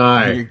gonna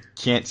die. You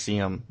can't see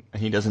him.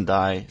 He doesn't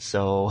die.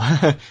 So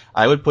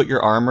I would put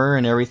your armor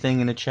and everything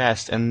in a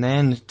chest, and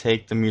then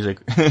take the music,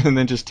 and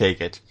then just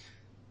take it.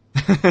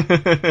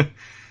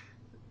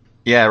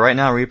 Yeah, right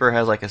now Reaper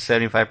has like a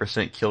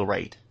 75% kill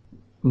rate.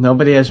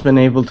 Nobody has been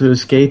able to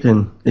escape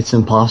him. It's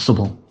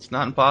impossible. It's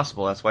not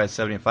impossible. That's why it's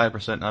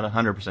 75%, not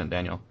 100%,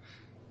 Daniel.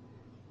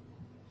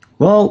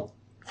 Well,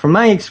 from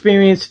my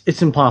experience,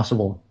 it's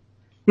impossible.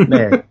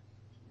 There.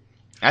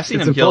 I've seen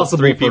It's him kill impossible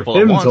 3 for people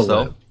at him once, to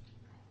though. live.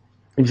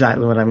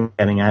 Exactly what I'm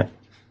getting at.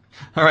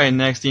 All right,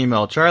 next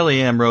email.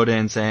 Charlie M wrote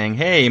in saying,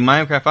 "Hey,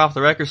 Minecraft Off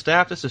the Record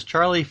staff, this is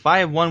Charlie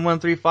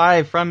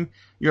 51135 from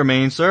your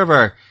main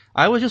server.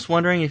 I was just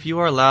wondering if you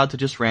are allowed to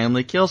just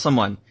randomly kill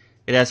someone.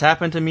 It has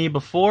happened to me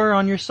before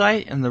on your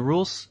site, and the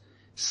rule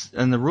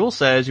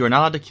says you are not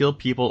allowed to kill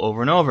people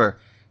over and over.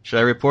 Should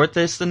I report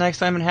this the next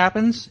time it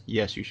happens?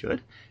 Yes, you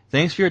should.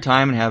 Thanks for your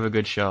time and have a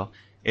good show.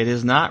 It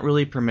is not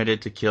really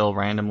permitted to kill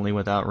randomly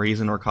without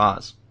reason or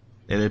cause.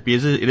 It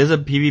is a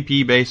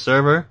PvP-based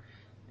server,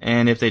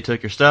 and if they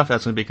took your stuff,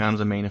 that's when it becomes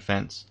a main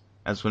offense.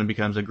 That's when it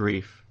becomes a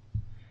grief.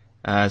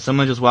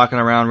 Someone just walking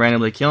around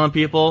randomly killing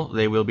people,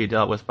 they will be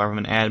dealt with by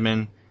an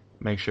admin.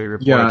 Make sure you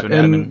report it to an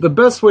admin. And the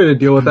best way to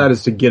deal with that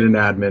is to get an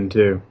admin,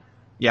 too.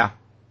 Yeah.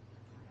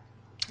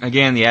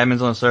 Again, the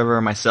admins on the server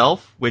are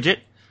myself, Widget,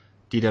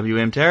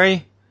 DWM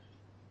Terry,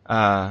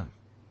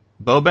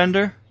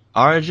 Bowbender,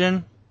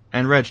 Origin,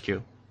 and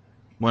RegQ.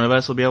 One of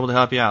us will be able to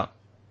help you out.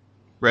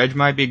 Reg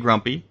might be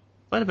grumpy,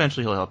 but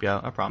eventually he'll help you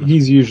out, I promise.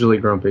 He's usually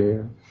grumpy.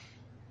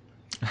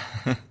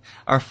 Yeah.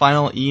 Our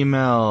final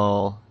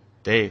email,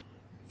 Dave.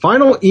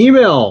 Final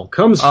email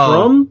comes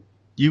from...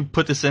 You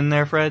put this in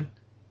there, Fred?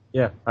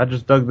 Yeah, I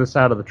just dug this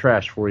out of the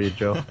trash for you,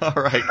 Joe. All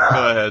right,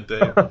 go ahead,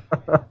 Dave.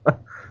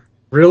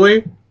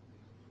 Really?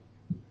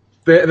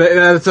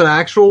 That's an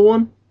actual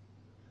one?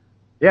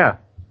 Yeah,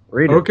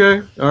 read it.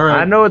 Okay, all right.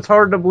 I know it's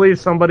hard to believe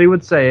somebody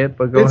would say it,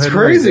 but go ahead. It's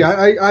crazy. And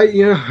read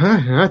it.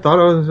 I thought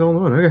I was the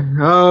only one.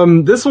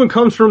 Okay. This one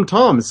comes from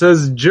Tom. It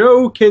says,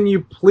 Joe, can you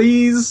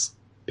please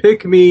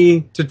pick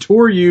me to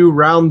tour you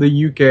around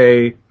the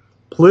UK?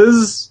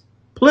 Please,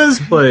 please,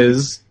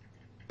 please,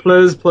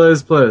 please,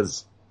 please,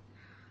 please.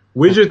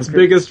 Widget's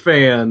biggest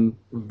fan,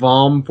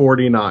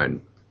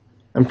 Vom49.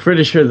 I'm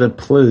pretty sure the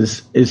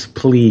please is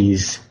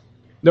please.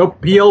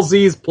 Nope,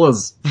 PLZ's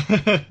plus.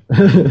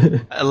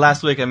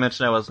 Last week I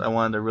mentioned I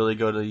wanted to really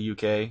go to the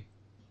UK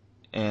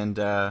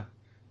and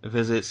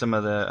visit some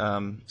of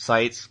the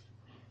sites.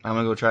 I'm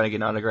gonna go try to get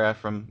an autograph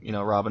from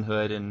Robin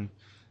Hood and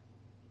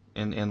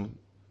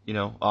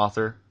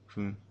Arthur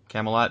from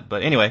Camelot.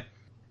 But anyway,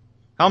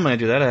 how am I gonna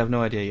do that? I have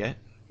no idea yet.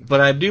 But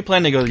I do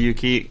plan to go to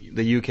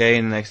the UK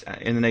in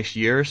the next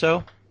year or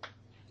so.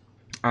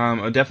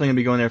 I'm definitely gonna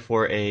be going there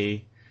for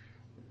a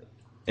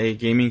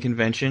gaming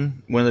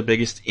convention. One of the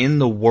biggest in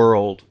the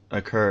world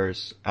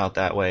occurs out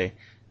that way,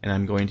 and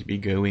I'm going to be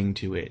going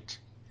to it.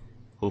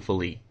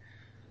 Hopefully.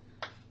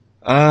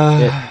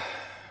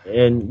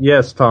 And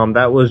yes, Tom,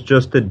 that was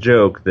just a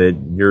joke that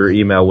your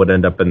email would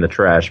end up in the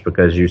trash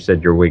because you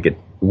said you're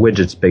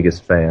Widget's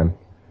biggest fan.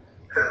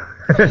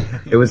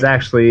 It was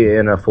actually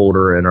in a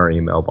folder in our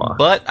email box.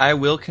 But I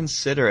will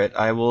consider it.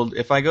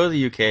 If I go to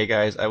the UK,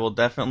 guys, I will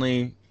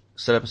definitely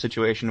set up a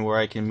situation where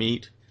I can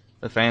meet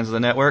the fans of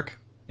the network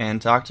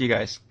and talk to you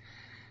guys.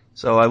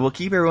 So I will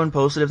keep everyone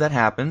posted if that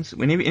happens.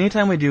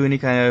 Anytime we do any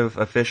kind of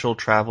official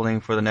traveling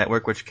for the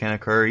network, which can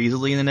occur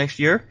easily in the next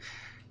year,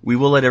 we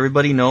will let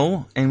everybody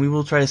know, and we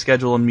will try to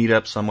schedule a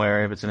meetup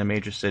somewhere if it's in a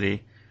major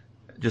city.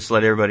 Just to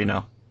let everybody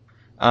know.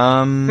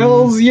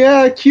 Hells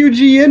yeah,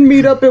 QGN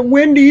meetup at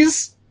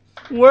Wendy's.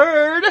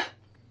 Word!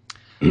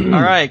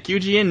 Alright,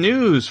 QGN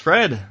News,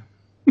 Fred.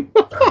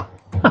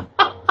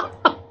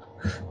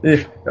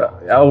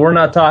 We're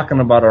not talking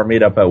about our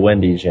meetup at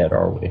Wendy's yet,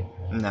 are we?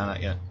 No,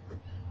 not yet.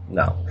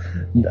 No.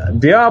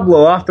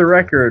 Diablo Off the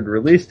Record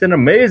released an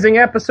amazing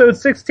episode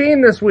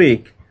 16 this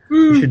week.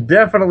 You should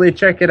definitely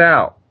check it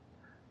out.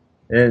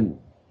 And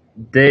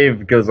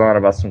Dave goes on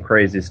about some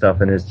crazy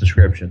stuff in his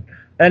description.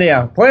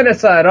 Anyhow,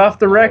 PlanetSide Off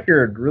the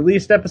Record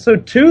released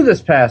episode 2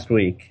 this past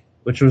week,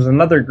 which was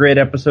another great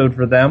episode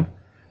for them.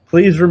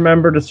 Please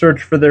remember to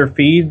search for their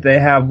feed. They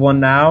have one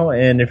now,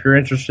 and if you're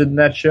interested in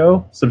that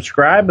show,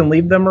 subscribe and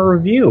leave them a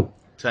review.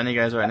 I'm telling you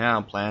guys right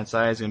now,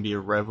 PlanetSide is going to be a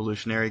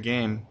revolutionary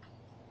game.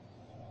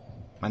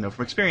 I know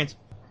from experience.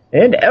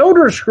 And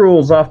Elder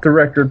Scrolls Off the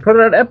Record put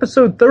out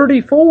episode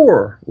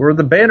 34, where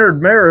the Bannered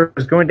Mayor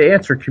is going to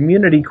answer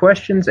community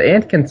questions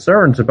and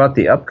concerns about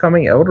the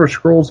upcoming Elder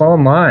Scrolls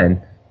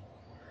Online.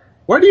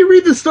 Why do you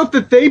read the stuff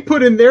that they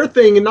put in their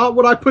thing and not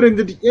what I put in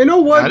the... You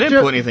know what? I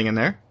didn't put anything in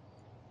there.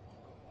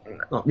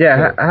 Oh,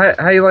 yeah,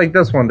 how you like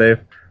this one, Dave?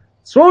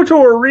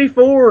 SWTOR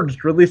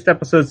Reforged released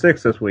episode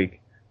 6 this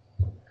week.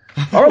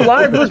 Our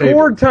live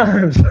record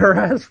times are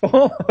as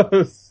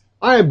follows.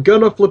 I am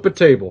gonna flip a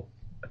table.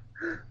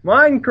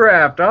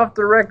 Minecraft Off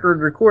the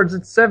Record records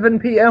at 7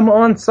 p.m.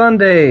 on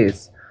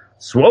Sundays.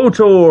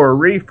 SWTOR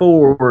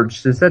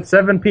Reforged is at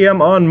 7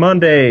 p.m. on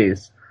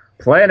Mondays.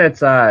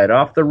 PlanetSide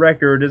Off the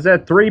Record is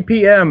at 3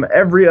 p.m.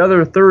 every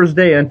other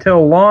Thursday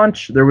until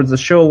launch. There was a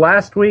show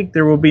last week.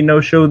 There will be no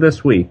show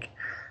this week.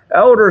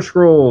 Elder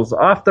Scrolls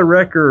Off the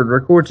Record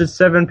records at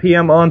 7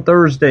 p.m. on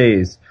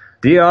Thursdays.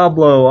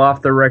 Diablo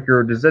Off the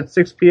Record is at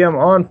 6 p.m.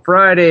 on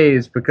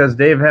Fridays because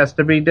Dave has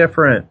to be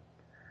different.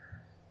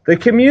 The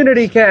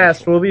Community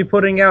Cast will be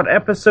putting out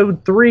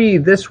episode 3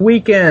 this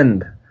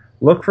weekend.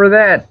 Look for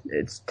that.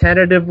 It's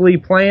tentatively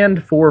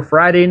planned for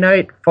Friday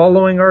night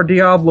following our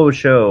Diablo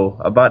show,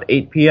 about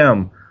 8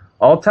 p.m.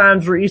 All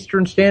times are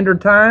Eastern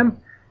Standard Time,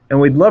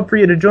 and we'd love for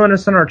you to join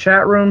us in our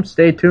chat room.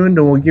 Stay tuned,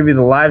 and we'll give you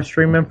the live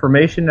stream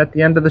information at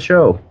the end of the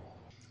show.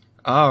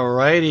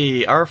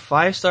 Alrighty, our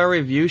 5-star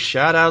review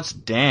shoutouts,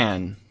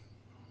 Dan.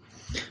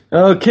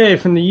 Okay,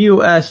 from the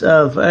US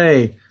of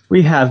A,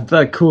 we have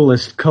The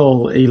Coolest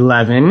Cole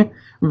 11,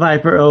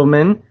 Viper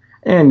Omen,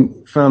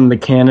 and from the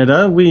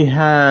Canada, we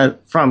have,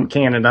 from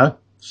Canada.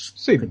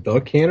 Say the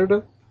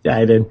Canada? Yeah,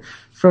 I did.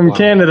 From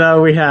Canada,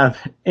 we have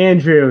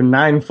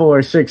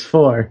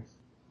Andrew9464.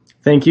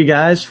 Thank you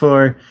guys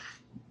for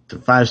the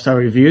 5-star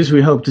reviews.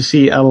 We hope to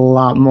see a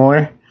lot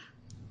more.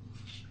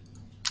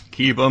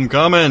 Keep them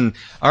coming.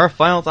 Our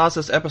final thoughts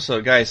this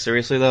episode, guys.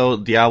 Seriously though,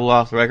 Diablo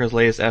Off the Record's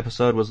latest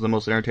episode was the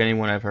most entertaining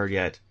one I've heard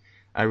yet.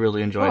 I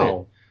really enjoyed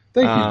it.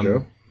 Thank you,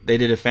 Joe. They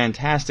did a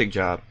fantastic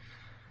job.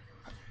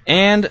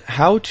 And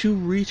how to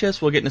reach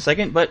us, we'll get in a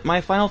second. But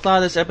my final thought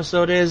of this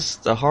episode is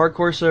the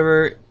hardcore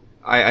server.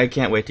 I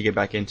can't wait to get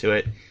back into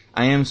it.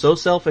 I am so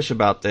selfish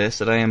about this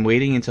that I am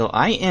waiting until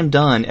I am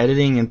done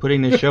editing and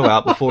putting this show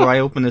out before I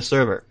open this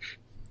server.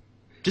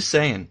 Just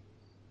saying.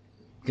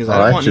 Because I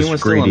don't want anyone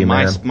stealing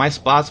my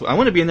spots. I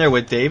want to be in there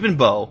with Dave and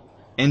Bo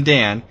and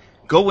Dan.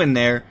 Go in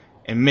there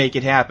and make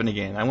it happen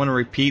again. I want to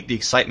repeat the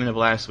excitement of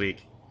last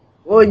week.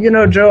 Well,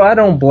 Joe, I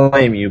don't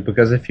blame you,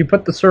 because if you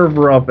put the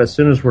server up as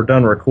soon as we're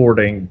done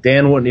recording,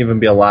 Dan wouldn't even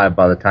be alive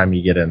by the time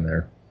you get in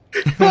there.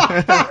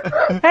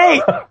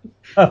 Hey!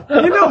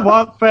 You know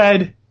what,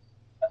 Fred?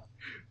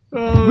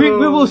 We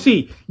will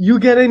see. You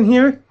get in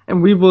here,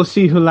 and we will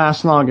see who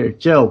lasts longer.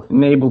 Joe,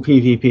 enable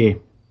PvP.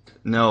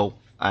 No,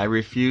 I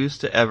refuse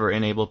to ever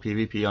enable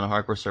PvP on a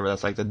hardcore server.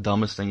 That's like the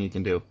dumbest thing you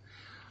can do.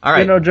 All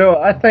right.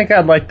 Joe, I think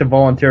I'd like to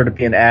volunteer to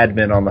be an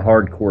admin on the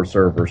hardcore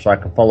server so I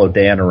can follow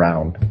Dan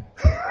around.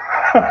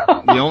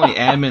 The only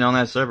admin on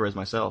that server is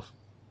myself.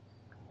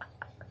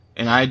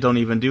 And I don't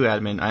even do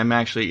admin. I'm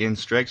actually in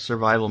strict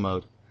survival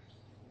mode.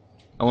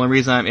 The only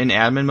reason I'm in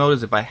admin mode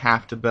is if I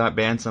have to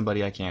ban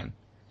somebody, I can.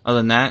 Other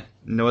than that,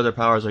 no other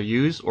powers are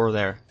used or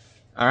there.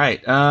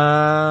 Alright,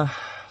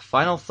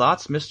 final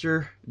thoughts,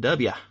 Mr.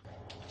 W.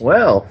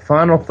 Well,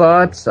 final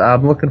thoughts.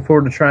 I'm looking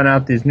forward to trying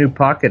out these new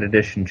Pocket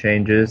Edition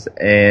changes,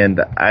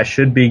 and I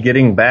should be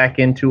getting back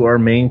into our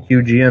main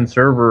QGN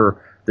server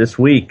this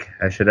week.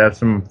 I should have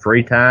some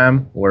free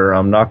time where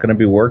I'm not going to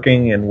be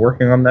working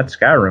on that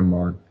Skyrim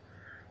mod.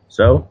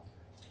 So,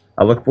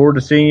 I look forward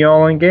to seeing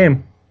y'all in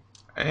game.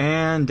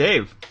 And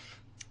Dave.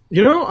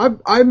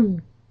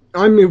 I'm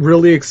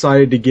really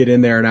excited to get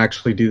in there and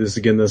actually do this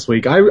again this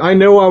week. I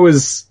know I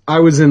was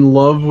in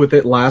love with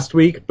it last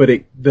week, but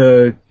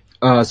the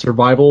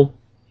survival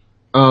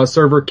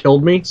server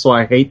killed me, so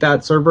I hate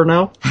that server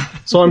now.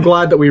 So I'm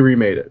glad that we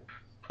remade it.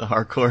 The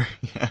hardcore,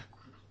 yeah.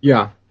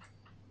 Yeah.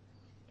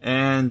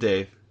 And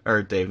Dave.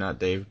 Or Dave, not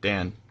Dave.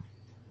 Dan.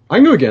 I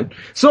can go again.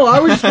 So I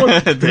was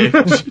just Dave.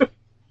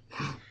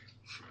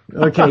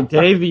 Okay,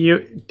 Dave,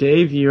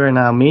 you are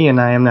now me, and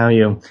I am now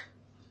you.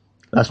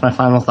 That's my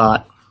final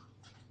thought.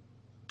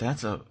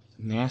 That's a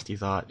nasty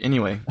thought.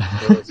 Anyway.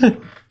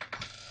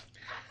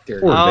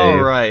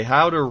 Alright,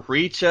 how to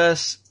reach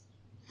us.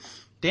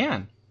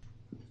 Dan.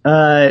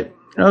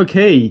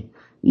 Okay.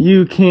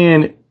 You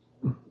can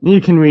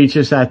reach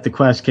us at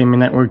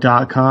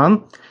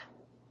thequestgamingnetwork.com,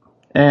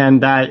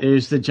 and that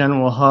is the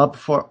general hub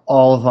for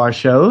all of our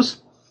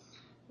shows.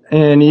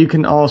 And you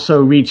can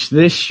also reach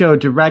this show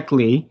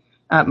directly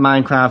at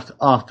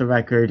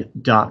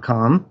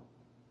minecraftofftherecord.com.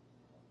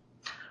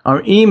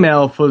 Our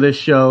email for this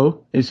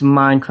show is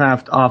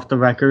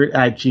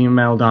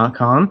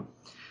minecraftofftherecord@gmail.com.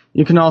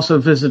 You can also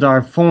visit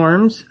our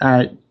forums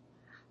at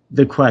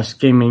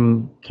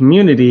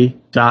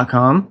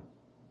thequestgamingcommunity.com.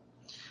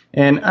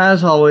 And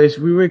as always,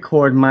 we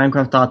record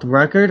Minecraft Off the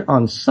Record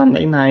on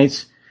Sunday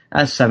nights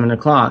at 7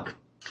 o'clock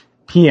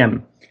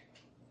p.m.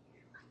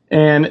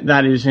 And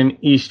that is in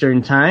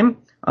Eastern Time.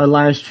 Our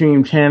live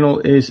stream channel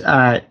is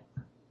at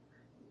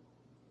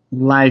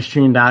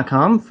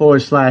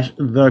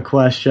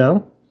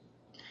livestream.com/thequestshow.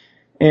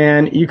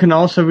 And you can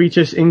also reach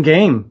us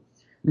in-game.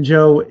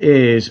 Joe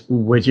is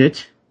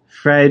Widget.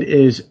 Fred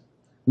is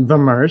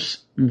Vemerce.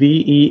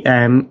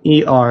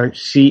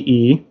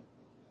 Vemerce.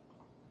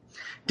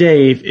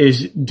 Dave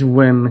is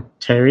Dwim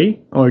Terry,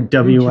 or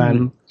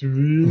WM.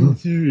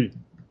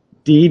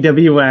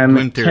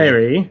 DWM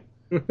Terry.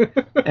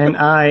 And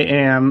I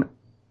am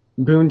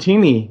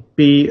Boontini.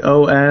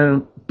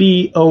 BOONTINI.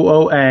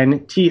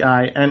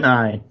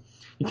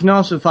 You can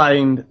also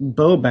find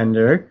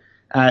Bowbender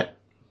at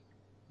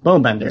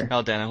Bowbender.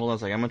 Oh, Dan, hold on a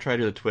second. I'm going to try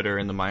to do the Twitter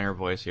in the minor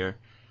voice here.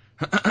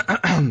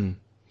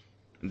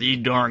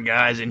 These darn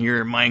guys in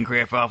here at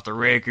Minecraft Off the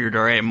Record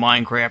are at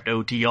Minecraft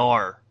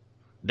OTR.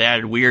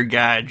 That weird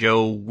guy,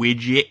 Joe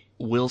Widget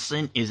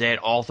Wilson, is at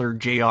Author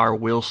J.R.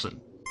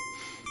 Wilson.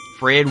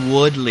 Fred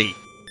Woodley.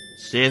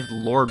 Sith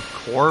Lord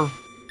Corv.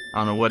 I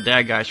don't know what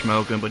that guy's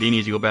smoking, but he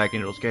needs to go back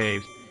into those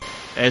caves.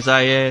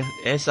 SITHLORD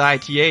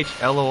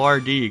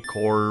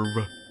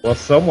Corv. Well,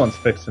 someone's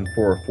fixing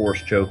for a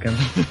force choking.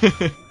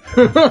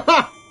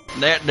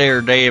 That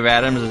there Dave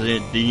Adams is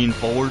in Dean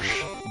Force.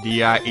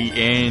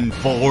 DIEN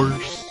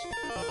Force.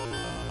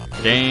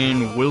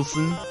 Dan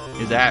Wilson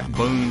is at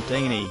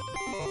Boontingini,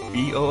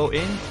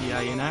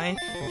 BOONTINI,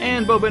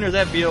 and Bowbender's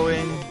at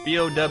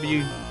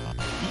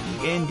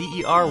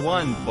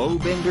BOWBENDER1,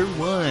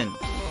 Bowbender1.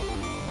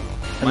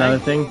 Another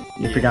thing,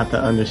 you forgot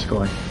the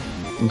underscore.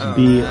 It's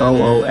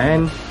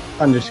BOON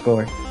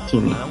underscore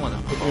teeny. I want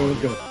to I was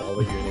gonna follow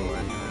you anyway.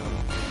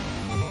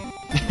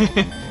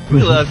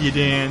 We love you,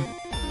 Dan.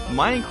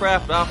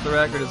 Minecraft Off the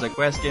Record is a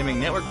Quest Gaming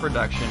Network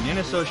production in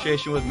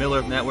association with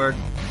Miller Network.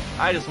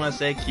 I just want to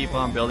say keep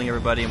on building,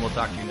 everybody, and we'll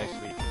talk to you next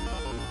week.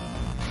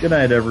 Good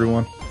night,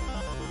 everyone.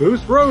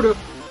 Boost Rhoda.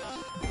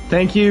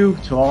 Thank you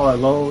to all our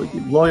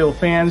loyal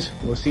fans.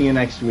 We'll see you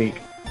next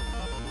week.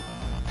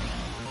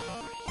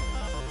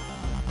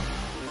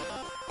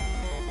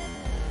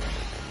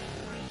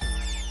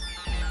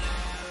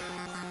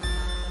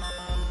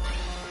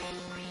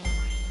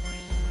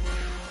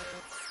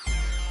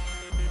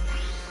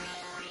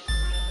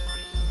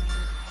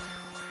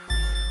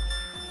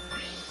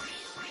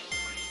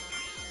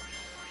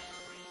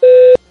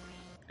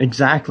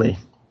 Exactly.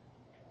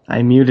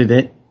 I muted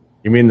it.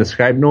 You mean the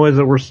Skype noise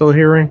that we're still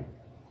hearing?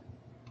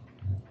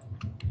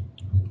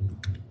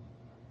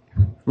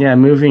 Yeah,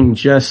 Moving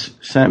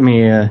just sent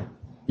me a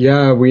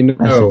Yeah, we know.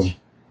 message.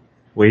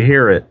 We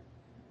hear it.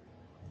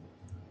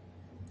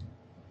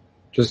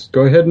 Just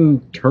go ahead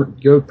and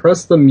go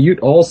press the mute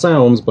all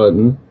sounds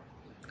button.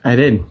 I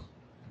did.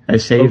 I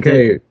saved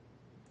Okay, it,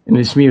 and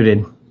it's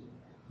muted.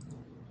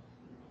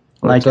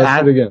 I'll Like test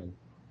at, it again.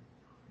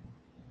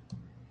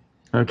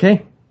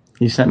 Okay,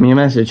 he sent me a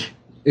message.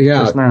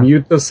 Yeah, Just now.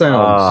 mute the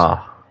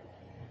sounds.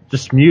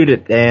 Just mute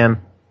it,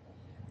 Dan.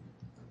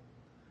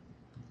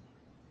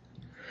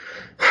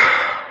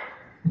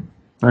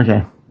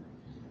 Okay.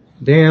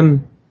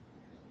 Dan,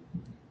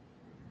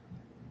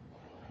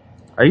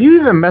 Are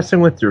you even messing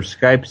with your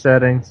Skype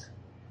settings?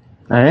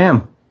 I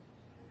am.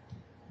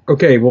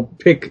 okay, well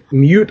pick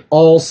mute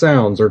all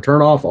sounds or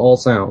turn off all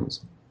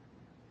sounds.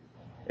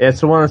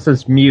 It's the one that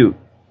says mute.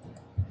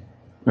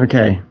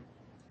 Okay.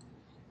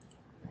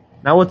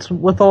 Now what's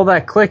with all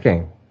that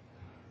clicking?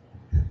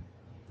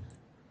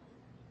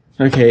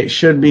 Okay, it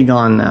should be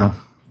gone now.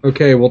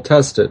 Okay, we'll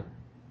test it.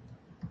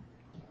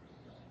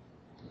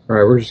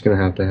 Alright, we're just gonna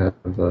have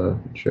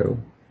Joe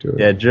do it.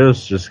 Yeah,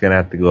 Joe's just gonna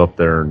have to go up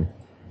there and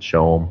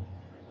show him.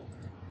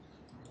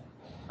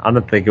 I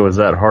don't think it was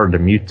that hard to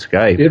mute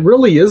Skype. It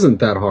really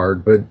isn't that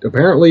hard, but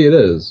apparently it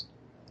is.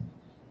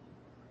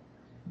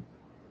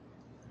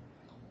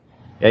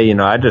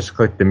 Yeah, I just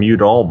clicked the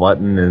mute all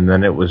button and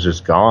then it was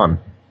just gone.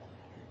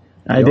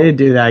 I did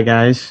do that,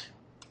 guys.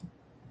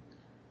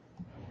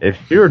 If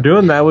you were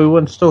doing that, we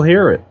wouldn't still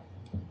hear it.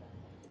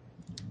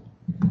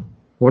 I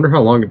wonder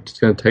how long it's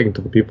gonna take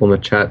until the people in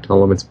the chat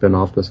tell them it's been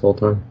off this whole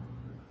time.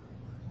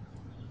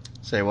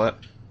 Say what?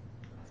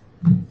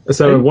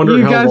 So I wonder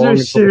You how guys long are until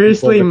the people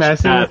seriously in the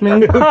messing chat-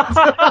 with me?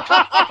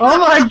 Oh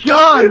my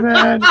god,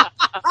 man!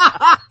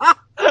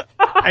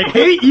 I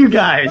hate you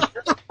guys!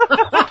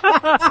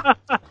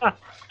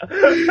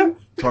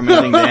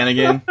 Tormenting Dan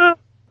again?